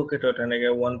somebody work it out and I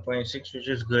get 1.6, which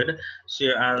is good. So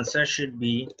your answer should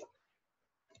be,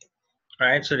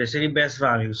 right? So this is the best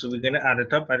value. So we're going to add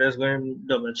it up. I'm just going to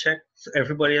double check. So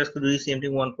everybody else could do the same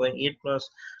thing. 1.8 plus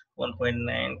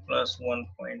 1.9 plus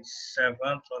 1.7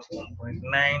 plus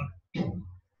 1.9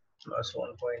 plus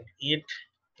 1.8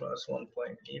 plus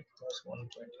 1.8 plus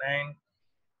 1.9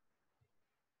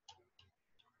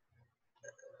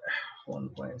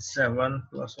 1.7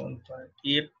 plus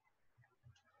 1.8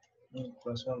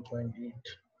 plus 1.8.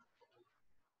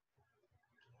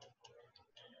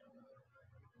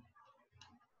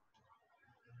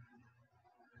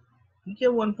 you get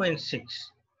 1.6.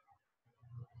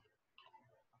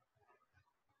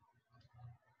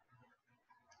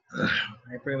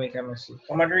 I pray make a mistake.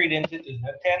 Common identity.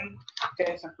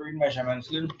 10 separate measurements.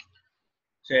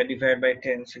 So I divide by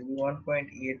 10. So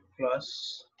 1.8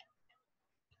 plus.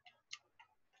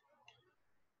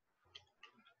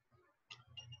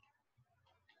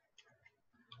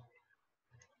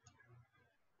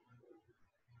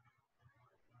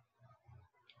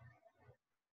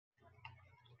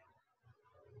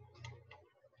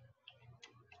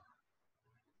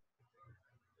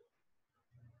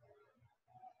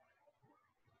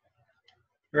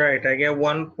 Right, I get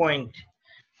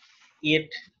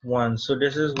 1.81. So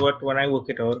this is what, when I work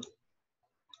it out,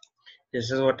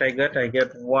 this is what I get. I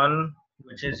get 1,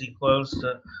 which is equals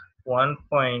to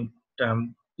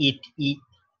 1.88.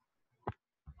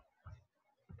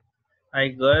 I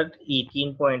got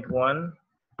 18.1,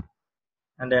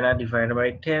 and then I divide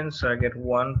by 10, so I get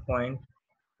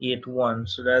 1.81.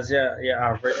 So that's your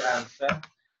average answer.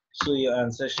 So your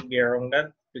answer should be around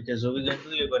that, because what we're going to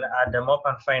do, you're going to add them up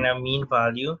and find a mean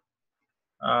value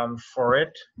for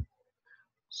it.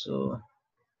 So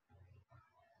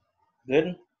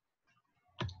good.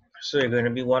 So you're going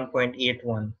to be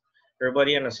 1.81.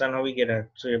 Everybody understand how we get that?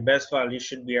 So your best value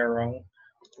should be around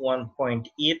 1.8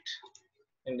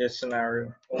 in this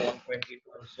scenario, or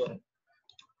 1.81. So I'm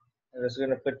just going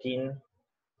to put in,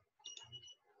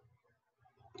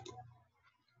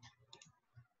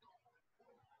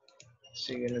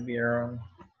 so you're going to be around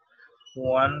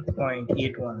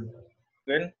 1.81.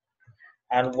 Good.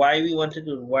 And why we want to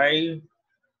do,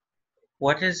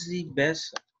 what is the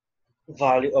best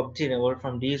value obtainable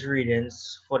from these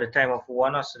readings for the time of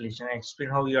one oscillation? Explain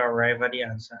how you arrive at the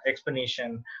answer.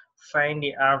 Explanation: find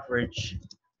the average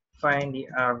value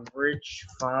of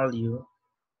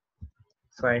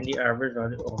all, find the average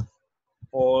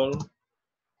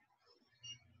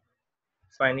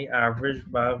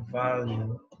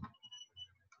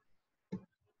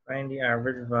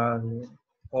value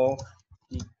of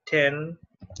the 10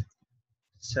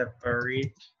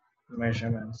 separate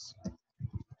measurements.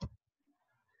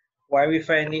 Why we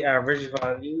find the average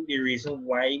value? The reason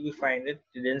why we find it,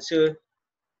 didn't say.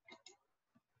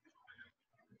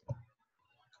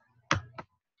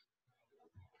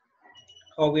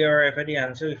 How we arrive at the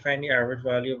answer, we find the average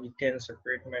value of the 10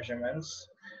 separate measurements.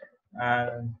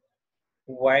 And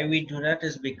why we do that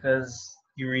is because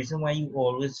the reason why you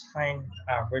always find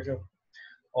average of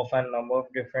a number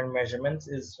of different measurements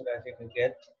is so that you can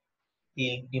get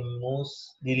the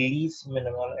least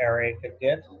minimal error you could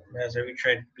get. As we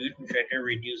try to do it, we try to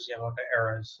reduce the amount of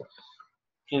errors. So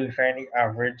we find the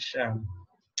average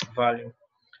value.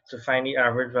 So find the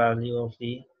average value of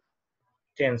the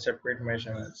 10 separate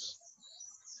measurements.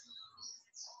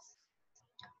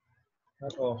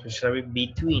 Not of, shall be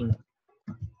between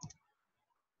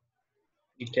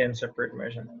the 10 separate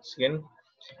measurements. Again,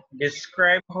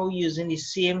 describe how using the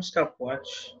same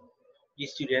stopwatch the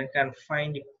student can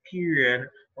find the period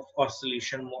of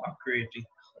oscillation more accurately.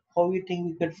 How do you think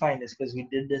we could find this? Because we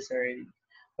did this already.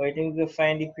 How do you think we could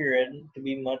find the period to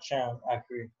be much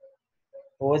accurate?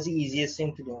 What was the easiest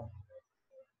thing to do?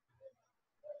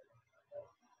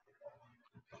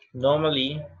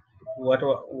 Normally, what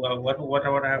I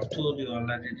would have told you on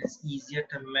that, it is easier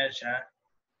to measure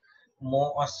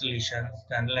more oscillations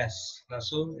than less.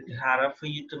 So it's harder for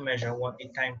you to measure what the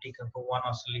time taken for one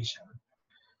oscillation.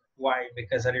 Why?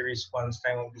 Because of the response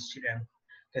time of the student.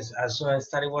 Because as soon as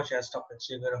study watch your stoppage,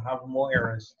 you're going to have more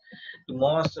errors. The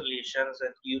more oscillations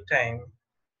that you time,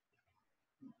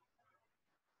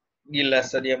 the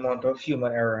lesser the amount of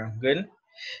human error. Good.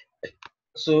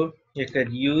 So you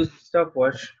could use the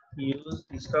stopwatch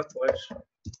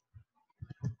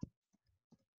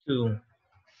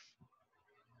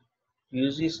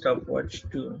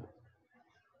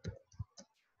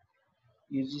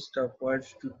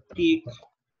to take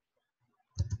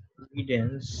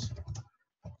readings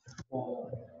for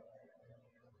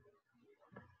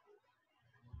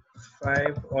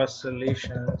 5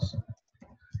 oscillations.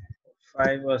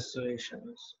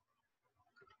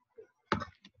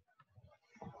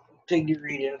 Take the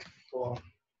reading for,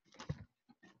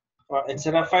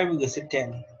 instead of 5, we will say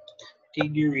 10.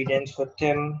 Take the readings for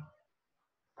 10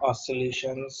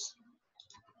 oscillations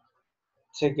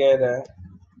together.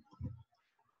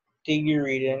 Take the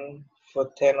reading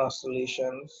for 10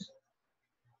 oscillations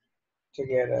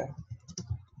together,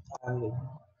 and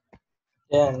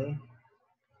then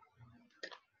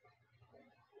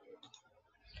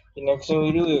the next thing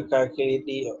we do, we calculate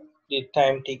the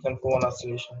time taken for one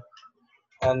oscillation,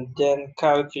 and then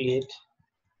calculate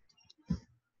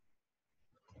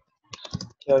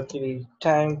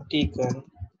time taken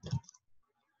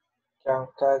can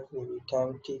calculate the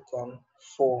time taken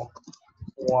for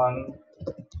one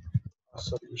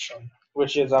solution,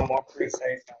 which is a more precise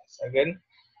answer. Again,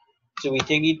 so we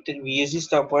use the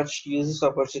stopwatch,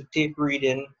 to take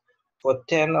reading for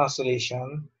 10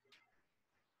 oscillation,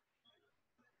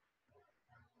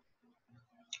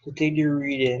 to take the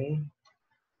reading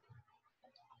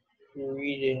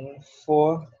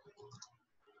for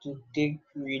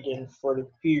the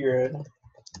period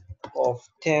of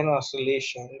 10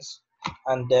 oscillations,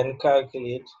 and then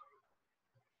calculate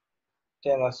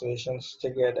 10 oscillations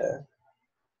together,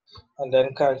 and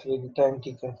then calculate the time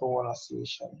taken for one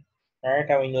oscillation. Alright,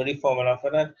 and we know the formula for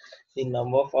that. The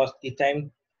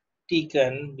time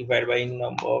taken divided by the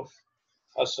number of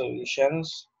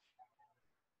oscillations.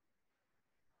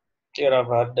 You have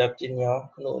had that in your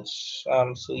notes.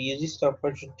 So use the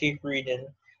stopwatch to take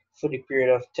reading for the period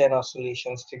of 10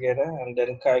 oscillations together, and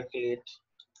then calculate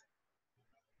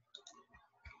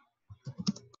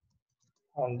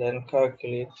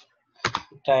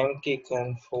the time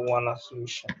taken for one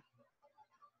oscillation.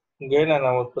 Good, and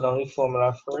I will put on the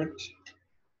formula for it.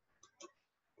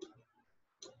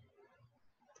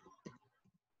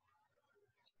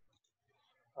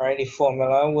 Alright, the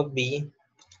formula would be,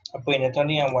 I'm putting it on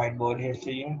the whiteboard here for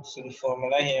you. So the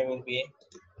formula here will be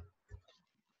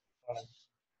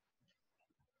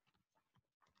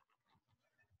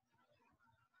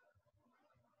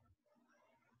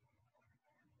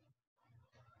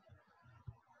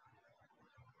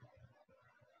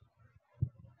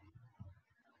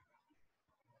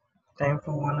time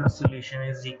for one oscillation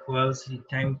is equals the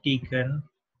time taken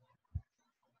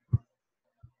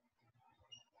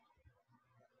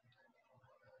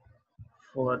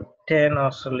for 10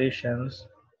 oscillations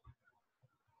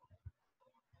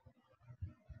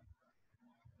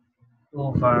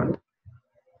over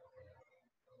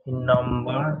the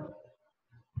number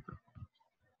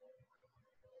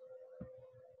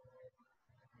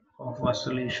of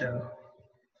oscillations.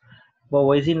 But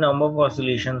what is the number of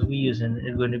oscillations we using?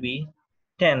 It's going to be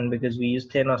 10 because we use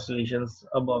 10 oscillations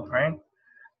above, right?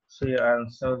 So your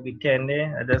answer will be 10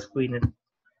 there. I just put in it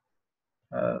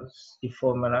as the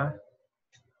formula.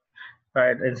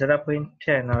 Right, instead of putting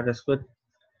 10, I'll just put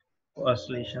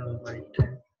oscillations over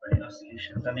 10 by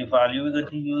oscillations. And the value we're going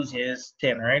to use here is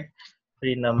 10, right? For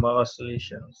the number of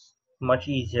oscillations. Much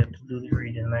easier to do the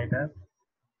reading like that.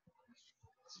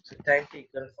 So time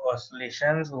taken for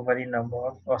oscillations over the number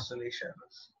of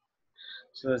oscillations.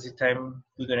 So that's the time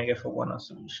we're gonna get for one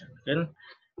oscillation. Good.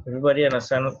 Everybody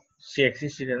understand? CXC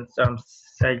students,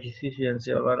 IGCSE students,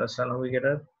 you all understand how we get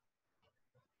that?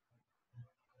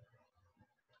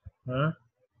 Hmm?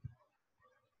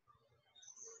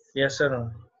 Yes or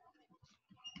no?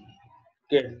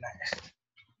 Good. Nice.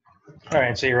 All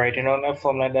right. So you're writing on the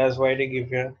formula. That's why they give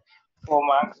you 4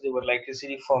 marks. They would like to see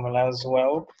the formula as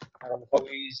well. How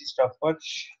we use the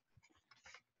stopwatch.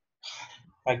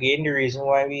 Again, the reason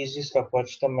why we use the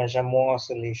stopwatch to measure more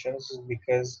oscillations is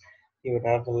because you would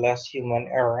have less human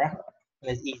error.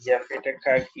 And it's easier for you to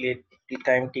calculate the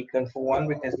time taken for one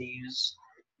because they use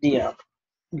the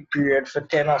period for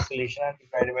 10 oscillations and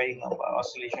divided by the number of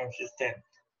oscillations, which is 10.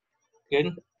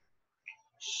 Good?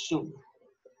 So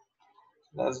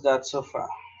that's that so far.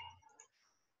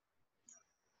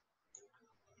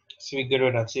 So we good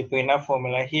with that. So you put in a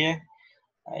formula here.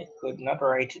 I could not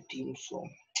write it in, so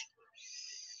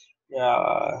yeah,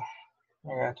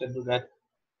 I have to do that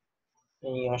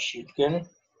in your sheet. Good.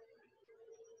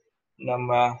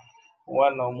 Number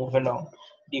one, now moving on.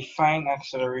 Define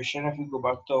acceleration. If we go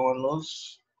back to our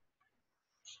notes,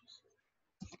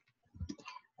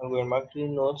 I'm going back to the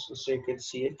notes so you can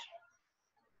see it.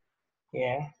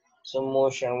 Yeah. So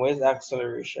motion, where's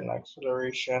acceleration?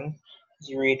 Acceleration is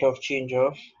the rate of change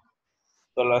of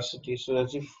velocity. So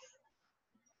that's if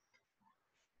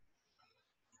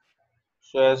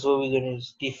what we're going to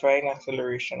define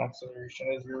acceleration.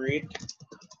 Acceleration is the rate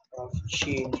of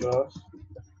change of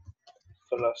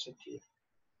velocity.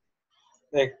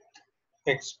 Like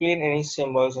explain any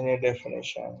symbols in your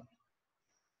definition.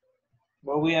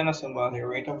 But we understand about the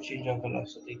rate of change of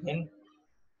velocity again.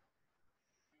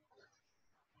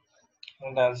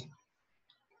 And that's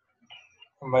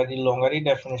by the longer the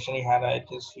definition you had, it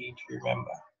is for you to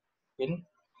remember. Okay?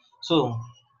 So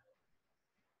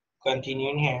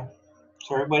continuing here.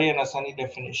 So everybody understand the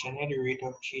definition here, the rate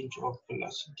of change of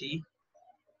velocity.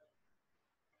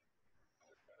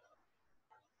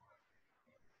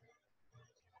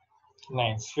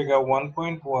 Nice. Figure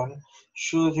 1.1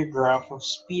 shows a graph of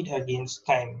speed against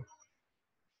time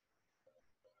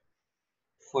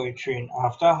for a train.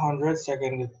 After 100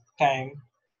 seconds,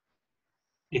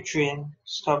 the train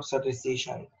stops at the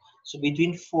station. So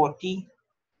between 40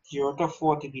 0 to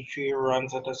 40, the train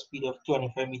runs at a speed of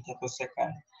 25 meters per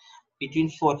second. Between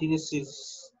 40 to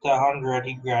 100,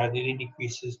 it gradually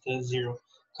decreases to 0.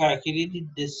 Calculate the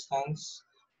distance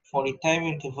for the time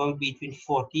interval between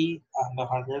 40 and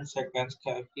 100 seconds.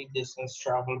 Calculate distance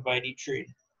traveled by the train.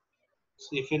 So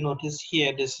if you notice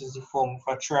here, this is the form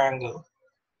of a triangle.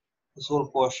 This whole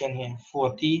portion here,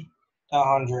 40 to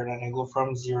 100, and I go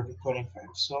from 0 to 25.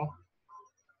 So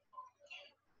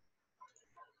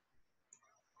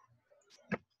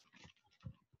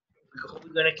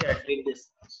we're going to calculate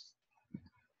distance.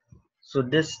 So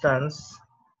distance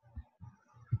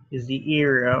is the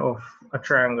area of a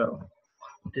triangle.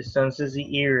 Distance is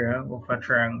the area of a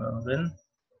triangle. Then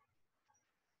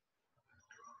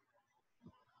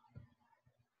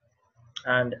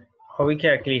and how we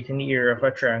calculating the area of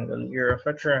a triangle? The area of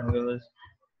a triangle is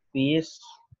base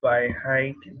by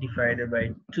height divided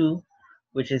by 2,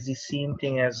 which is the same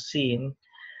thing as saying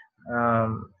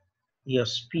your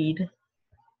speed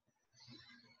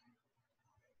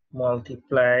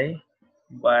multiply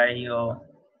by your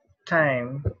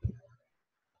time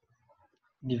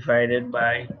divided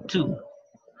by 2.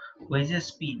 What is the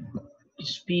speed? The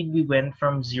speed we went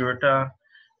from 0 to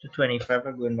 25.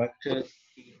 We're going back to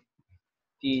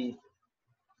the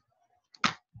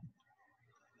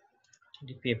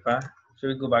paper. So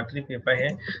we go back to the paper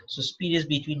here. So speed is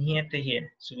between here to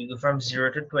here. So we go from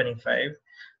 0 to 25.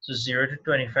 So 0 to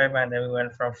 25, and then we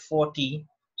went from 40.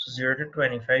 So 0 to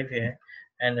 25 here,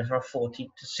 and then from 40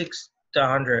 to 6 to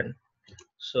 100.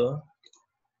 So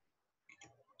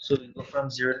we go from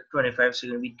 0 to 25. So it's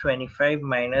going to be 25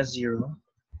 minus 0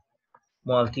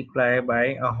 multiplied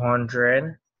by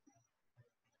 100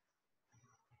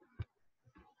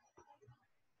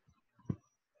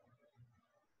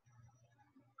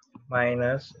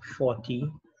 minus 40,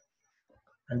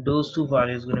 and those two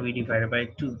values are going to be divided by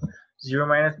 2. 0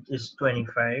 minus is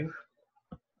 25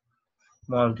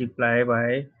 multiplied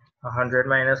by 100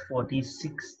 minus 40 is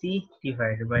 60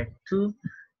 divided by 2.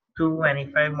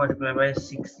 225 multiplied by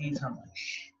 60 is how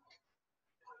much?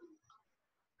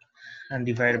 And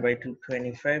divided by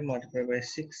 225 multiplied by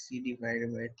 60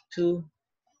 divided by 2.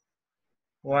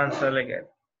 Once all again.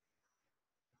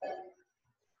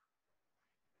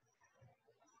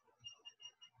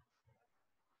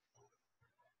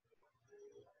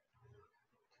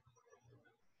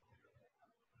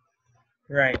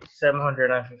 Right,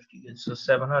 750. So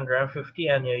 750,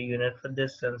 and your unit for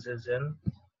distance is in.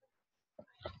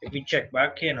 If we check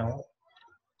back here now,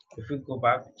 if we go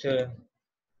back to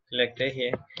collector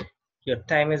here, your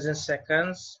time is in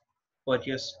seconds, but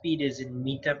your speed is in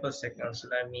meter per second. So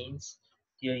that means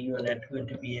your unit going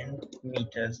to be in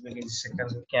meters, because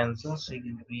seconds will cancel, so you're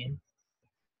going to be in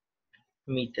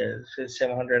meters. So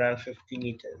 750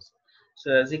 meters. So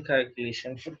that's the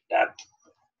calculation for that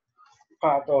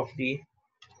part of the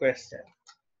question.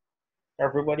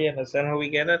 Everybody understand how we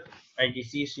get it?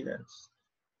 IGCSE students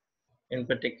in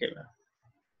particular.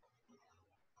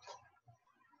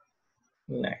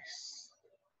 Nice.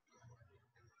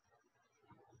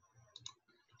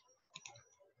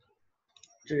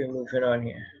 So we're moving on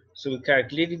here. So we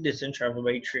calculated distance traveled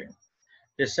by train.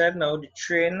 They said now the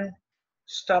train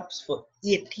stops for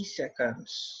 80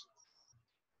 seconds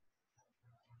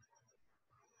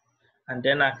and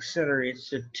then accelerates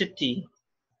to 30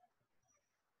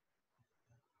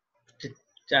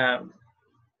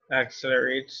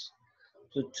 accelerates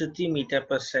to 30 meters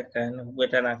per second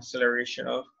with an acceleration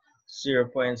of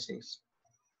 0.6.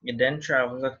 It then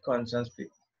travels at constant speed.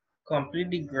 Complete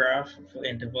the graph for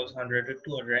intervals 100 to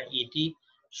 280,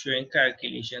 showing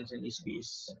calculations in the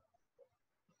space.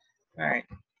 All right.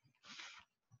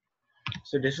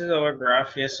 So this is our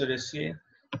graph here. So this is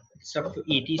it's up to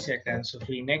 80 seconds. So for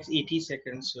the next 80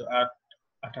 seconds, so at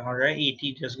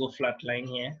 180, just go flat line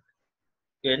here.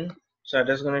 Good. So I'm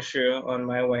just going to show on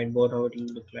my whiteboard how it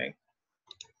will look like.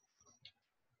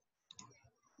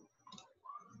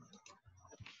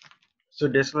 So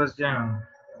this was the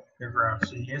graph.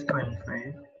 So here's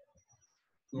 25,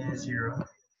 here's 0,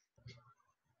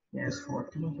 here's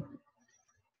 40,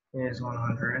 here's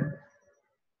 100.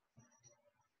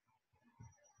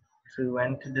 So we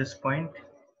went to this point,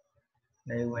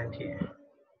 then we went here.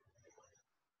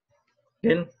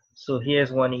 Then, so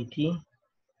here's 180.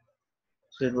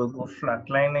 So it will go flat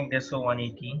line like this for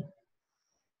 180.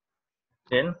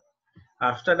 Then,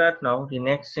 after that, now the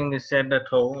next thing they said that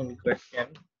how in the question,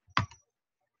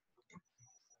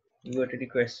 you go to the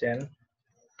question.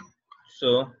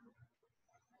 So,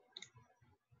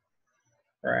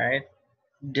 right,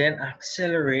 then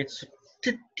accelerates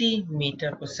 30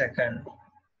 meters per second.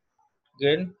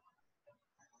 Good.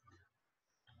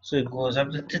 So it goes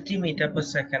up to 30 meter per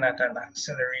second at an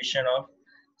acceleration of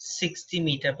 60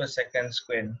 meter per second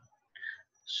squared.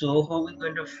 So how are we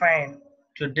going to find?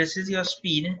 So this is your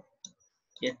speed,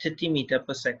 your 30 meter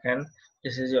per second.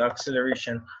 This is your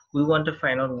acceleration. We want to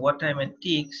find out what time it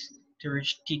takes to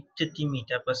reach 30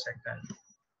 meter per second.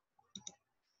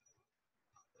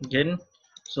 Again,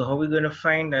 so how we're going to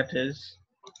find that is,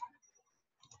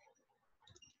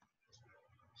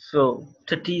 so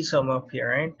 30 is somewhere up here,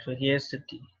 right? So here's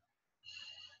 30.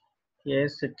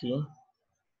 Here's 30.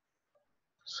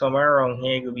 Somewhere around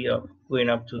here it could be up, going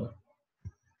up to.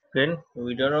 Good.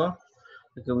 We don't know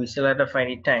because we still have to find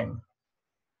the time.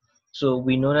 So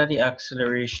we know that the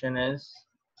acceleration is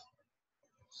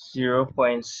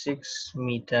 0.6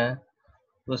 meter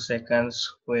per second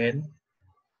squared,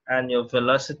 and your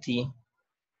velocity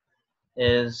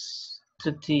is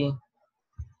 30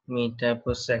 meter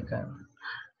per second.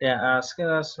 They're asking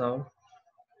us now,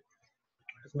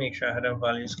 let's make sure I have the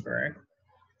values correct.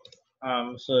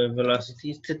 So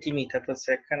velocity is 30 meter per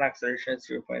second, acceleration is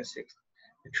 0.6.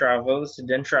 It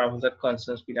then travels at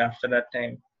constant speed after that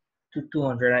time to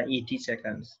 280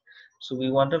 seconds. So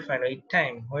we want to find out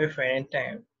time. How are we finding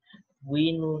time?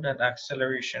 We know that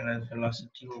acceleration is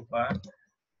velocity over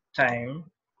time.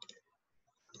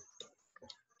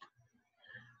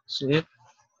 So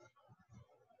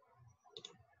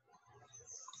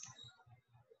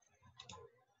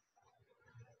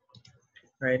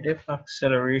if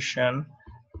acceleration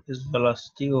is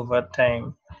velocity over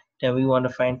time, then we want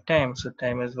to find time. So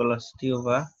time is velocity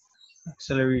over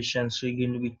acceleration. So you're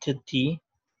going to be 30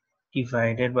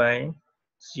 divided by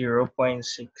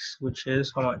 0.6, which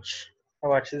is how much? How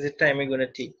much is the time we're going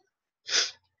to take?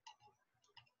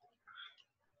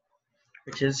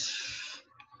 Which is,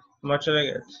 how much did I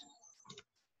get?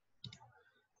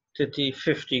 30,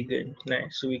 50, good,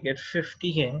 nice. So we get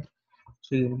 50 here.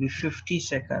 So it will be 50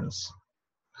 seconds.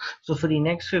 So for the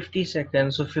next 50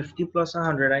 seconds, so 50 plus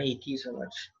 180 is how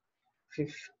much?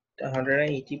 50,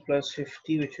 180 plus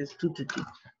 50, which is 230.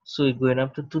 So it's going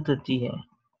up to 230 here.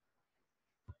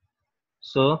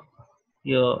 So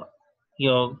your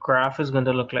graph is going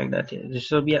to look like that here. This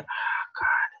will be a,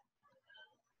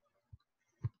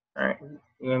 all right,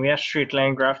 when we have straight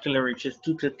line graph till it reaches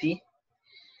 230,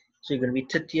 so you're going to be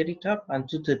 30 at the top and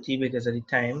 230 because of the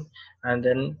time, and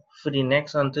then for the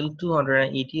next until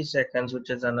 280 seconds, which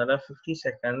is another 50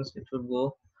 seconds, it will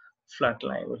go flat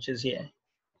line, which is here.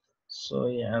 So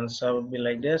yeah, answer would be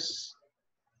like this.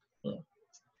 Yeah.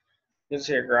 This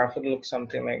here graph would look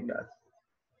something like that.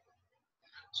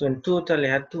 So in total, it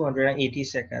had 280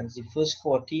 seconds. The first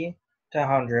 40 to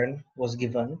 100 was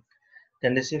given.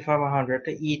 Then they say from 100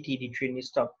 to 80, the train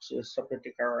stopped. So it stopped to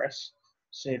take a rest.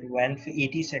 So it went for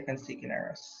 80 seconds taking a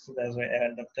rest. So that's why it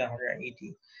ended up to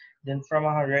 180. Then from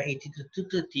 180 to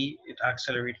 230, it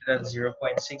accelerated at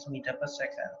 0.6 meter per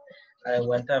second. And it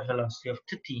went at a velocity of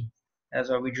 30. That's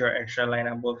why we draw an extra line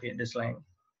above here, this line.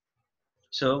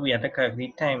 So we have to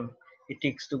calculate time it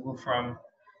takes to go from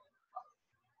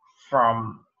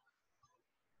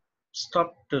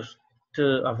stop to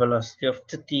a velocity of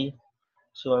 30.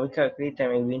 So when we calculate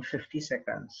time, it means 50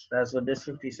 seconds. That's what this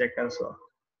 50 seconds are.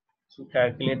 So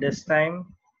calculate this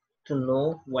time to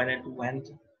know when it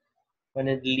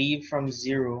leave from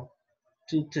 0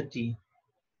 to 30,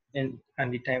 and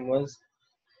the time was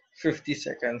 50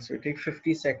 seconds. So we take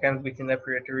 50 seconds between the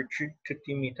period to reach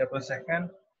 30 meter per second.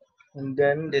 And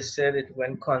then they said it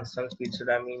went constant speed. So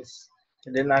that means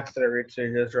it didn't accelerate. So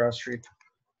you just draw a straight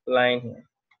line here.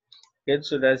 Good,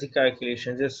 so that's the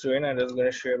calculation. Just doing, I'm just going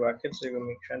to show you back it so you can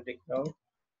make sure and take down.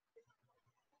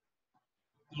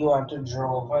 You want to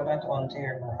draw over that onto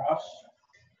your graph.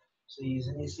 So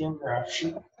using the same graph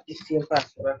sheet, the same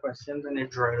password questions, and you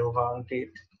draw it over onto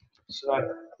it. So that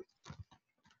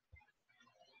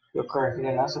you're correctly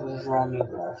enough. So just draw a new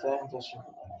graph there. Just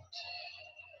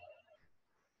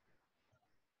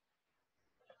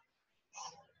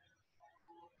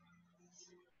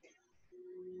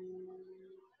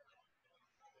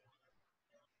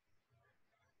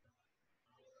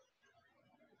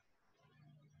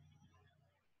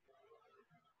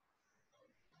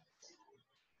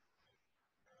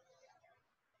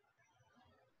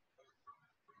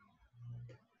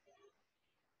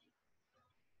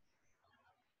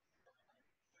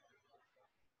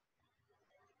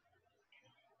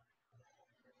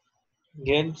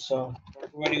good. So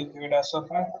what do you give it us so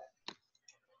far?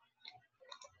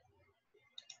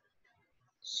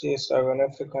 See, so I'm gonna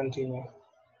have to continue.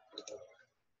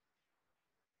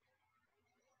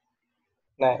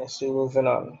 Nice. So moving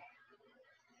on.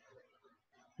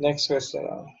 Next question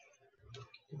on.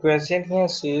 The question here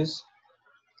says,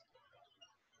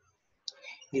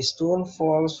 The stone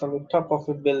falls from the top of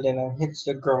a building and hits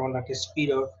the ground at a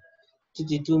speed of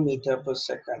 32 meters per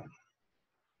second.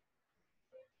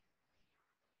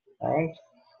 Right?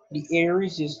 The air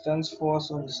resistance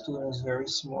force on the stone is very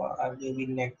small and may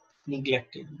be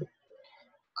neglected.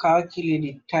 Calculate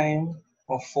the time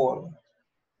of fall.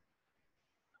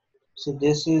 So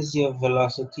this is your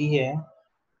velocity here,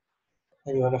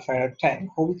 and you want to find out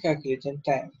time. How we calculate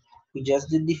time? We just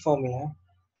did the formula.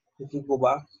 If we go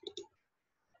back,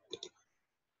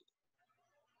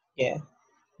 yeah,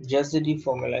 just did the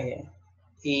formula here.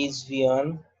 A is V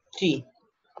on T.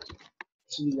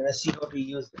 So we're gonna see how to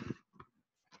use it.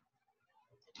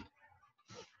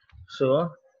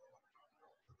 So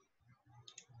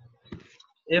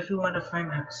if we want to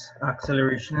find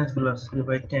acceleration as velocity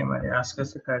by time, and they ask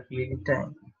us to calculate the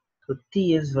time. So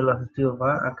T is velocity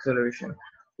over acceleration.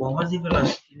 What was the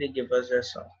velocity they gave us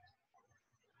just now?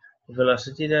 The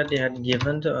velocity that they had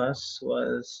given to us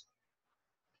was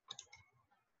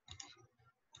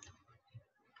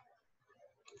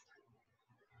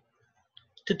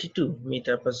 32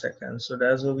 meters per second. So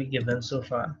that's what we're given so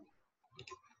far.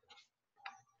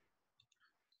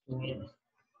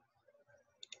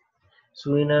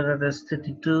 So we know that is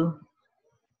 32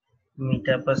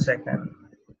 meters per second.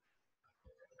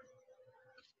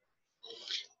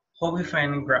 How we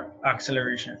find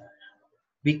acceleration?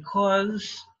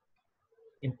 Because,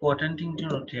 important thing to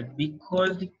note here,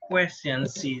 because the question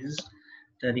says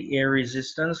that the air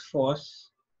resistance force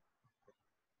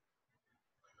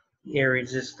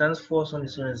on the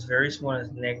stone is very small,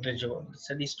 is negligible.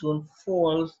 So the stone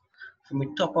falls from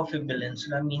the top of a building, so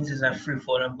that means it's a free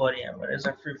falling body. And when it's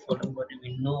a free falling body,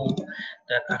 we know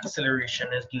that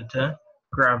acceleration is due to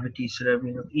gravity. So that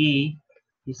we know E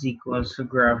is equals to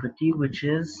gravity, which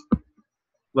is,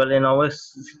 well, in our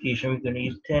situation, we're going to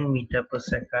use 10 meters per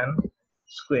second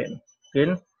squared.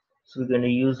 Good. So we're going to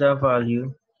use our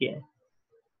value here.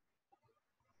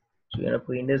 So we're going to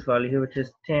put in this value here, which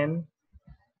is 10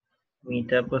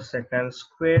 meter per second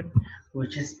squared,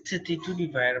 which is 32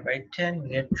 divided by 10. We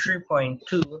get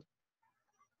 3.2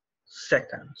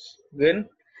 seconds. Good.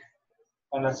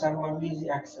 Understand what is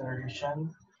the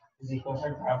acceleration is equal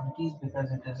to gravity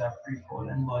because it is a free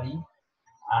falling body,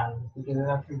 and because it's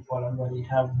a free falling body,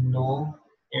 have no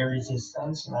air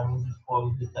resistance, and that means it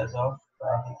falls because of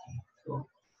gravity. So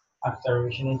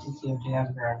acceleration is the same thing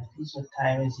as gravity, so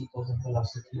time is equal to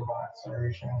velocity over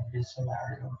acceleration in this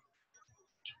scenario.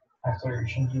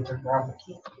 Acceleration due to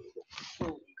gravity. So we're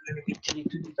going to be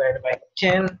 32 divided by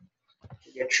 10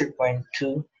 to get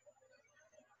 3.2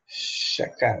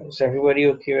 seconds. Everybody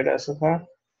okay with that so far?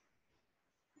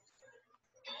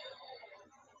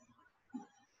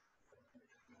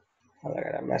 I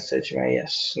got a message, man.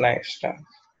 Yes, nice done.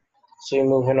 So we're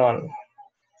moving on.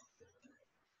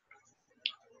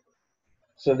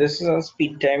 So this is a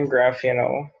speed time graph, you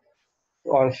know.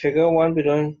 On figure 1, we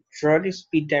don't draw the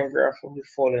speed time graph of the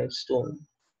falling stone.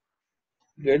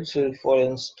 Good, so the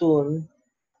falling stone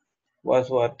was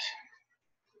what?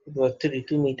 It was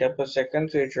 32 meters per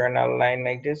second, so you draw a line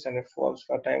like this and it falls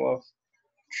for a time of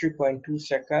 3.2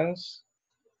 seconds.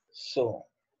 So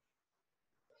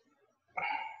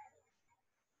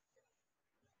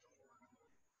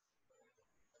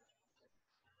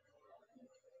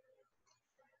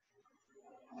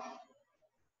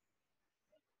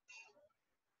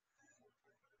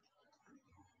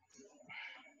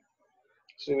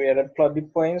we had to plot the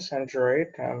points and draw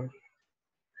it.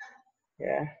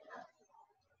 Yeah.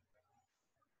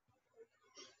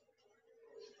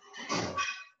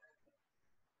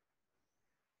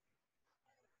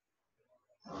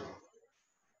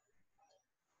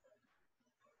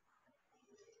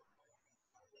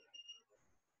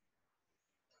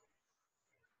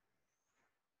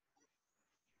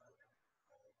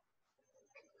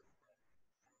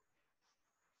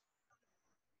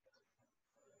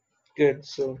 Good.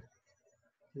 So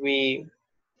we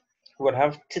would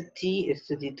have T is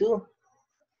 32.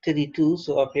 32.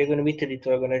 So up here going to be 32.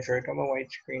 I'm going to draw it on my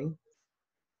white screen.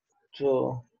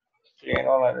 So clear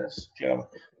all of this.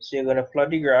 So you're going to plot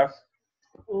the graph.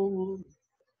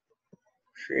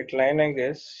 Straight line like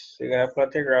this. So you're going to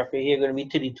plot the graph. Here going to be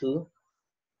 32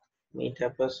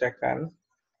 meters per second.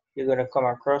 You're going to come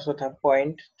across with a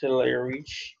point till you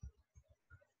reach.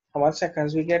 How much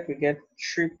seconds we get? We get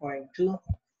 3.2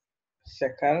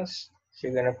 seconds. So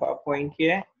you're going to put a point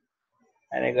here.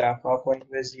 And I got 4.0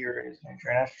 is going to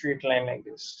draw a straight line like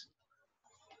this.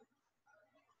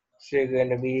 So you're going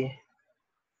to be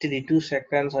 32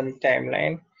 seconds on the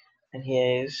timeline, and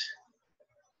here is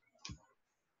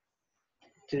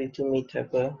 32 meters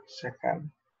per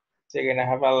second. So you're gonna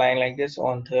have a line like this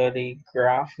onto the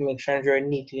graph. Make sure and draw it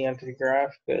neatly onto the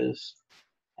graph because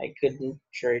I couldn't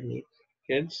draw it neat.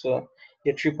 Good. So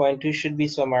your 3.2 should be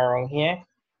somewhere around here,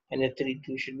 and the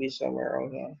 3.2 should be somewhere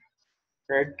around here.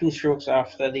 Right, 2 strokes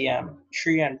after the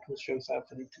 3 and 2 strokes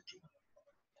after the 2T.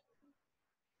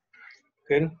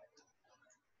 Good.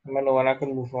 I'm gonna I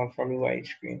can move on from the white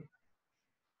screen.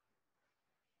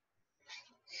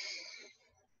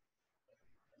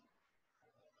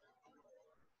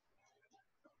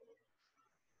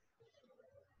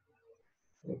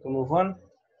 We can move on.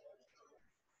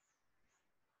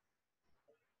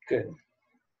 Good.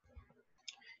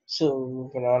 So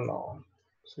moving on now.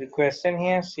 So the question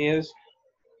here says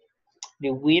the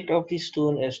weight of the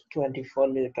stone is 24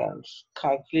 newtons.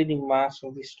 Calculate the mass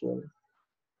of the stone.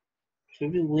 So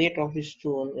the weight of the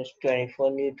stone is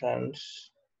 24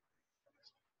 newtons.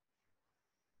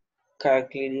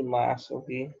 Calculate the mass of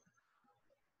the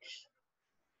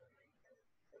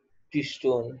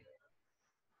stone.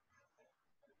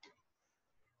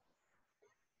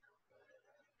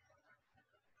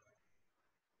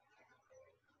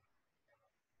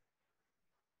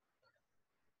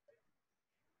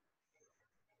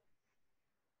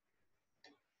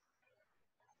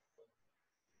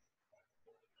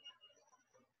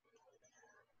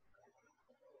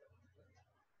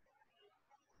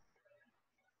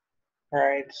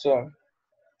 Alright, so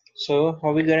how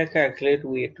are we gonna calculate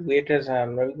weight? Weight is let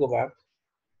me go back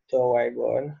to our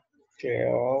whiteboard.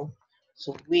 Clear.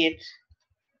 So weight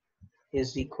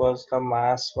is equals to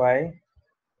mass by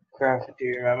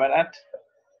gravity. Remember that?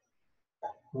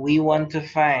 We want to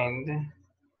find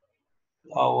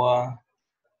our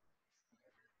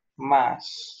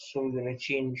mass. So we're gonna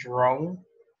change around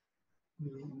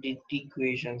the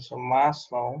equation. So mass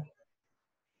now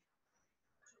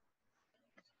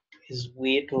is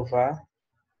weight over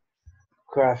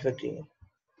gravity.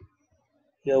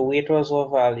 Your weight was our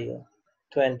value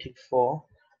 24.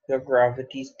 Your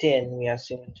gravity is 10. We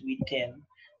assume it to be 10.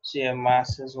 So your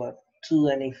mass is what?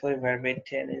 294 divided by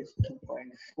 10 is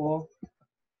 2.4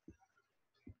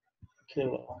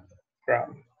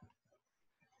 kilogram.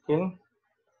 Okay?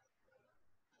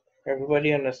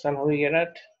 Everybody understand how we get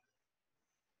that?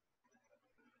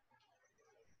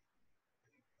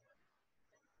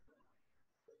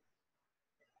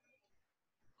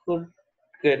 Good.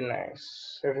 Good,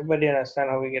 nice. Everybody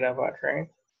understand how we get that part, right?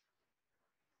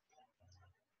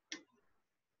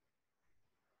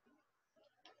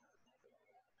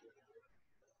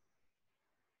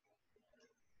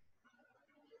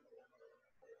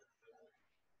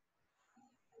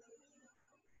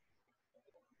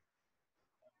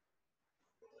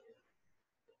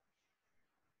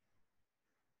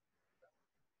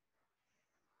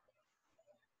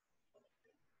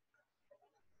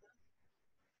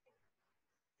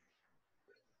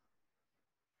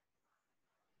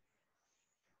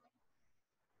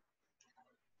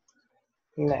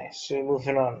 Nice. So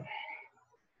moving on.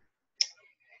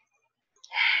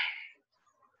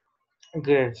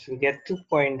 Good. So we get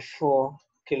 2.4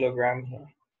 kilogram here.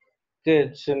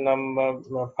 Good. So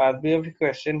part B of the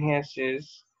question here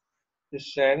says, it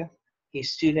said a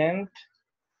student,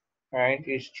 right?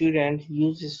 A student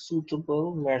uses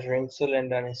suitable measuring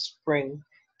cylinder and a spring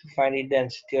to find the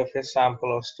density of a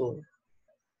sample of stone.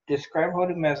 Describe how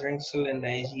the measuring cylinder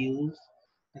is used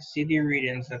and see the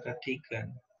readings that are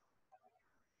taken.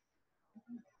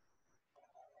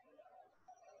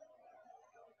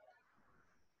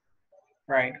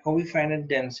 Right, how we find a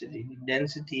density? The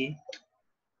density,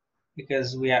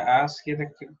 because we are asked here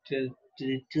to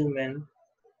determine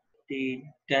the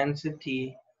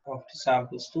density of the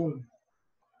sample stone.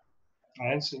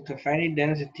 Alright, so to find the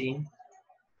density,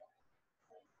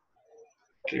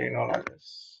 clear all of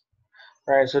this.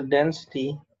 Right, so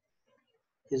density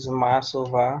is mass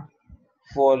over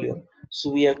volume.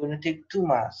 So we are going to take two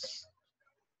mass.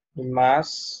 The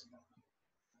mass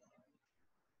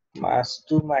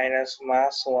 2 minus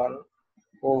mass 1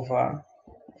 over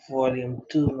volume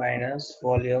 2 minus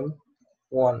volume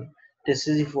 1. This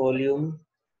is the volume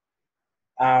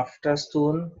after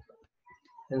stone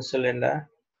in cylinder,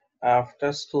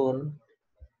 after stone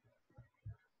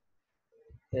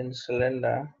in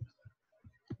cylinder,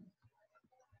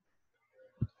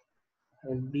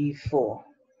 and before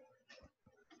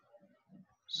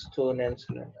stone in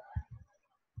cylinder.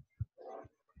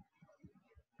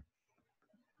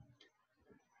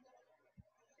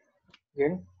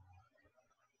 Okay.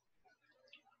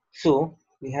 So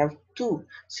we have two.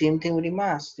 Same thing with the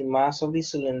mass of the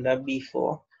cylinder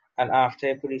before and after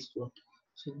I put it stone.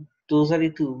 So those are the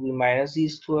two. We minus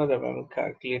these two other when we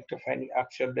calculate to find the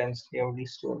actual density of the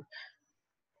stone.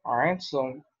 Alright,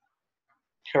 so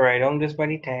So write down this by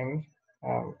the time.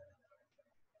 Um,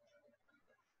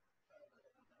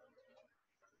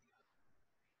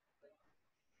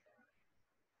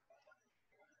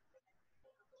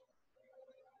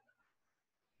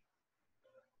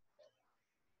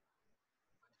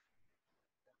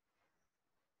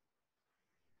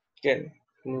 Good.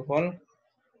 Move on.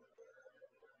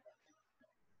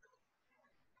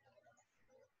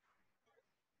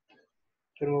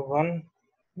 Good. Move on.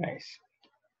 Nice.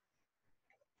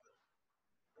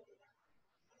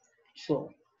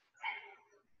 So,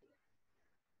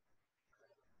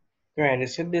 right.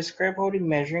 So describe how the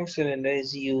measuring cylinder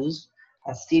is used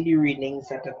and state the readings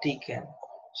that are taken.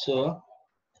 So,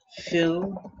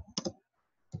 fill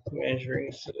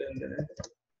measuring cylinder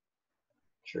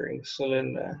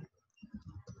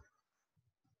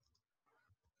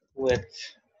with,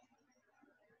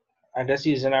 I'm just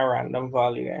using a random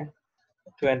value,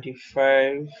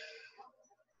 25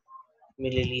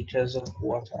 milliliters of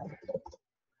water.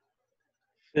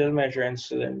 Fill measuring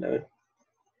cylinder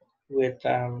with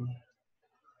 25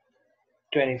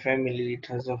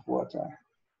 milliliters of water.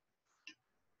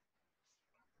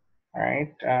 All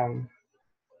right.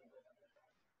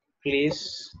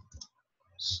 Place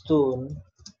stone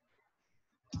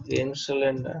in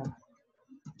cylinder.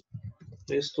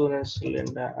 Place stone in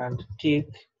cylinder and take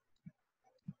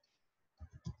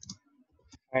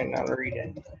final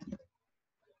reading.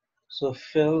 So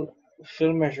fill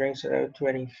measuring cylinder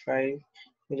 25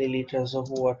 milliliters of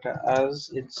water as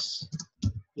its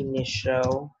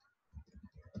initial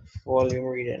volume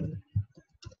reading,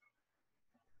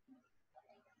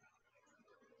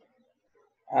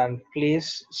 and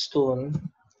place stone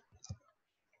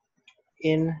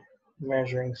in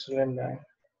measuring cylinder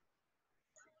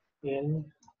in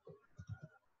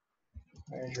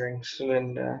measuring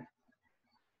cylinder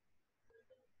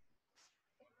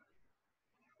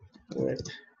with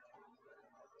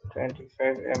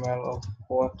 25 ml of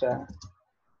water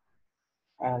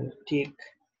and take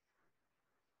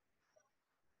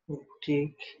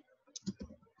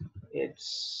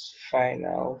its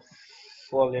final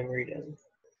volume reading.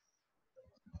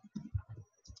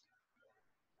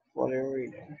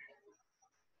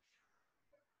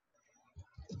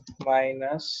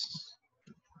 Minus,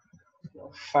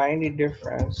 find the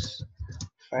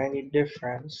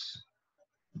difference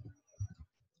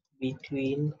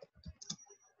between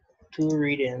two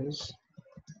readings.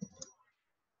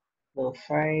 So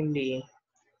find the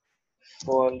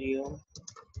volume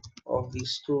of the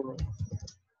stone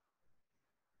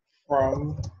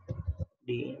from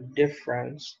the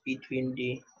difference between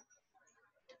the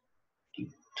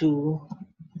two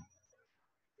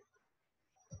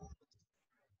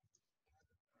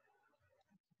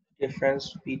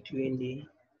difference between the,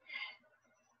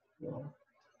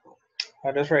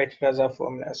 I'll just write it as a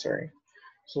formula, sorry.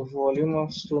 So volume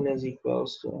of stone is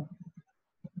equals to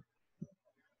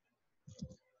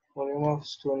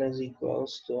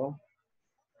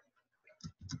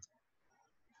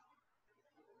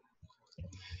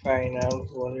final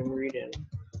volume reading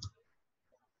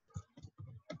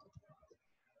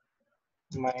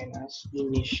minus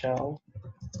initial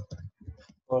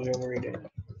volume reading.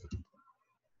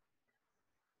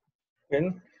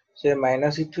 Then, so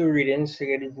minus the two readings to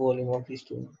get the volume of the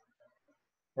stone.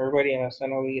 Everybody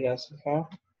understand how we get that so far?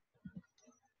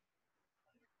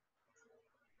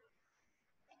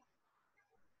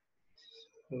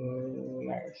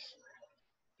 Nice.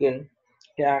 Good.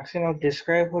 The action of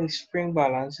describe how the spring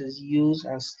balance is used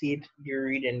and state the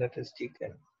reading that is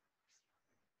taken.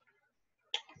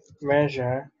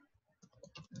 Measure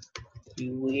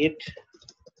the weight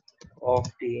of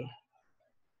the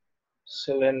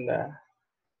cylinder,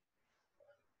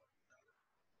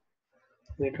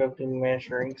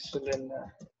 measuring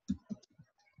cylinder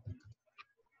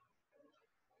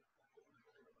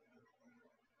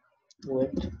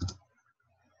with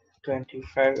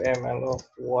 25 ml of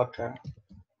water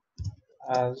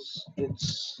as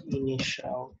its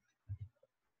initial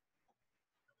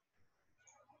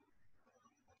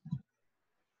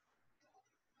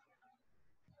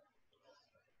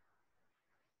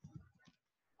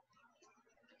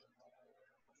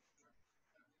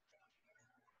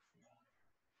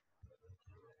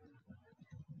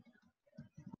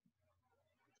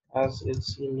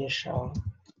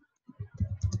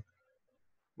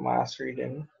mass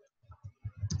reading.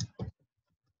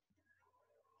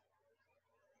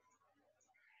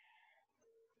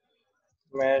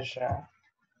 Measure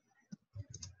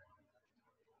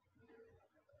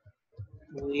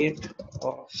weight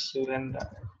of cylinder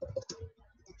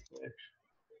with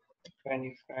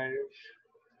 25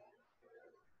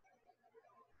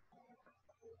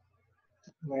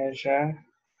 measure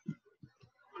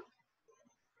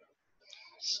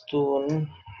stone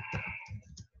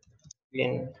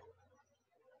in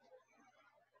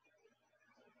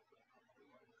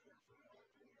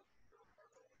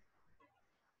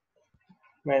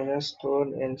measure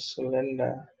stone in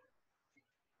cylinder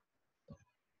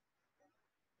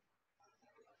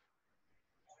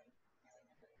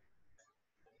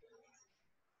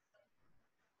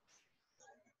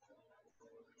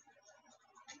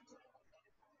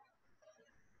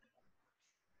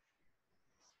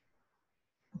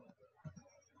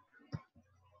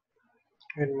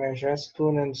and measure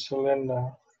stone in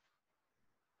cylinder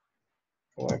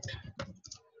with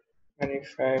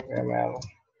 25 ml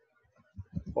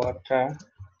water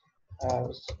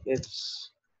as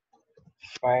its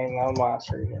final mass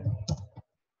reading.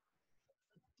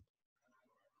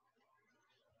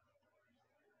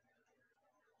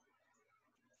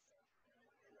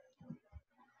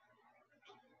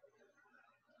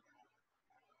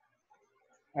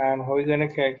 And how are we going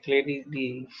to calculate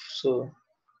the so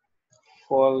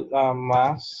for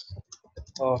mass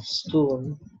of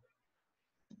stone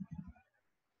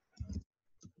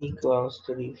equals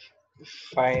to the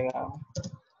final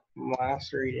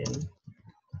mass reading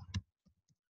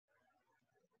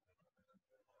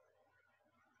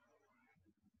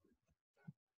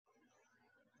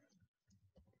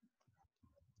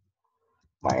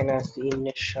minus the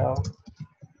initial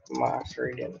mass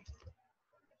reading.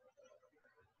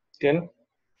 Good.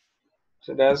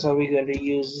 So that's how we're going to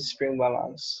use the spring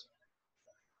balance.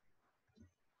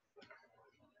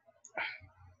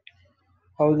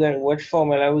 What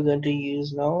formula are we going to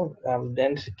use now?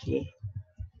 Density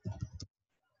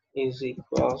is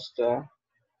equals to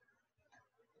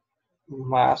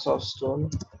mass of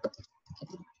stone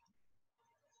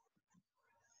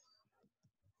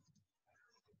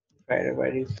divided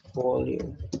by the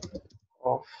volume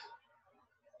of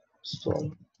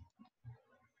stone.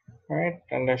 Right,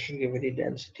 and that should give you the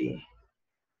density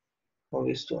of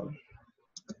the stone.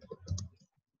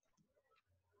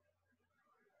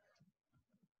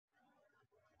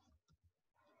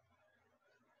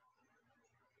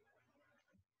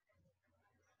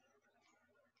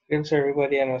 Can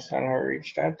everybody understand how to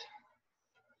reach that?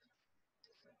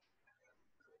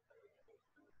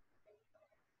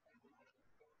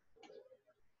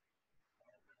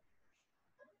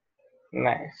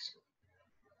 Nice.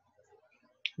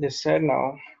 They said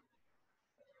now,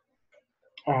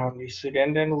 the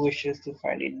student then wishes to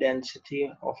find the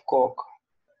density of cork.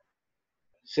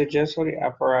 So just for the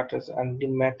apparatus and the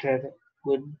method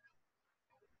would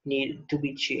need to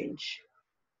be changed.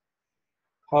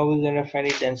 How are we going to find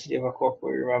the density of a cork?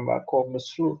 We remember a cork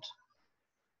is fluid.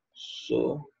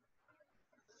 So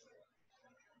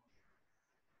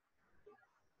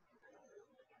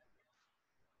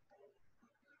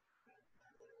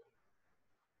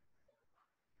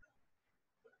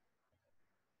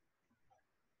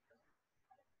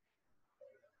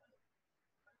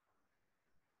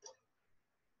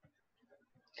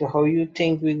how you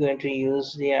think we're going to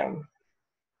use the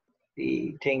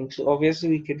thing? So obviously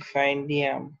we could find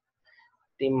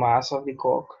the mass of the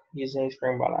cork using the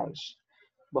spring balance.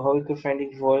 But how we could find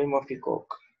the volume of the cork?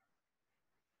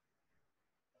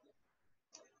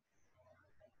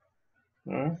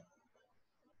 Hmm?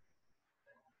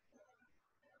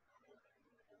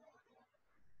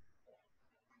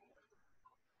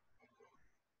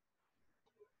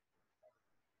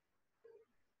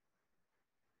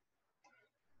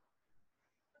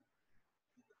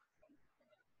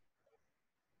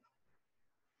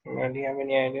 Do you have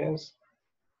any ideas?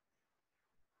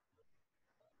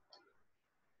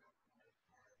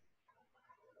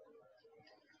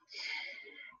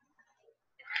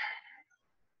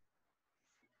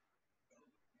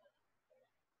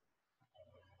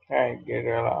 Alright, good.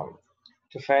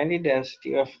 To find the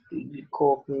density of the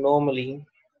cork normally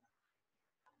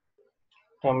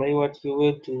what you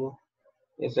will do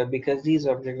is that because these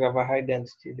objects have a high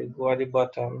density, they go at the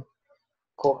bottom,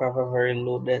 cork have a very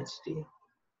low density.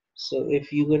 So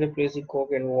if you're going to place the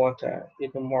cork in water,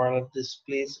 it will more or less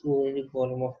displace only the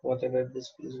volume of water that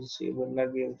displaces, so you will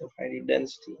not be able to find the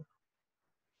density.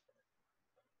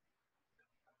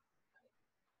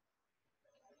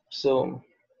 So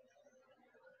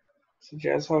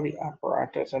just how the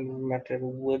apparatus and the method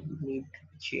would need to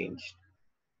be changed.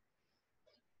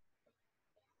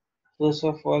 First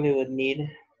of all, you would need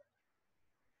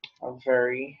a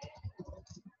very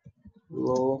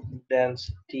low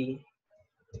density,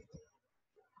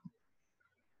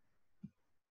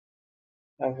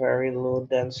 a very low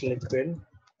dense liquid.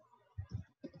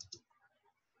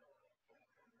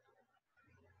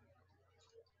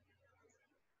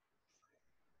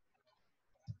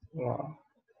 No.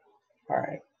 All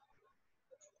right.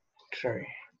 sorry,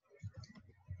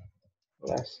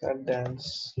 lesser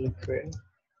dense liquid.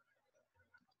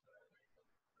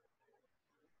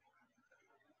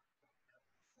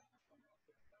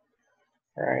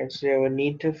 Alright, so you will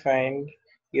need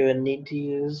to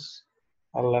use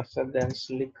a lesser dense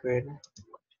liquid.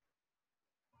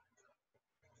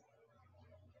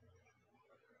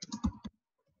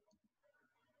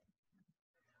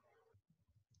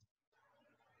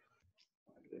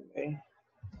 Okay.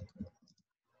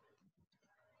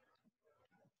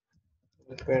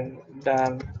 Liquid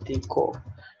than the coke.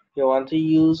 You want to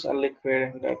use a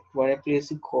liquid that when you place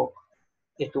the coke,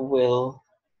 it will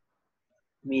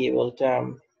be able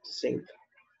to sink.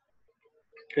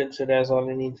 Good, so that's all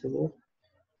you need to do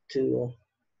to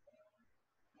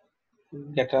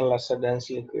get a lesser dense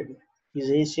liquid. It's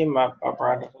easy map a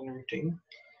product and everything,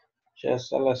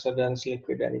 just a lesser dense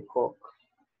liquid than the coke.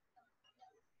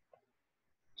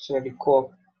 So the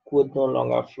coke would no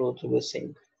longer flow to the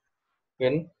sink.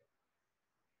 Good?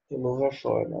 You move it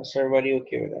forward. Now, so everybody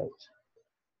okay with that?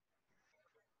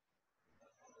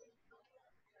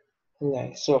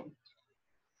 Nice. So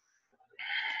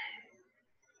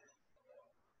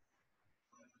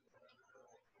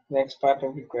next part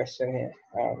of the question here.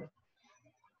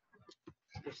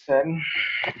 It said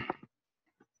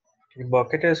the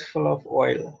bucket is full of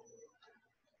oil.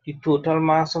 The total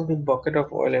mass of the bucket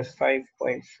of oil is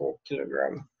 5.4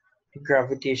 kilogram. The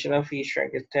gravitational field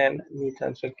strength is 10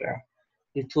 newtons per gram.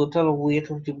 The total weight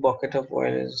of the bucket of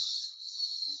oil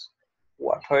is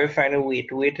what? How do you find the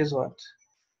weight? Weight is what?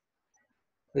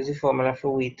 What is the formula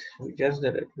for weight? We just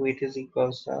did it. Weight is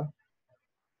equals to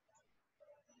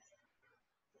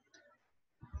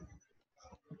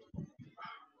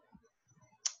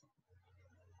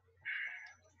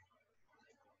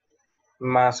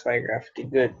mass by gravity.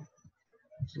 Good.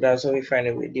 So that's how we find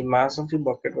the weight. The mass of the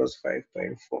bucket was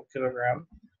 5.4 kilogram.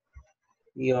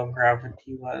 Your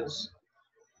gravity was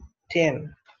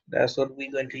 10. That's what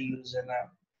we're going to use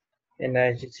in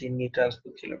IGCSE newtons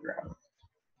per kilogram.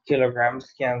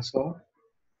 Kilograms cancel.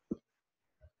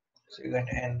 So you're going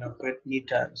to end up with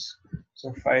newtons.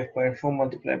 So 5.4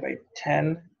 multiplied by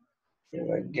 10, you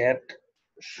will get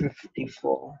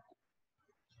 54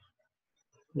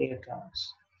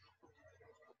 newtons.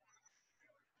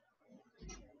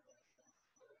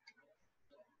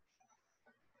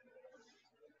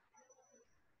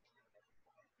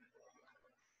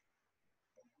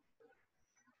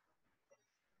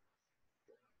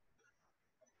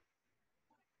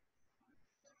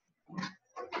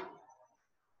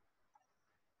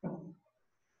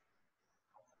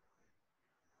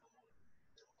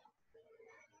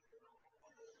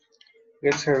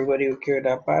 Guess everybody okay with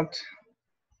that part?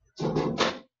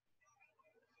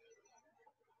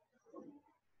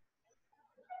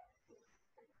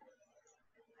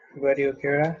 Everybody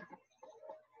okay with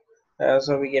that?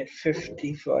 So we get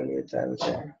 54 newtons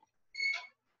here.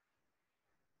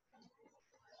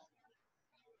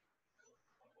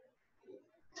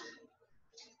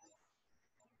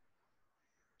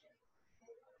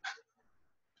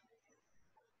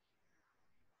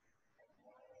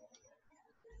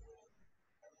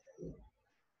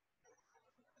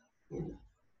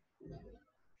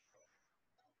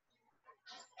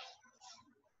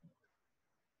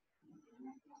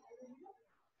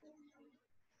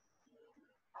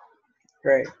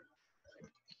 Right.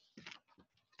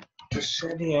 Just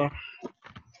said here.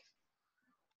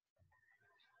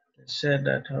 It said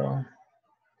that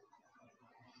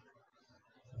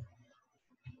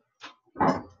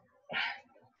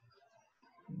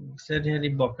said here the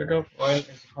bucket of oil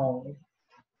is hung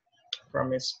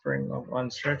from a spring of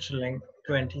unstretched length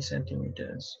 20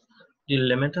 centimeters. The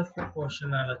limit of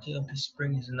proportionality of the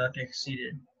spring is not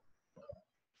exceeded,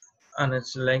 and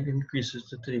its length increases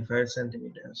to 35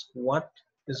 centimeters. What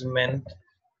is meant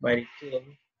by the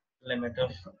term limit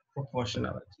of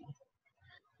proportionality?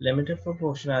 Limit of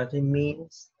proportionality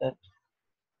means that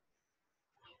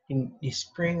in the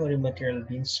spring or the material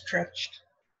being stretched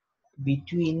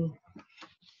between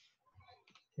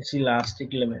its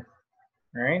elastic limit.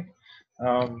 All right.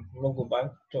 We'll go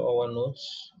back to our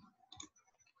notes.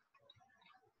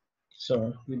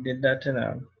 So we did that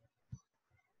in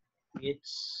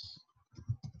it's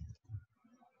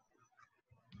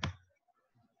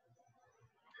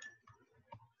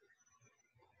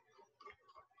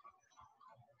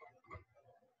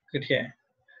good here,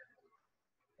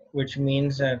 which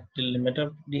means that the limit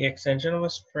of the extension of a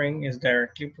spring is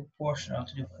directly proportional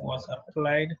to the force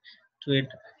applied to it,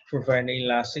 providing the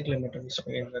elastic limit of the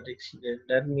spring is not exceeded.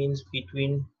 That means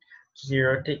between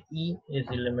 0 to E is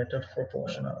the limit of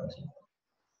proportionality.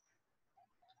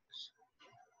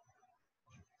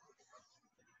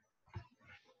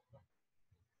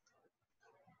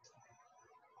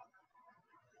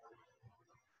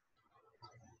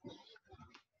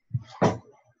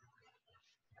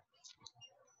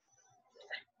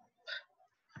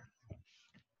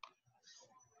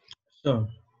 So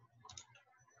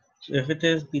if it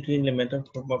is between limit of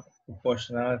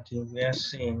proportionality, we are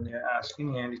saying, they're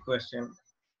asking here the question,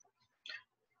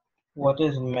 what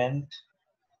is meant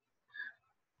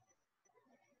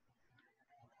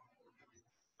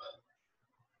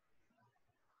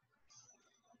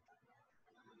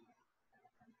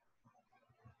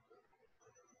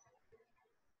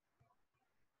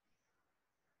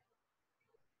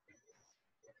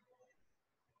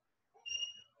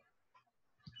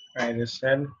I just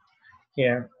said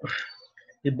here,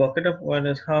 the bucket of oil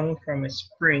is hung from a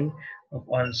spring of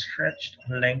unstretched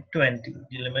length 20.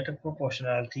 The limit of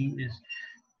proportionality is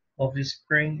of the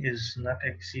spring is not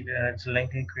exceeded and its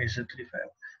length increases to 35.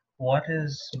 What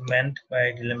is meant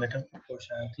by the limit of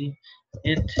proportionality?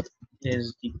 It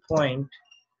is the point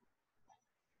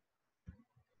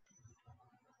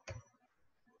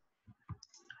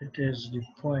it is the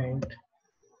point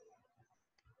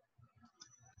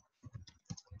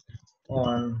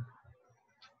on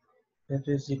it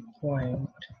is the point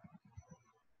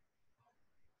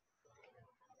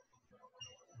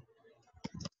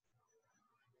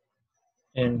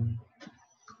in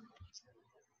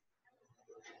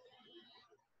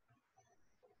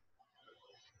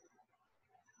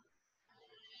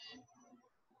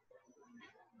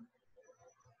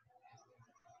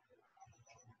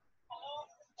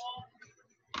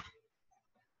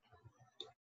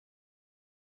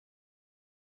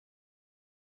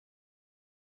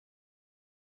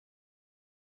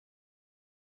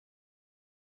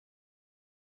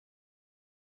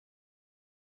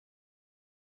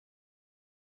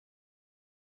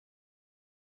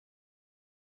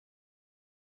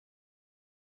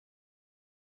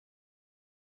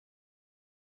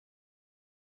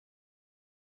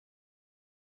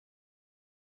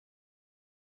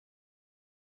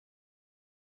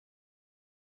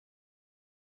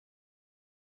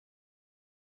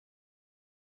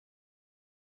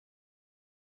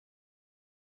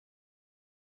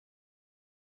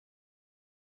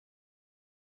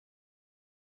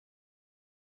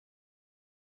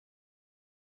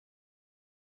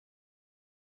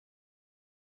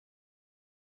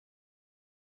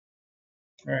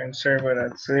Alright, sorry about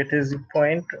that. So it is the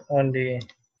point on the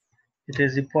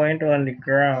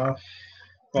graph.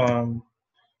 Um,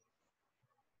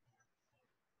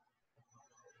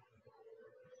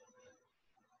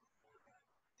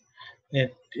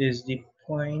 it is the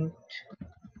point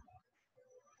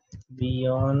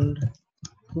beyond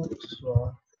Hooke's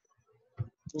law.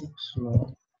 Hooke's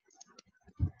law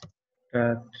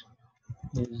that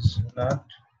is not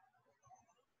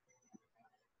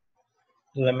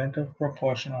limit of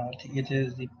proportionality. It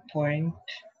is the point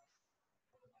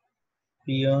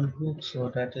beyond Hooke's law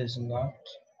that is not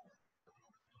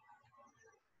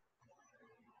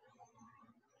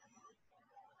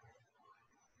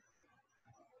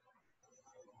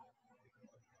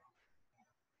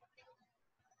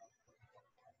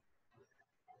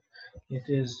it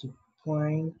is the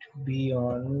point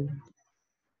beyond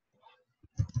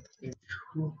which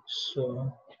Hooke's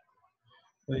law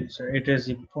wait sorry, it is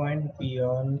the point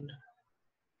beyond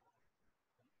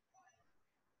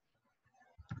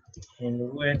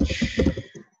in which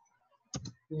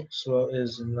Hooke's law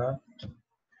is not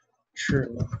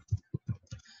true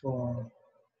for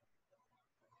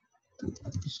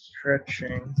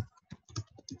stretching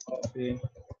of a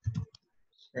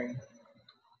string.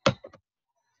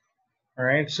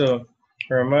 Alright, so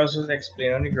remember as was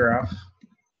explained on the graph.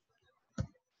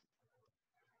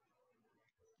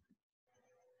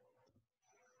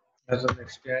 As was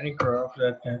explained on the graph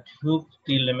that Hooke,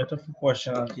 the limit of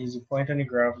proportionality is the point on the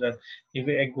graph that if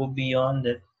I go beyond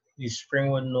it, the spring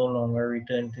would no longer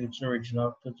return to its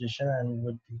original position and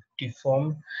would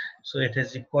deform. So it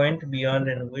is the point beyond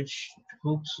in which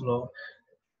Hooke's law,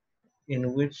 it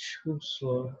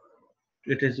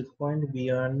is the point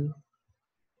beyond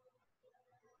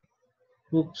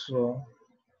Hooke's law,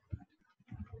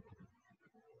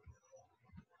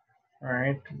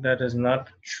 alright, that is not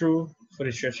true for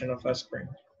the stretching of a spring.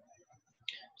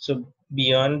 So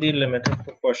beyond the limit of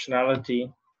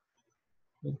proportionality,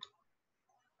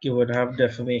 you would have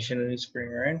deformation in the spring,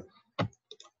 right?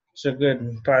 So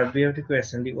good. Part B of the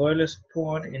question. The oil is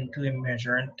poured into a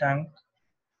measuring tank.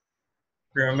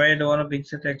 Remember, I don't want a big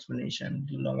set explanation.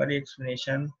 The longer the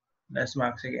explanation, less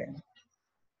marks again.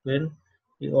 Good.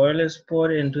 The oil is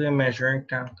poured into a measuring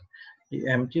tank. The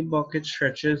empty bucket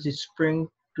stretches the spring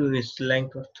to its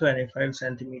length of 25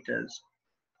 centimeters.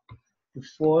 The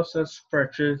force that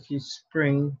stretches the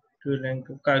spring to a length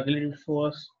of calculate the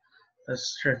force that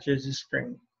stretches the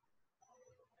spring.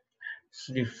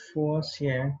 So the force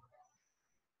here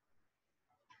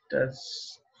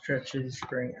that's stretches the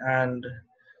spring. And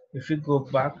if we go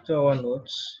back to our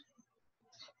notes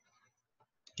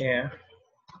here,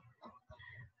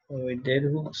 when we did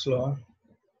Hooke's law,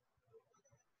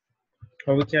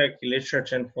 how we calculate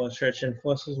stretch and force. Stretch and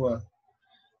force is what?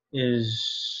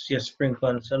 Is your spring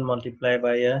constant multiplied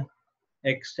by your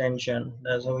extension.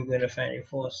 That's how we're going to find the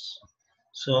force.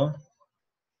 So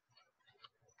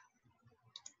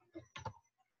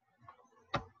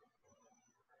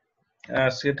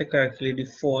ask you to calculate the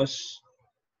force.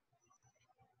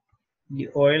 The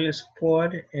oil is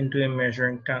poured into a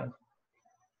measuring tank.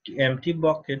 The empty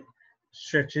bucket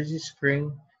stretches the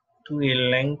spring to a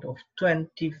length of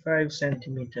 25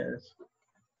 centimeters.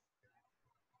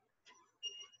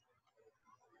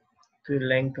 To a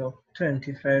length of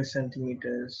 25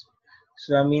 centimeters.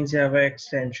 So that means you have an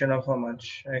extension of how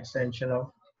much? An extension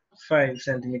of 5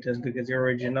 centimeters because the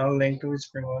original length of the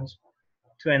spring was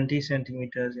 20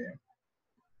 centimeters here.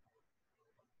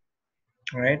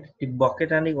 Right? The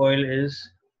bucket and the oil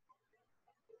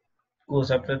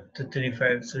goes up to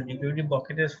 35. So if the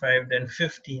bucket is 5, then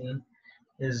 15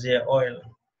 is the oil.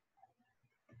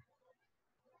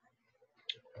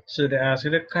 So they ask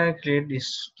you to calculate the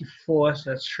force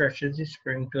that stretches the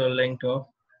spring to a length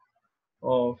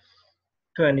of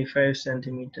 25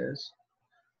 centimeters.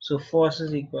 So force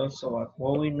is equal to what?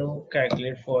 What we know,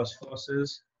 calculate force.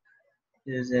 Forces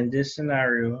is in this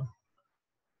scenario,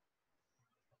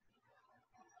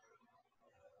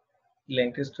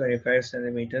 length is 25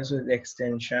 centimeters with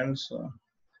extension. So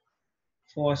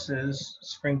force is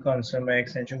spring constant by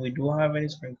extension. We do have any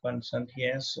spring constant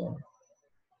here, so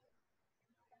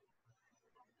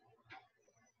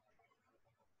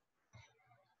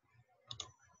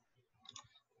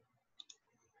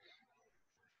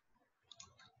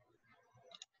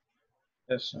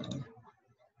this one.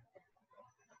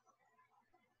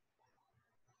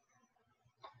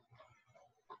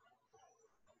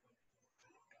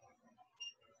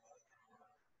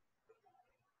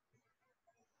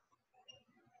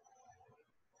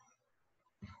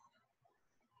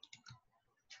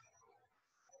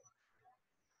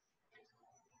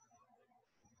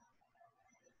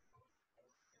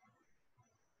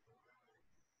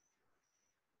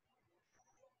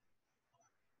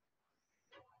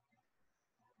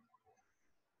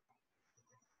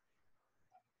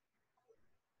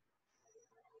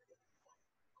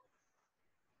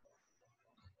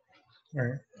 All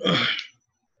right.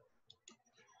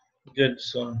 Good.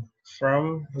 So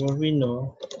from what we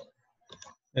know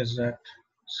is that,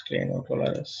 let's clean out all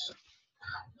of this.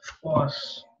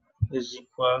 Force is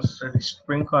equals to the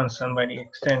spring constant by the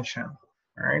extension,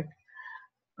 right?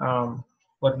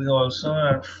 But we also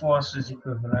have force is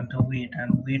equivalent to weight,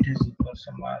 and weight is equal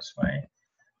to mass by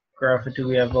gravity.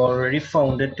 We have already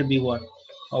found it to be what?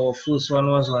 Our first one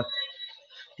was what?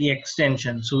 The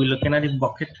extension. So we're looking at the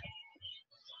bucket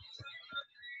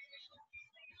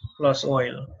plus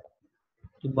oil.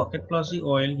 The bucket plus the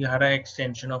oil, you had an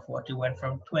extension of what? You went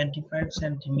from 25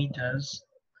 centimeters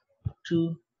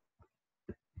to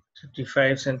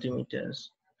 35 centimeters,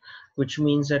 which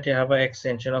means that you have an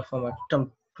extension of how much?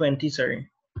 20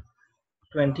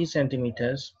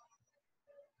 centimeters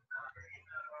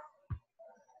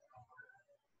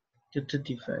to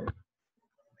 35.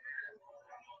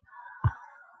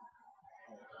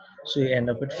 So you end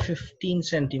up with 15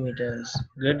 centimeters.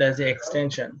 Good, as the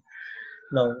extension.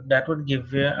 Now that would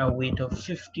give you a weight of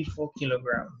 54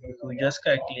 kilogram. If we just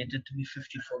calculate it to be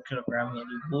 54 kilogram here,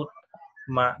 both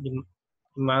the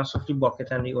mass of the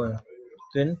bucket and the oil.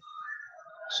 Good.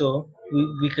 So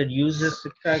we could use this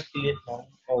to calculate now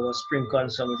our spring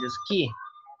constant, which is K.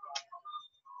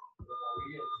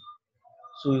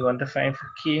 So we want to find for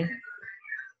K.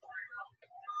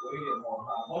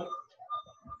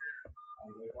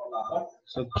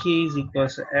 So K is equal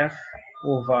to F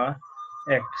over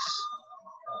X.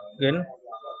 Good.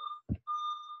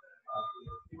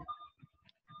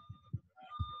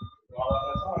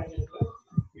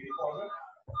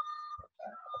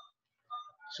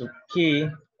 So K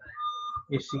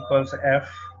is equal to F,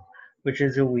 which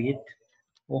is the weight,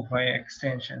 over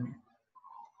extension.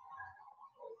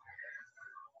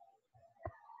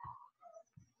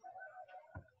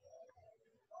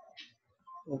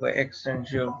 Over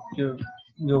extension,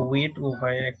 your weight over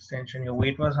extension. Your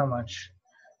weight was how much?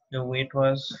 Your weight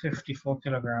was 54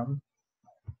 kilogram.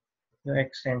 Your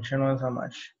extension was how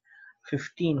much?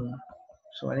 15.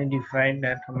 So when you divide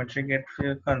that, how much you get for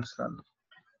your constant?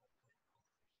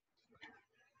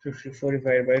 54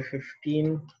 divided by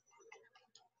 15,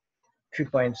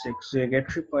 3.6. So you get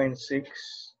 3.6.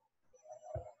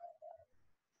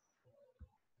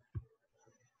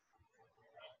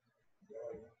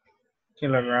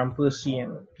 kilogram per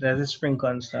cm. That's a spring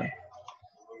constant.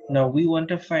 Now we want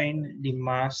to find the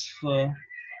mass for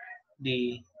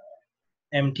the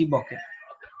empty bucket.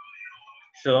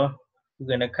 So we're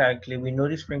going to calculate, we know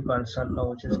the spring constant now,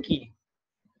 which is key.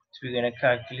 So we're going to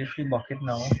calculate the bucket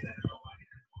now.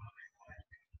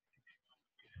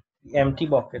 The empty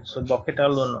bucket, so bucket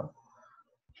alone now.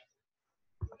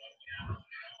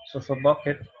 So for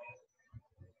bucket,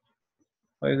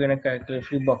 we're going to calculate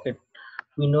the bucket.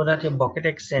 We know that your bucket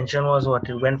extension was what?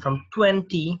 It went from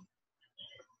 20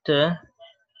 to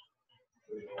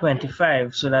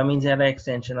 25. So that means you had an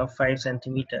extension of 5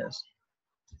 centimeters,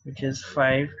 which is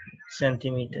 5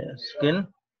 centimeters. Good?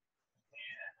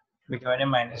 We're going to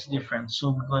minus difference.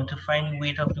 So we're going to find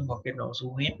weight of the bucket now. So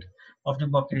weight of the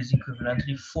bucket is equivalent to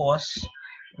the force,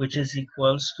 which is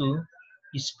equals to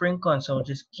the spring constant, which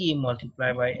is K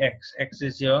multiplied by X. X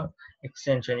is your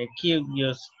extension. Your K,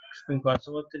 your spring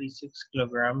constant was 36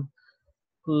 kilogram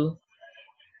per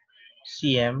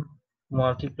cm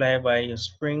multiplied by your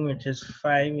spring, which is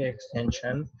 5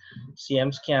 extension.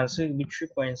 Cm's cancel, will be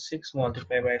 3.6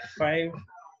 multiplied by 5,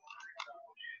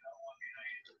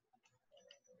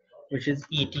 which is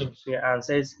 18. So your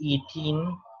answer is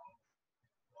 18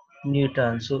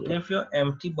 Newton. So if your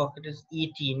empty bucket is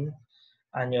 18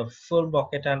 and your full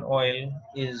bucket and oil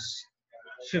is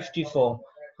 54,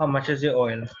 how much is your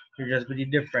oil? It just be the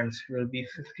difference. Will be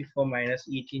 54 minus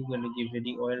 18 going to give you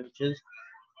the oil, which is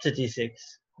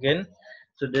 36. Again,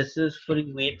 so this is for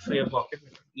the weight for your bucket,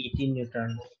 18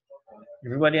 Newton.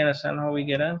 Everybody understand how we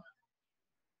get it?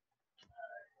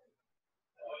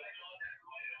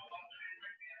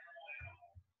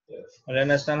 All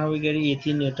understand how we get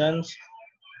 18 Newtons?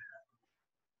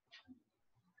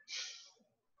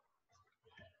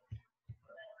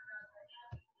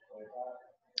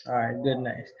 All right, good,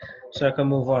 nice. So I can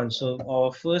move on. So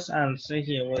our first answer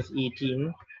here was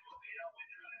 18.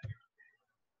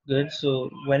 Good. So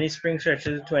when the spring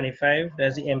stretches to 25,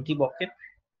 there's the empty bucket.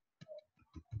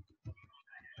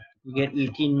 We get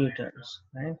 18 Newtons,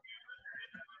 right?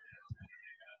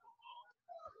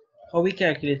 How we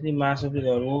calculate the mass of the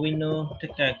oil? Well, we know to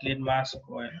calculate mass of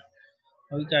oil.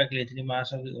 How we calculate the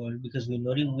mass of the oil? Because we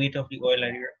know the weight of the oil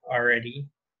already,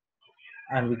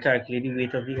 and we calculate the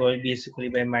weight of the oil basically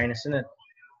by minusing it,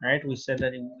 right? We said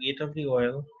that the weight of the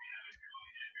oil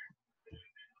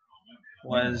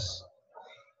was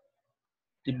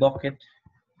the bucket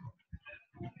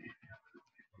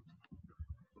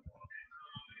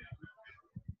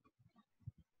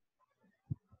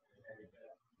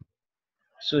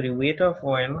so the weight of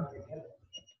oil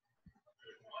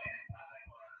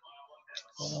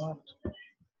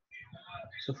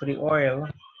so for the oil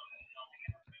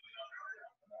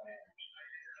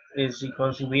is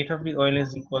equals the weight of the oil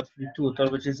is equal to the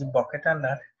total, which is the bucket and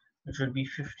that, which would be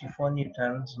 54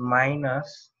 newtons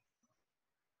minus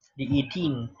the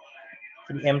 18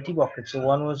 for the empty bucket. So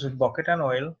one was with bucket and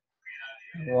oil,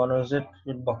 one was it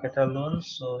with bucket alone,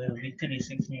 so it will be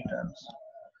 36 newtons.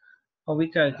 How we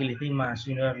calculate the mass?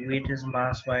 We know that weight is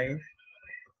mass by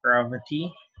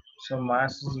gravity. So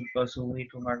mass is equal to weight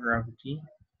over gravity.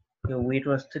 Your weight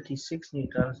was 36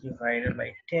 newtons divided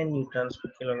by 10 newtons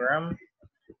per kilogram.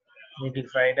 You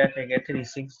divide that, I get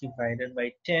 36 divided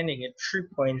by 10, you get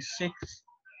 3.6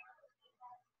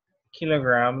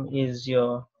 kilogram is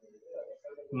your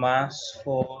mass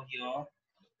for your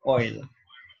oil.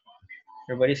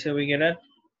 Everybody say we get that?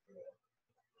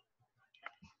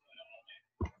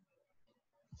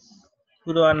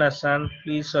 Who don't understand,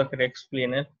 please so I could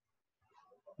explain it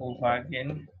over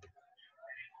again.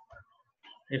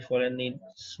 If all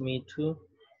needs me to.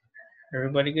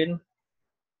 Everybody good?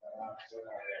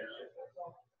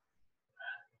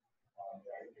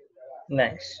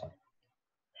 Nice.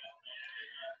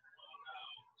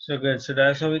 So good. So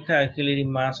that's how we calculate the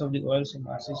mass of the oil. So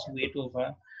mass is weight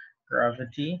over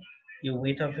gravity. Your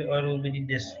weight of the oil will be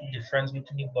the difference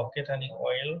between the bucket and the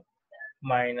oil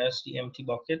minus the empty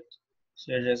bucket.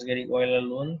 So you're just getting oil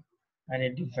alone and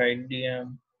you divide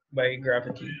the by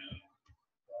gravity.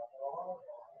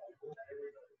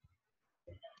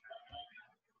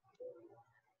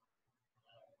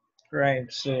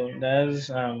 Right. So that's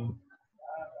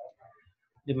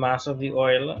the mass of the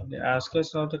oil. They ask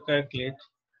us now to calculate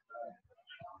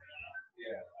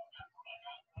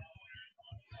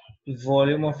the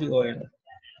volume of the oil.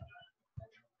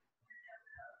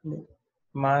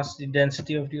 Mass, the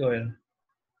density of the oil.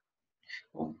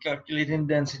 Calculating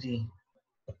density.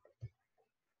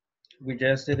 We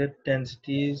just did it.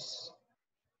 Densities.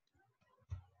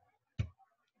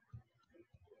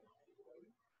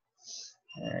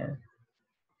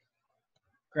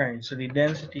 Right. So the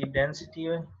density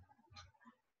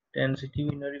Density,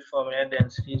 we know the formula.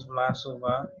 Density is mass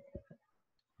over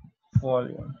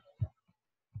volume.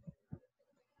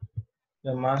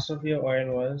 The mass of your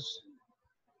oil was,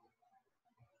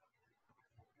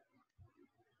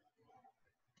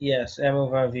 yes, M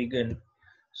over V, good.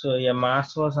 So your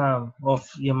mass was of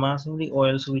your mass of the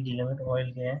oil, so we dealing with oil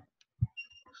here.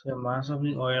 So the mass of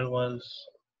the oil was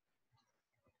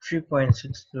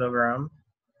 3.6 kilogram,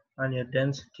 and your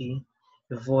density,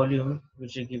 the volume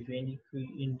which you give in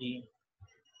the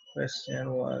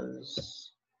question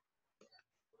was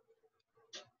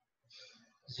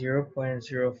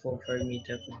 0.045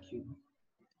 meter per cube.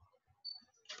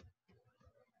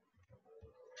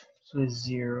 So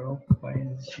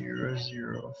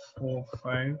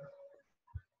 0.0045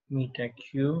 meter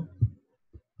cube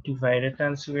divided,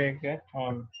 and so we get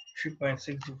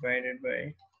 3.6 divided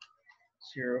by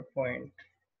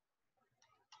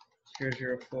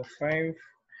 0.0045.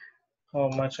 How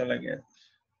much will I get?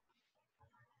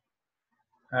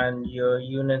 And your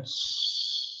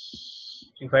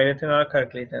units divided in our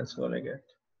calculator, and so will I get?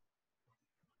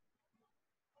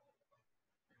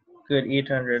 Good,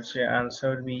 800. So your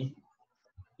answer would be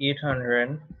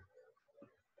 800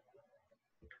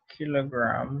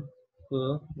 kilogram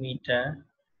per meter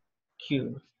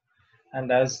cube. And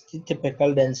that's the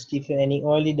typical density for any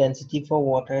oil. The density for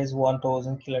water is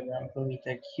 1000 kilogram per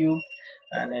meter cube,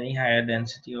 and any higher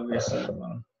density, obviously,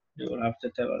 well, they will have to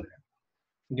tell us.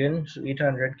 Again, so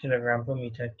 800 kilogram per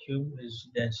meter cube is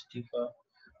density for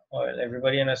oil.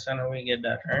 Everybody understand how we get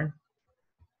that, right?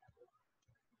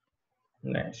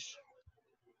 Nice.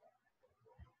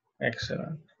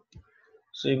 Excellent.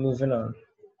 So you're moving on.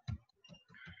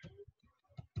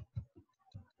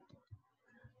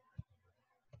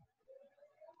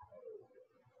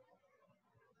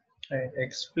 Right.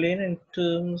 Explain in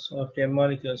terms of their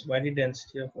molecules why the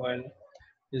density of oil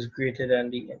is greater than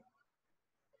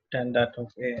that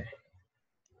of air.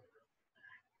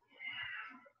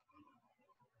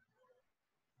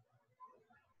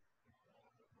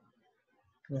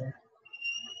 Yeah.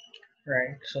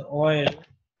 Right. So oil,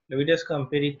 we just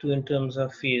compare the two in terms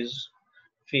of phase,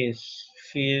 phase,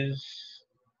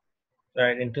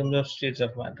 right, in terms of states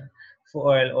of matter.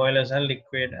 For oil is a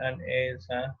liquid and air is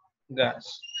a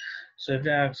gas. So if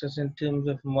they ask us in terms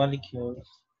of molecules,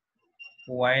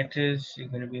 why it is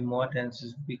going to be more dense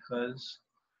is because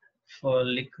for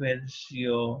liquids,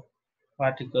 your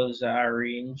particles are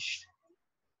arranged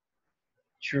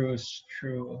through,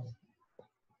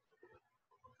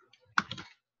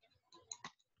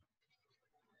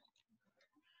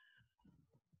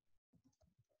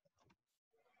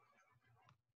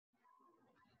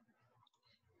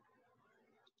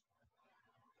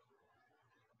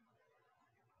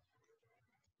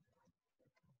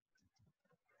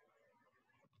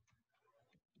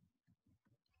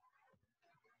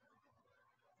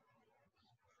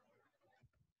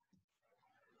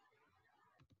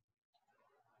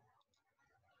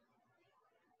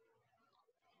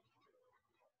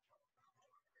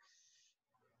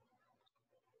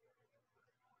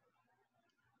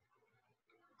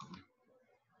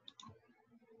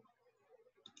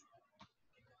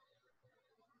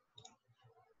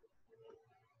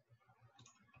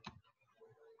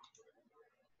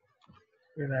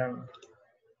 um,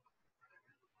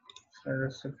 so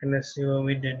just gonna see what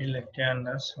we did the lecture on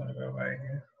this one right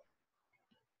here.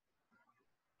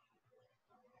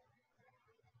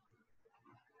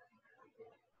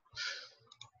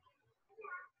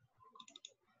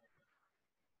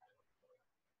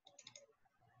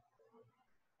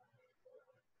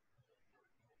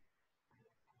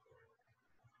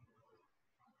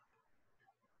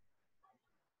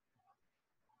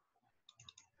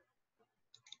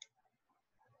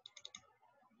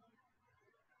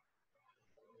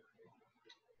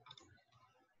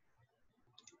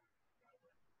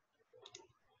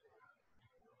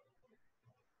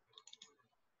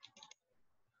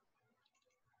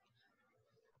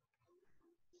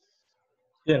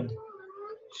 Yeah.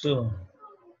 So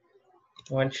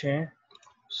watch here.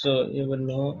 So you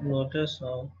will notice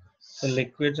how for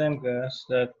liquids and gas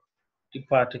that the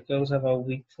particles have a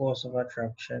weak force of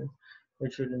attraction,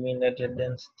 which would mean that the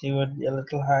density would be a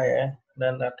little higher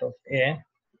than that of air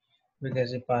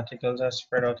because the particles are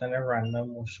spread out in a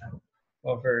random motion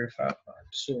or very far apart.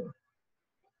 So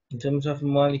in terms of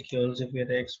molecules, if we had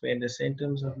to explain this in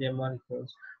terms of their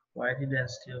molecules, why the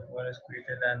density of oil is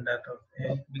greater than that of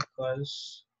air?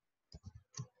 Because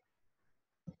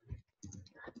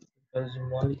the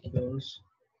molecules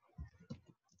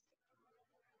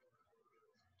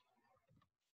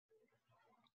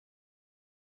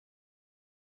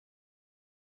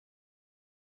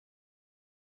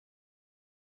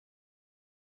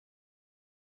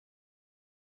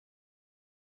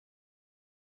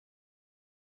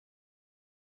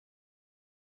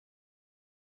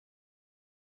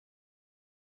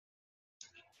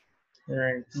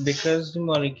Right, because the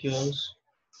molecules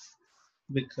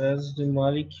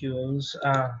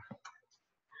are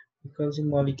because the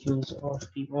molecules of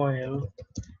the oil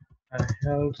are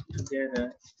held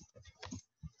together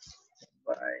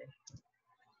by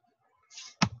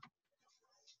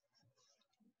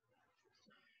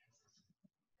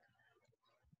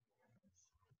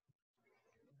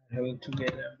held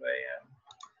together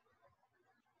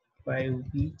by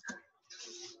weak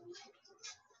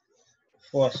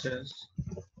forces,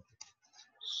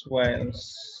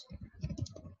 whilst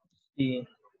the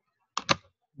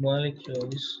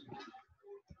molecules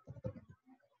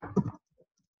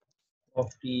of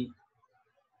the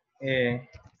air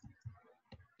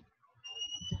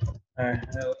are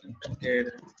held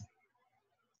together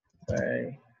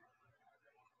by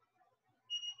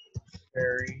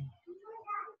very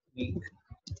weak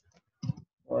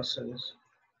forces.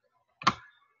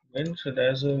 Well, so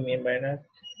that's what we mean by that.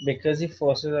 Because the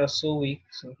forces are so weak,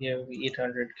 so here will be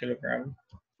 800 kilogram.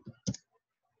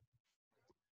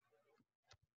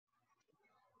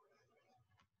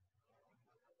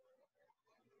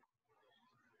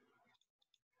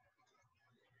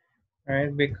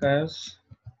 Right, because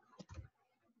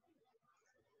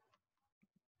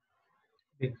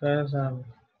um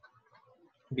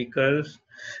because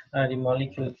the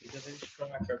molecule is a very strong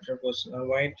attractor force.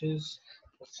 Why it is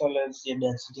the solids, the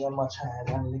density are much higher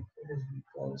than liquid is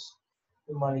because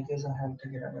the molecules are held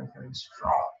together by very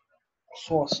strong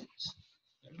forces.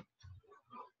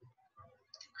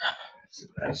 So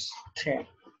that's 10.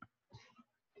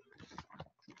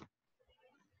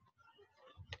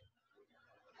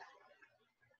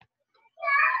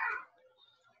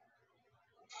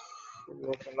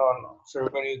 Moving on. So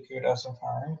everybody give us a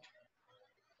fine.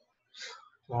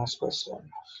 Last question.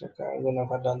 Okay, we're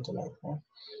never done tonight. Huh?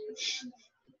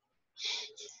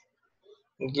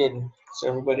 Good. So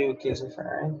everybody okay so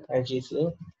far?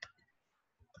 IGC.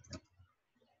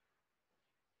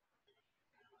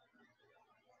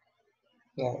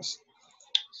 Nice.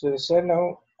 So they said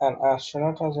now an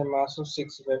astronaut has a mass of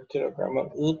 65 kilogram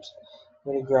on Earth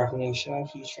with a gravitational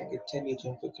field strength of 10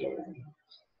 Newton per kilogram.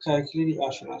 Calculate the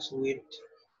astronaut's weight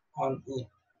on Earth.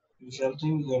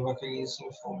 Resulting we go back against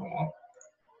the formula.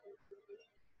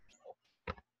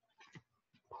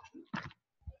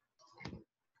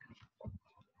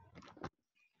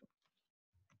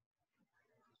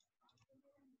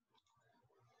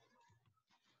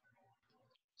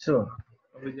 So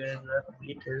what we're going to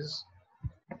weight is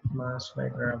mass by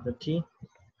gravity.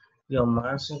 Your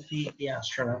mass of the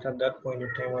astronaut at that point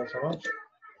in time was how much?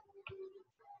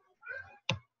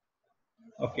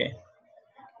 Okay,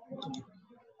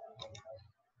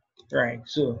 right.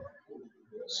 So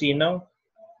see now,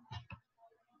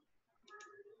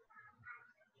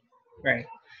 right.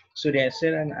 So they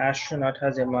said an astronaut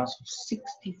has a mass of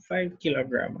 65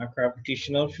 kilogram, a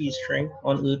gravitational field strength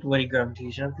on Earth where the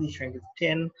gravitational field strength is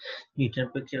 10 Newton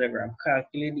per kilogram.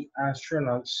 Calculate the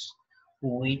astronaut's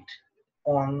weight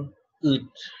on Earth.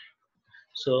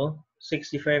 So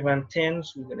 65 and 10,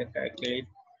 so we're going to calculate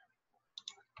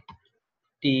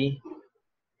the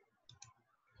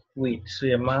weight. So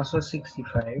your mass was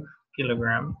 65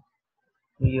 kilogram.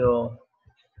 Your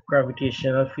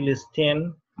gravitational field is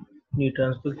 10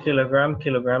 newtons per kilogram.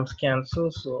 Kilograms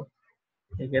cancel, so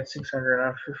you get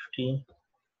 650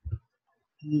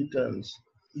 newtons.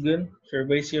 Good. So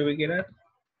everybody see how we get at?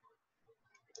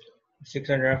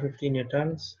 650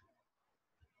 newtons.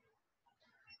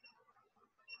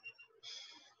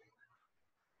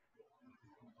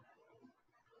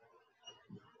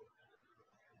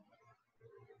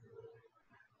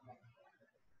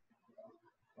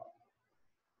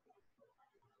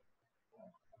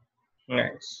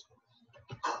 Nice.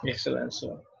 Excellent.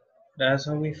 So that's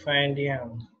how we find the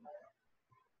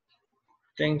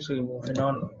things. We're moving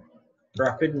on.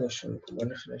 Rapid motion. We're going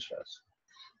to finish this.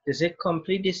 They say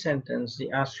complete the sentence. The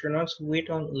astronaut's weight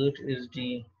on Earth is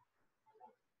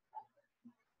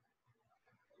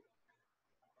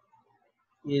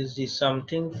the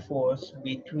something force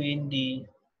between the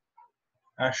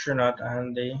astronaut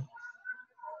and the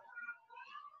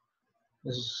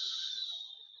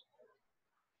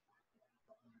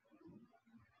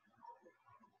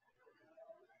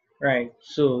right.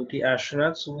 So the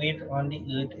astronaut's weight on the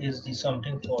Earth is the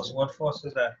something force. What force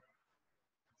is that?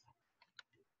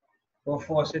 What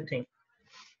force you think?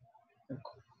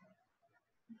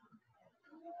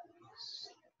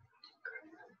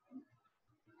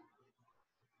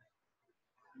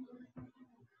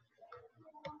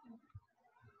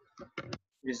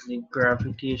 Is the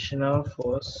gravitational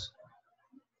force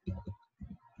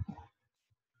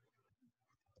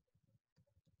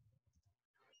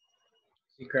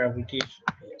gravitation.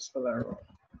 Spell that wrong.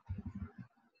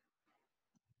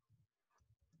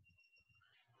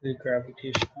 The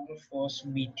gravitational force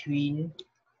between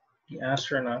the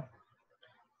astronaut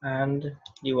and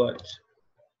the what?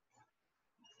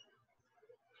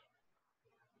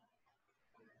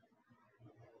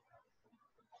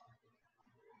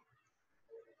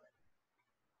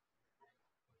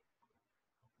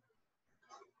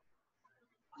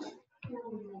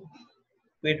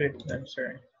 Wait, I'm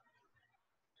sorry.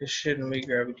 This shouldn't be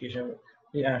gravitation.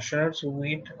 The astronaut's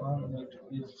weight on it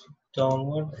is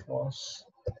downward force.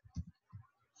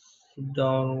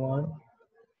 Downward.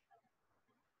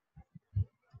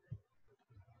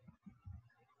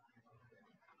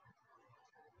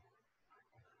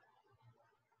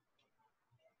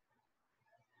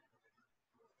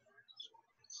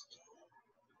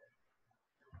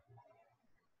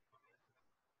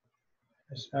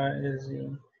 As far as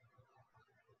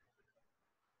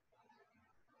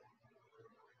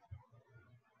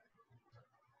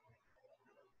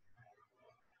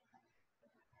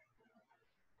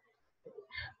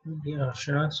the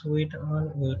astronaut's weight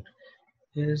on Earth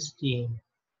is the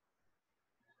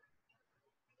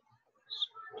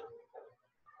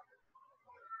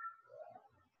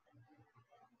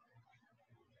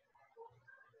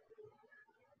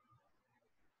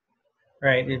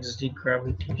right. It's the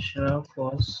gravitational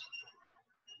force.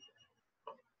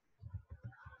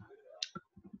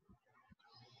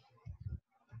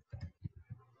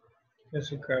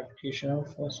 It's a gravitational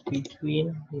force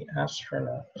between the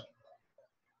astronaut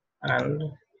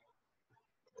and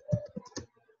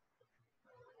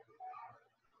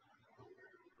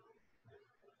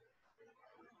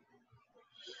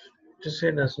to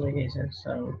say doesn't make any sense.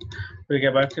 We'll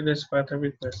get back to this part of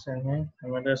the question here. I'm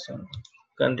going to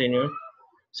continue.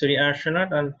 So the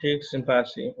astronaut undertakes in part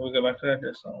C. We'll go back to that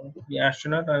this one. The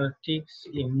astronaut undertakes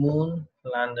a moon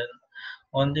landing.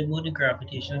 On the moon, the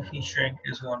gravitational field strength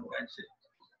is 1.6.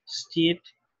 State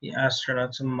the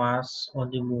astronaut's mass on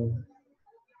the moon.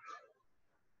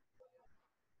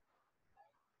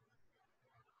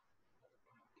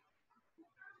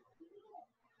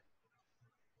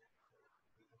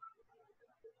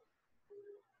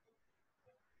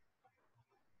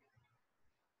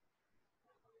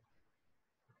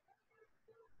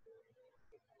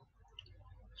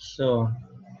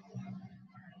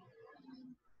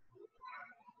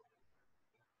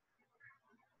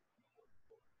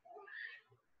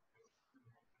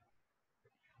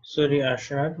 So the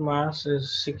astronaut mass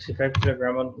is 65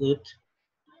 kilogram on Earth.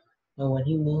 And when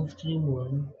he moves to the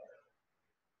moon,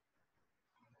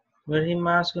 where the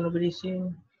mass gonna be the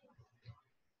same?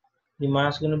 The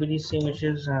mass gonna be the same, which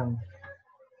is how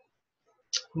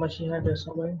much he had there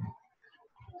somewhere?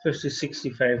 50,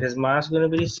 65. His mass gonna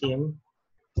be the same,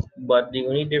 but the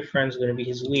only difference is gonna be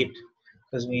his weight,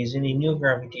 because we're using a new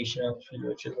gravitational field,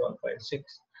 which is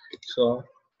 1.6. So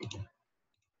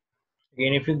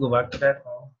again, if you go back to that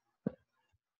now,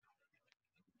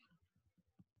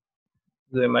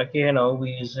 going back here now,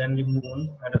 we're using the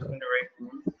moon, and it's on the right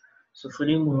moon. So for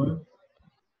the moon,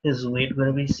 his weight going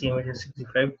to be same, which is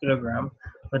 65 kilogram,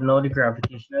 but now the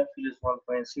gravitational field is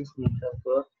 1.6 meter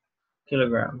per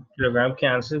kilogram. Kilogram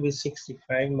cancel with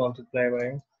 65 multiplied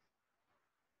by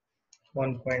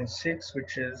 1.6,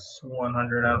 which is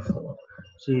 104.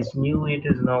 So his new weight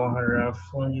is now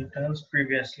 104 newtons.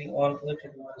 Previously on Earth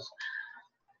it was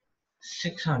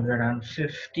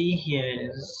 650.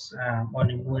 Here is on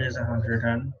the moon is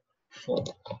 104.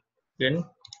 Good.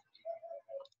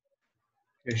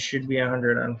 There should be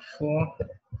 104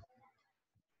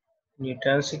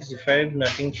 newtons. 65.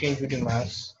 Nothing changed with the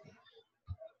mass.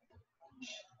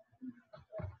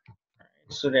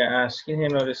 So they're asking here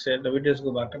now. They said, let me just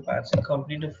go back to parts and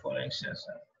complete the following sentence.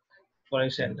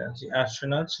 The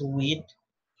astronaut's weight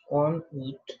on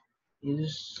Earth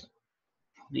is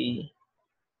the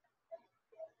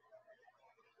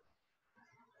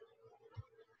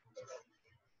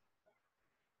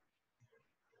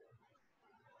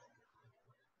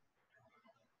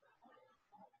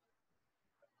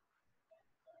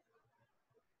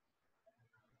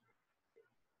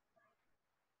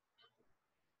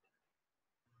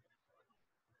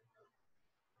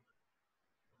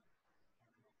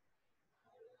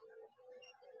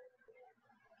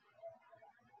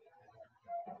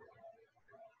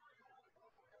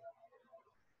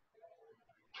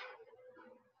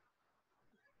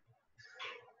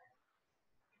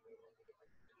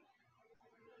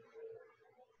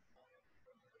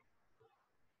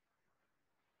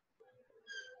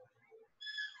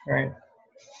right.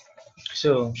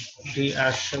 So the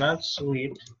astronaut's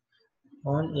weight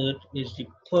on Earth is the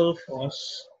pull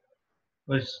force,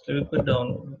 which we put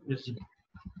down is the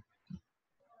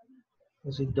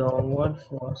is the downward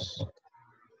force.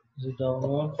 The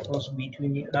downward force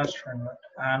between the astronaut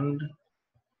and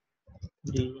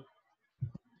the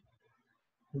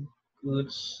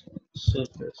Earth's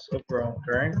surface of ground,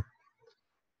 right?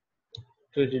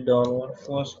 So the downward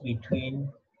force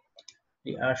between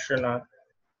the astronaut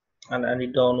and the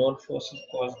downward force is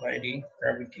caused by the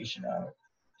gravitational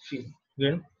field.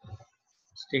 Good.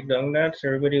 Let's take down that. So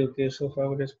everybody okay so far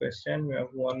with this question? We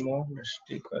have one more. Let's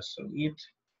take question 8.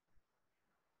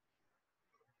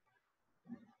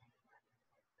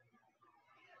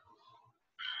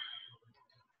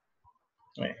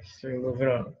 Right, so moving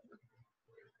on.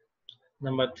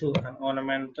 Number 2, an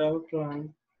ornamental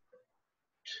plant.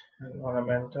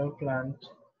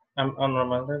 An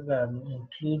ornamental garden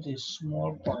includes a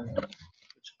small pond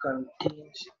which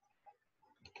contains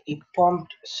a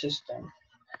pumped system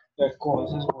that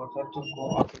causes water to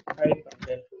go up a pipe and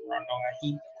then to run on a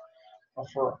heap of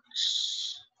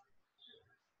rocks.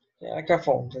 Yeah, like a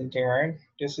fountain thing, right?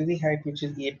 This is the height, which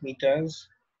is 8 meters.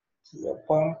 See a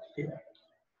pump here.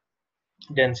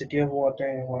 Density of water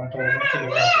in 1000 kilograms per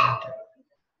liter.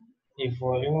 The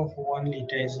volume of 1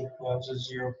 liter is equal to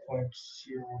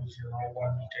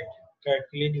 0.001 liter.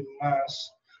 Calculate the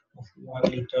mass of 1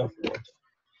 liter of water.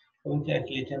 We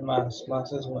calculated mass.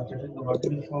 Mass is what? If we go back to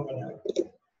the formula,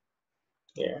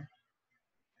 yeah,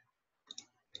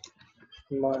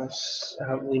 mass,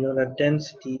 we know that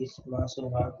density is mass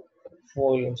over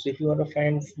volume. So if you want to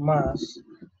find mass,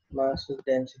 mass is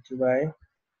density by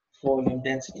volume.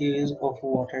 Density is of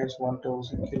water is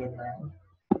 1000 kilogram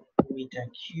meter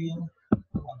cube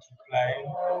multiplied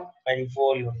by the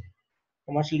volume.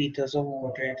 How much liters of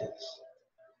water it is?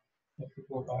 If we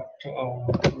go back to our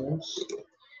notes,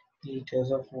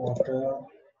 liters of water,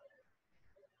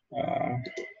 uh,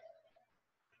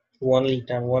 1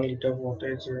 liter of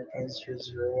water is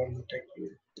 0.001 meter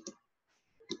cube,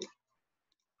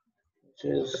 which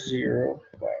is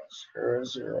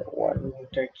 0.001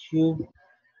 meter cube.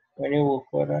 When you work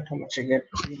with that, how much you get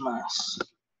the mass,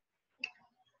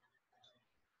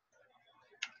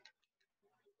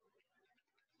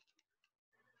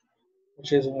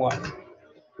 which is 1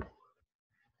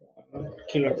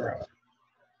 kilogram.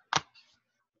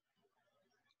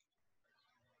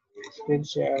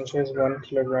 Which answer is 1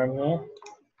 kilogram here.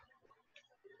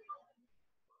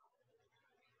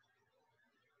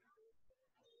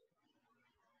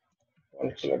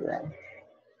 One kilogram.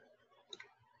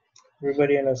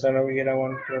 Everybody understand how we get a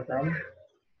 1 kilogram?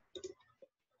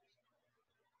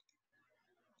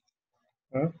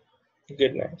 Huh?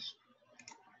 Good, nice.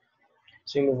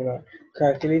 So moving on.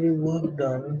 Calculate the work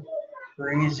done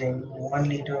raising 1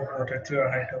 liter of water to a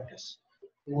height of this.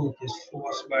 Work is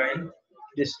forced by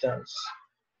distance.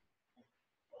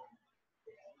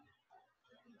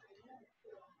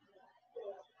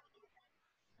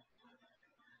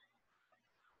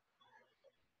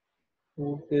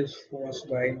 Work is forced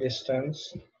by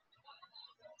distance.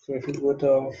 So if you go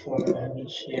to our formula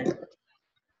here,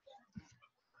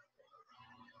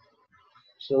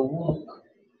 so work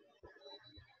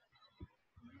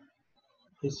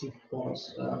is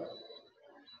equals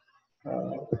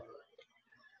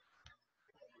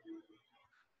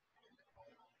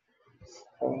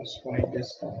force by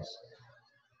distance.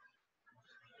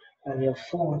 And your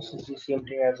force is the same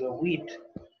thing as your weight,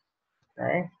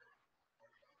 right?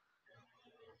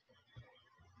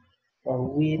 Or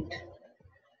weight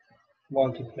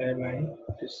multiplied by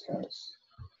distance.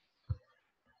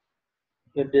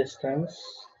 Your distance,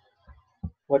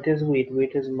 what is weight?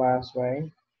 Weight is mass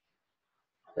by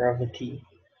gravity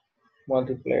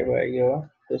multiplied by your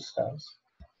distance.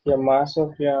 Your mass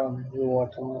of your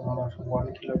water was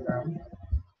 1 kilogram.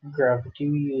 Gravity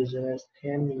we using is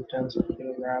 10 newtons per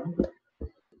kilogram,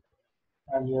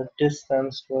 and your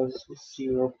distance was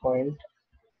 0.8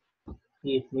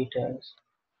 meters.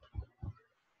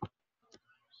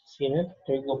 Seen it?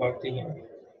 We'll go back to here.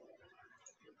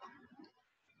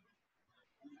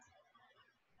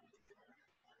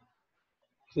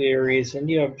 So you're raising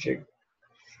the object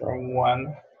from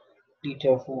 1 liter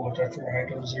of water to a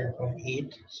height of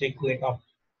 0.8, so going up.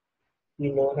 We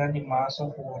know that the mass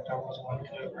of water was 1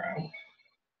 kilogram.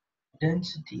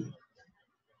 Density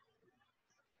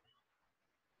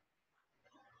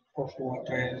of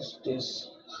water is this.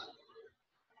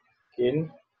 Okay.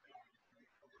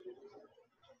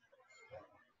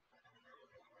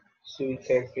 So we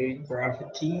calculate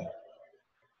gravity.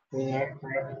 We have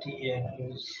gravity here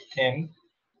is 10,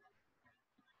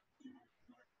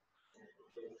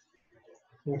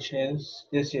 which is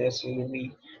this here, so it will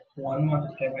be 1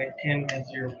 multiplied by 10 by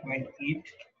 0.8.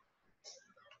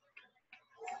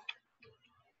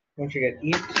 Once you get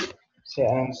 8, so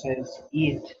answer is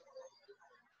 8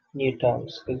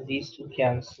 newtons, because these two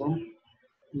cancel.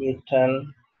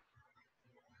 Newton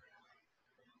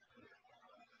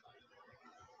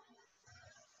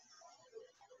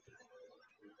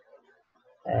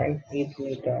and 8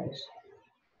 newtons.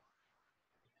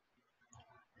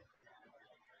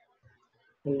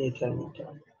 Newton.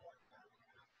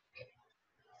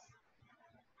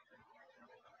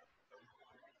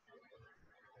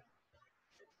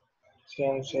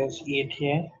 So it says 8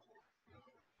 here.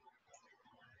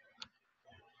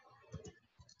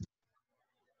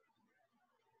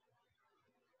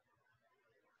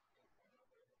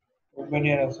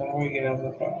 Everybody understand how we get as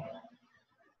a power?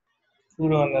 Who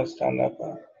don't understand that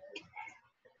part?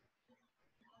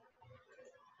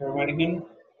 Everybody good?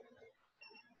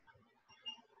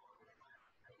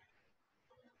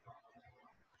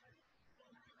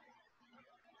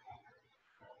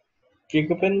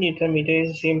 Jacob and Newton meter is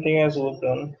the same thing as work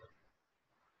done.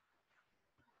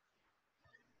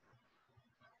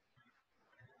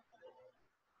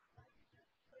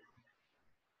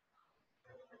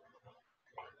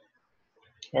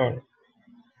 Alright.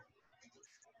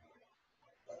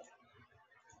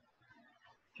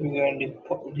 So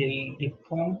the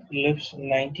pump lifts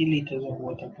 90 liters of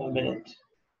water per minute.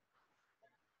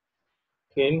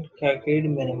 Okay, calculate the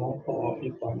minimum power of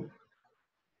the pump.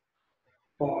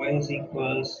 Power is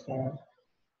equals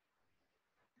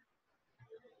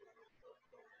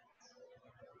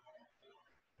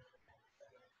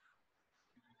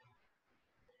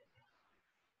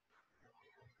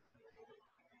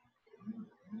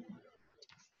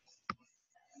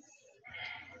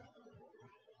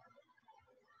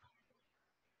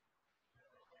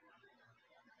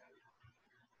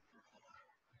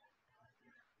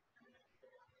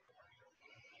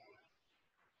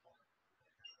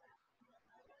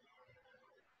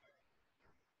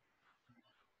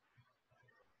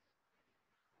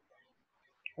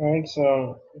alright,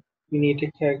 so we need to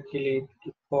calculate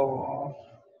the power of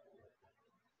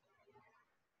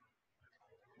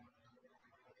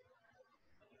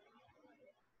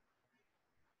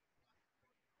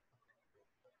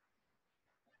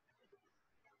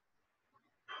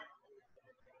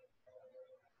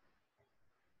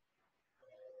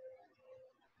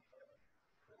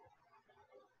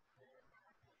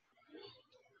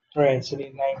right, so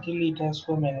the 90 liters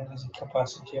per minute is the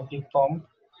capacity of the pump,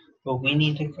 but we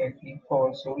need to calculate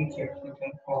power, so we calculate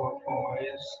power. Power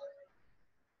is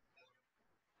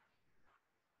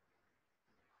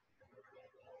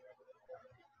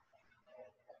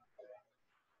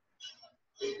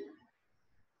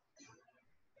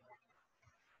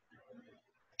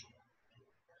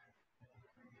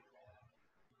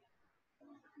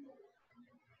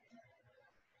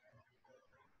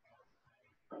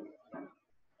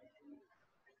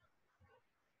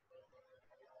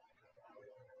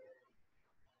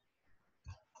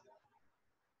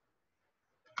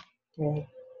yeah,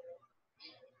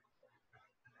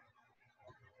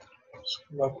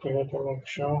 back to here to make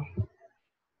sure.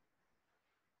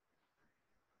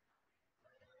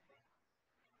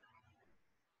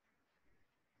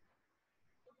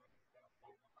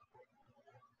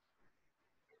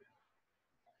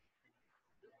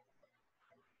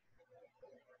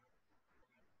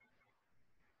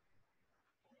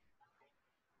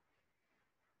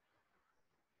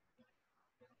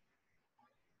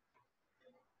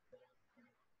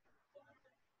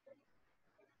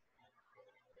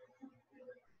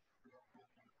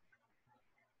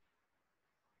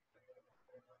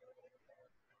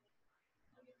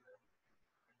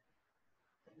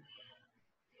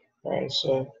 Right,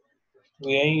 so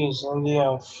we are using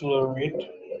the flow rate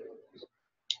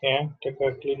here to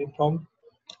calculate the pump.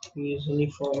 We using the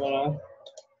formula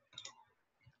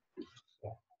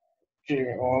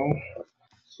J-O.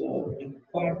 So the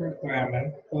pump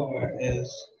requirement power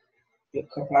is the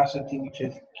capacity, which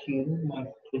is Q,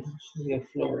 which is the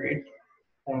flow rate,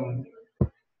 um,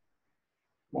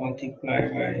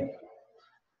 multiplied by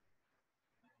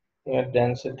the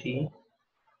density,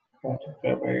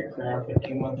 multiplied by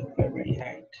gravity, multiplied by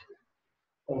height,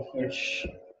 of which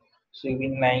so it will be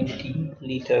 90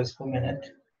 liters per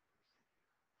minute,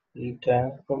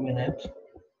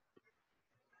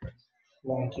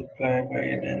 multiplied by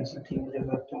a density, which is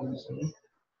 1,000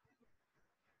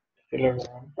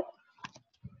 kilogram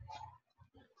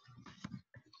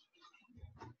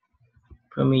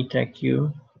per meter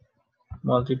cube,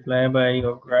 multiplied by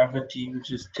your gravity,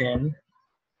 which is 10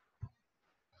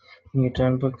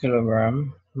 Newton per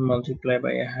kilogram, multiplied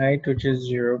by a height, which is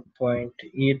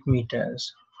 0.8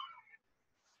 meters.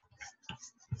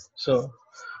 So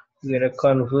we're going to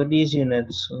convert these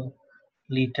units. So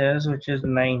liters, which is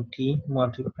 90,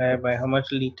 multiplied by how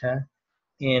much liter?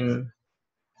 in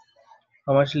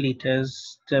how much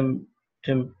liters to,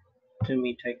 to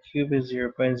meter cube is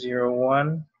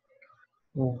 0.01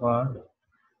 over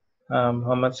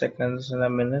how much seconds in a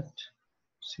minute?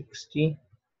 60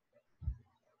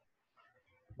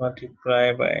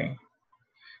 multiplied by,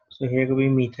 so here could be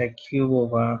meter cube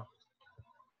over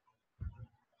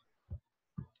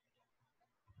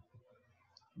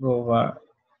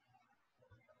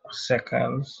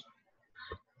seconds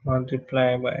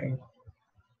multiplied by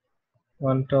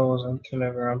 1000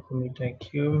 kilogram per meter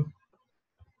cube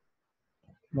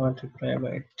multiplied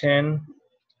by 10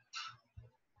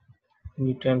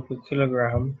 Newton per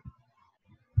kilogram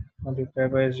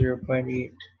multiplied by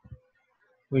 0.8.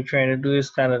 We're trying to do is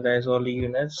standardize all the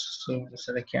units, so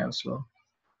instead of cancel.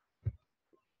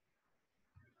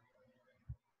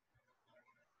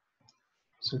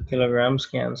 So kilograms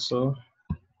cancel,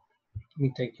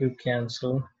 meter cube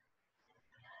cancel.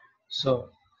 So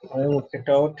when I work it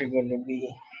out, it's going to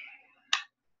be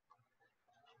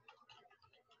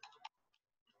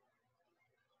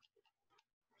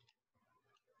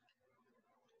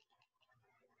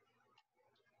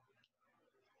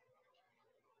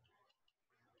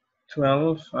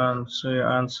 12, and so your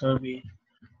answer will be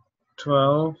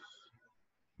 12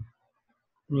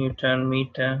 Newton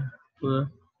meter per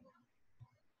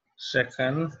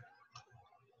second,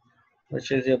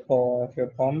 which is your power of your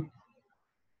pump.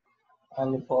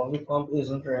 And the power of the pump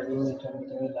isn't really meter,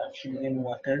 it's actually in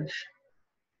wattage.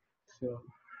 So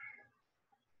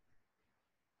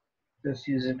just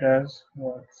use it as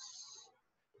watts.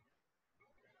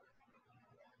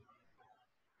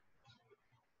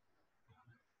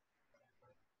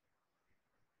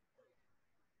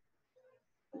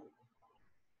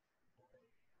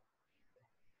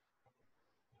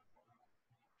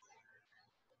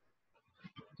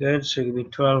 Good, so it will be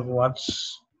 12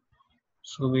 watts.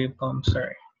 So we pump,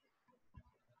 sorry.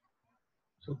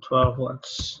 So 12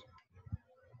 watts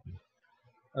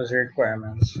as the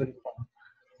requirements for the pump.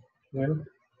 Good.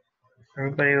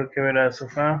 Everybody okay with that so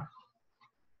far?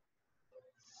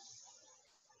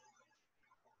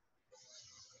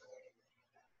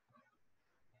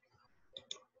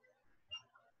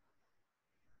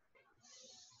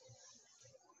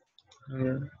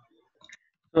 Yeah.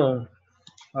 So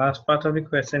last part of the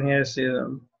question here is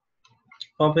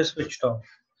pump is switched off.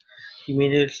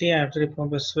 Immediately after the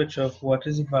pump is switched off, what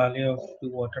is the value of the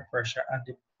water pressure at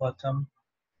the bottom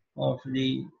of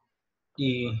the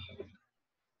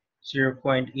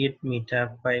 0.8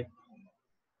 meter pipe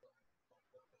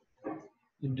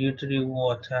due to the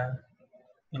water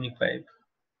in the pipe?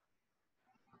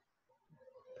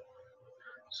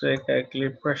 So I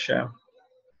calculate pressure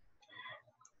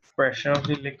of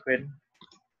the liquid.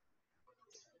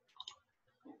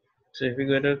 So if we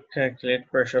go to calculate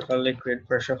pressure of a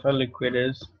liquid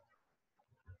is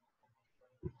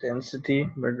density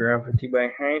by gravity by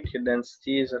height. Your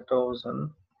density is 1000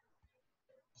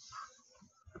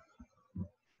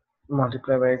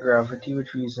 multiplied by gravity,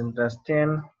 which is in plus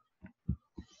 10,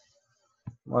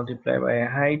 multiplied by a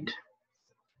height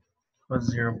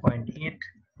was 0.8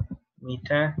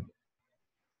 meter.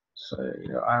 So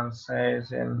your answer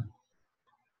is in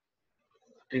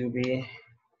to be,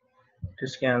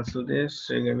 just cancel this,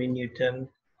 so you're going to be Newton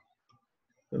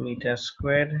per meter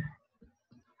squared,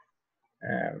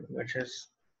 which is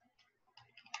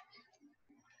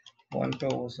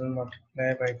 1000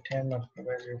 multiplied by 10 multiplied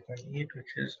by 0.8,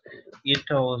 which is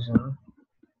 8000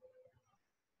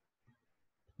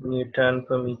 Newton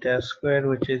per meter squared,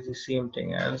 which is the same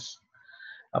thing as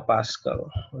a Pascal,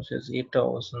 which is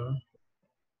 8000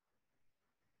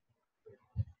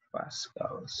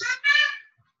 pascals.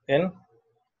 Then,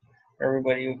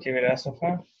 everybody okay with that so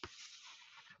far?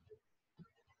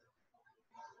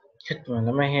 Hit one,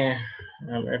 let me hear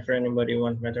if anybody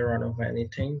wants me to run over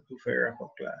anything before you wrap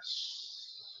up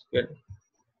class. Good.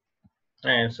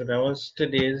 Alright, so that was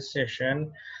today's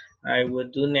session. I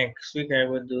would do next week, I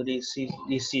would do the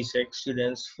CSEC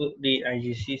students, the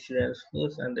IGC students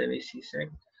first, and then the CSEC.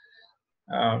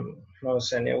 I'll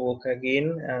send your work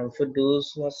again. For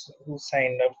those who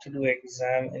signed up to do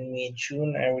exam in May,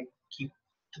 June, I would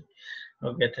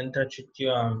I'll get in touch with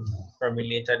you probably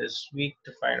later this week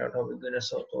to find out how we're going to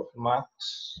sort out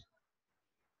marks.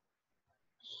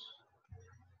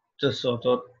 To sort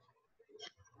out,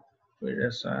 wait,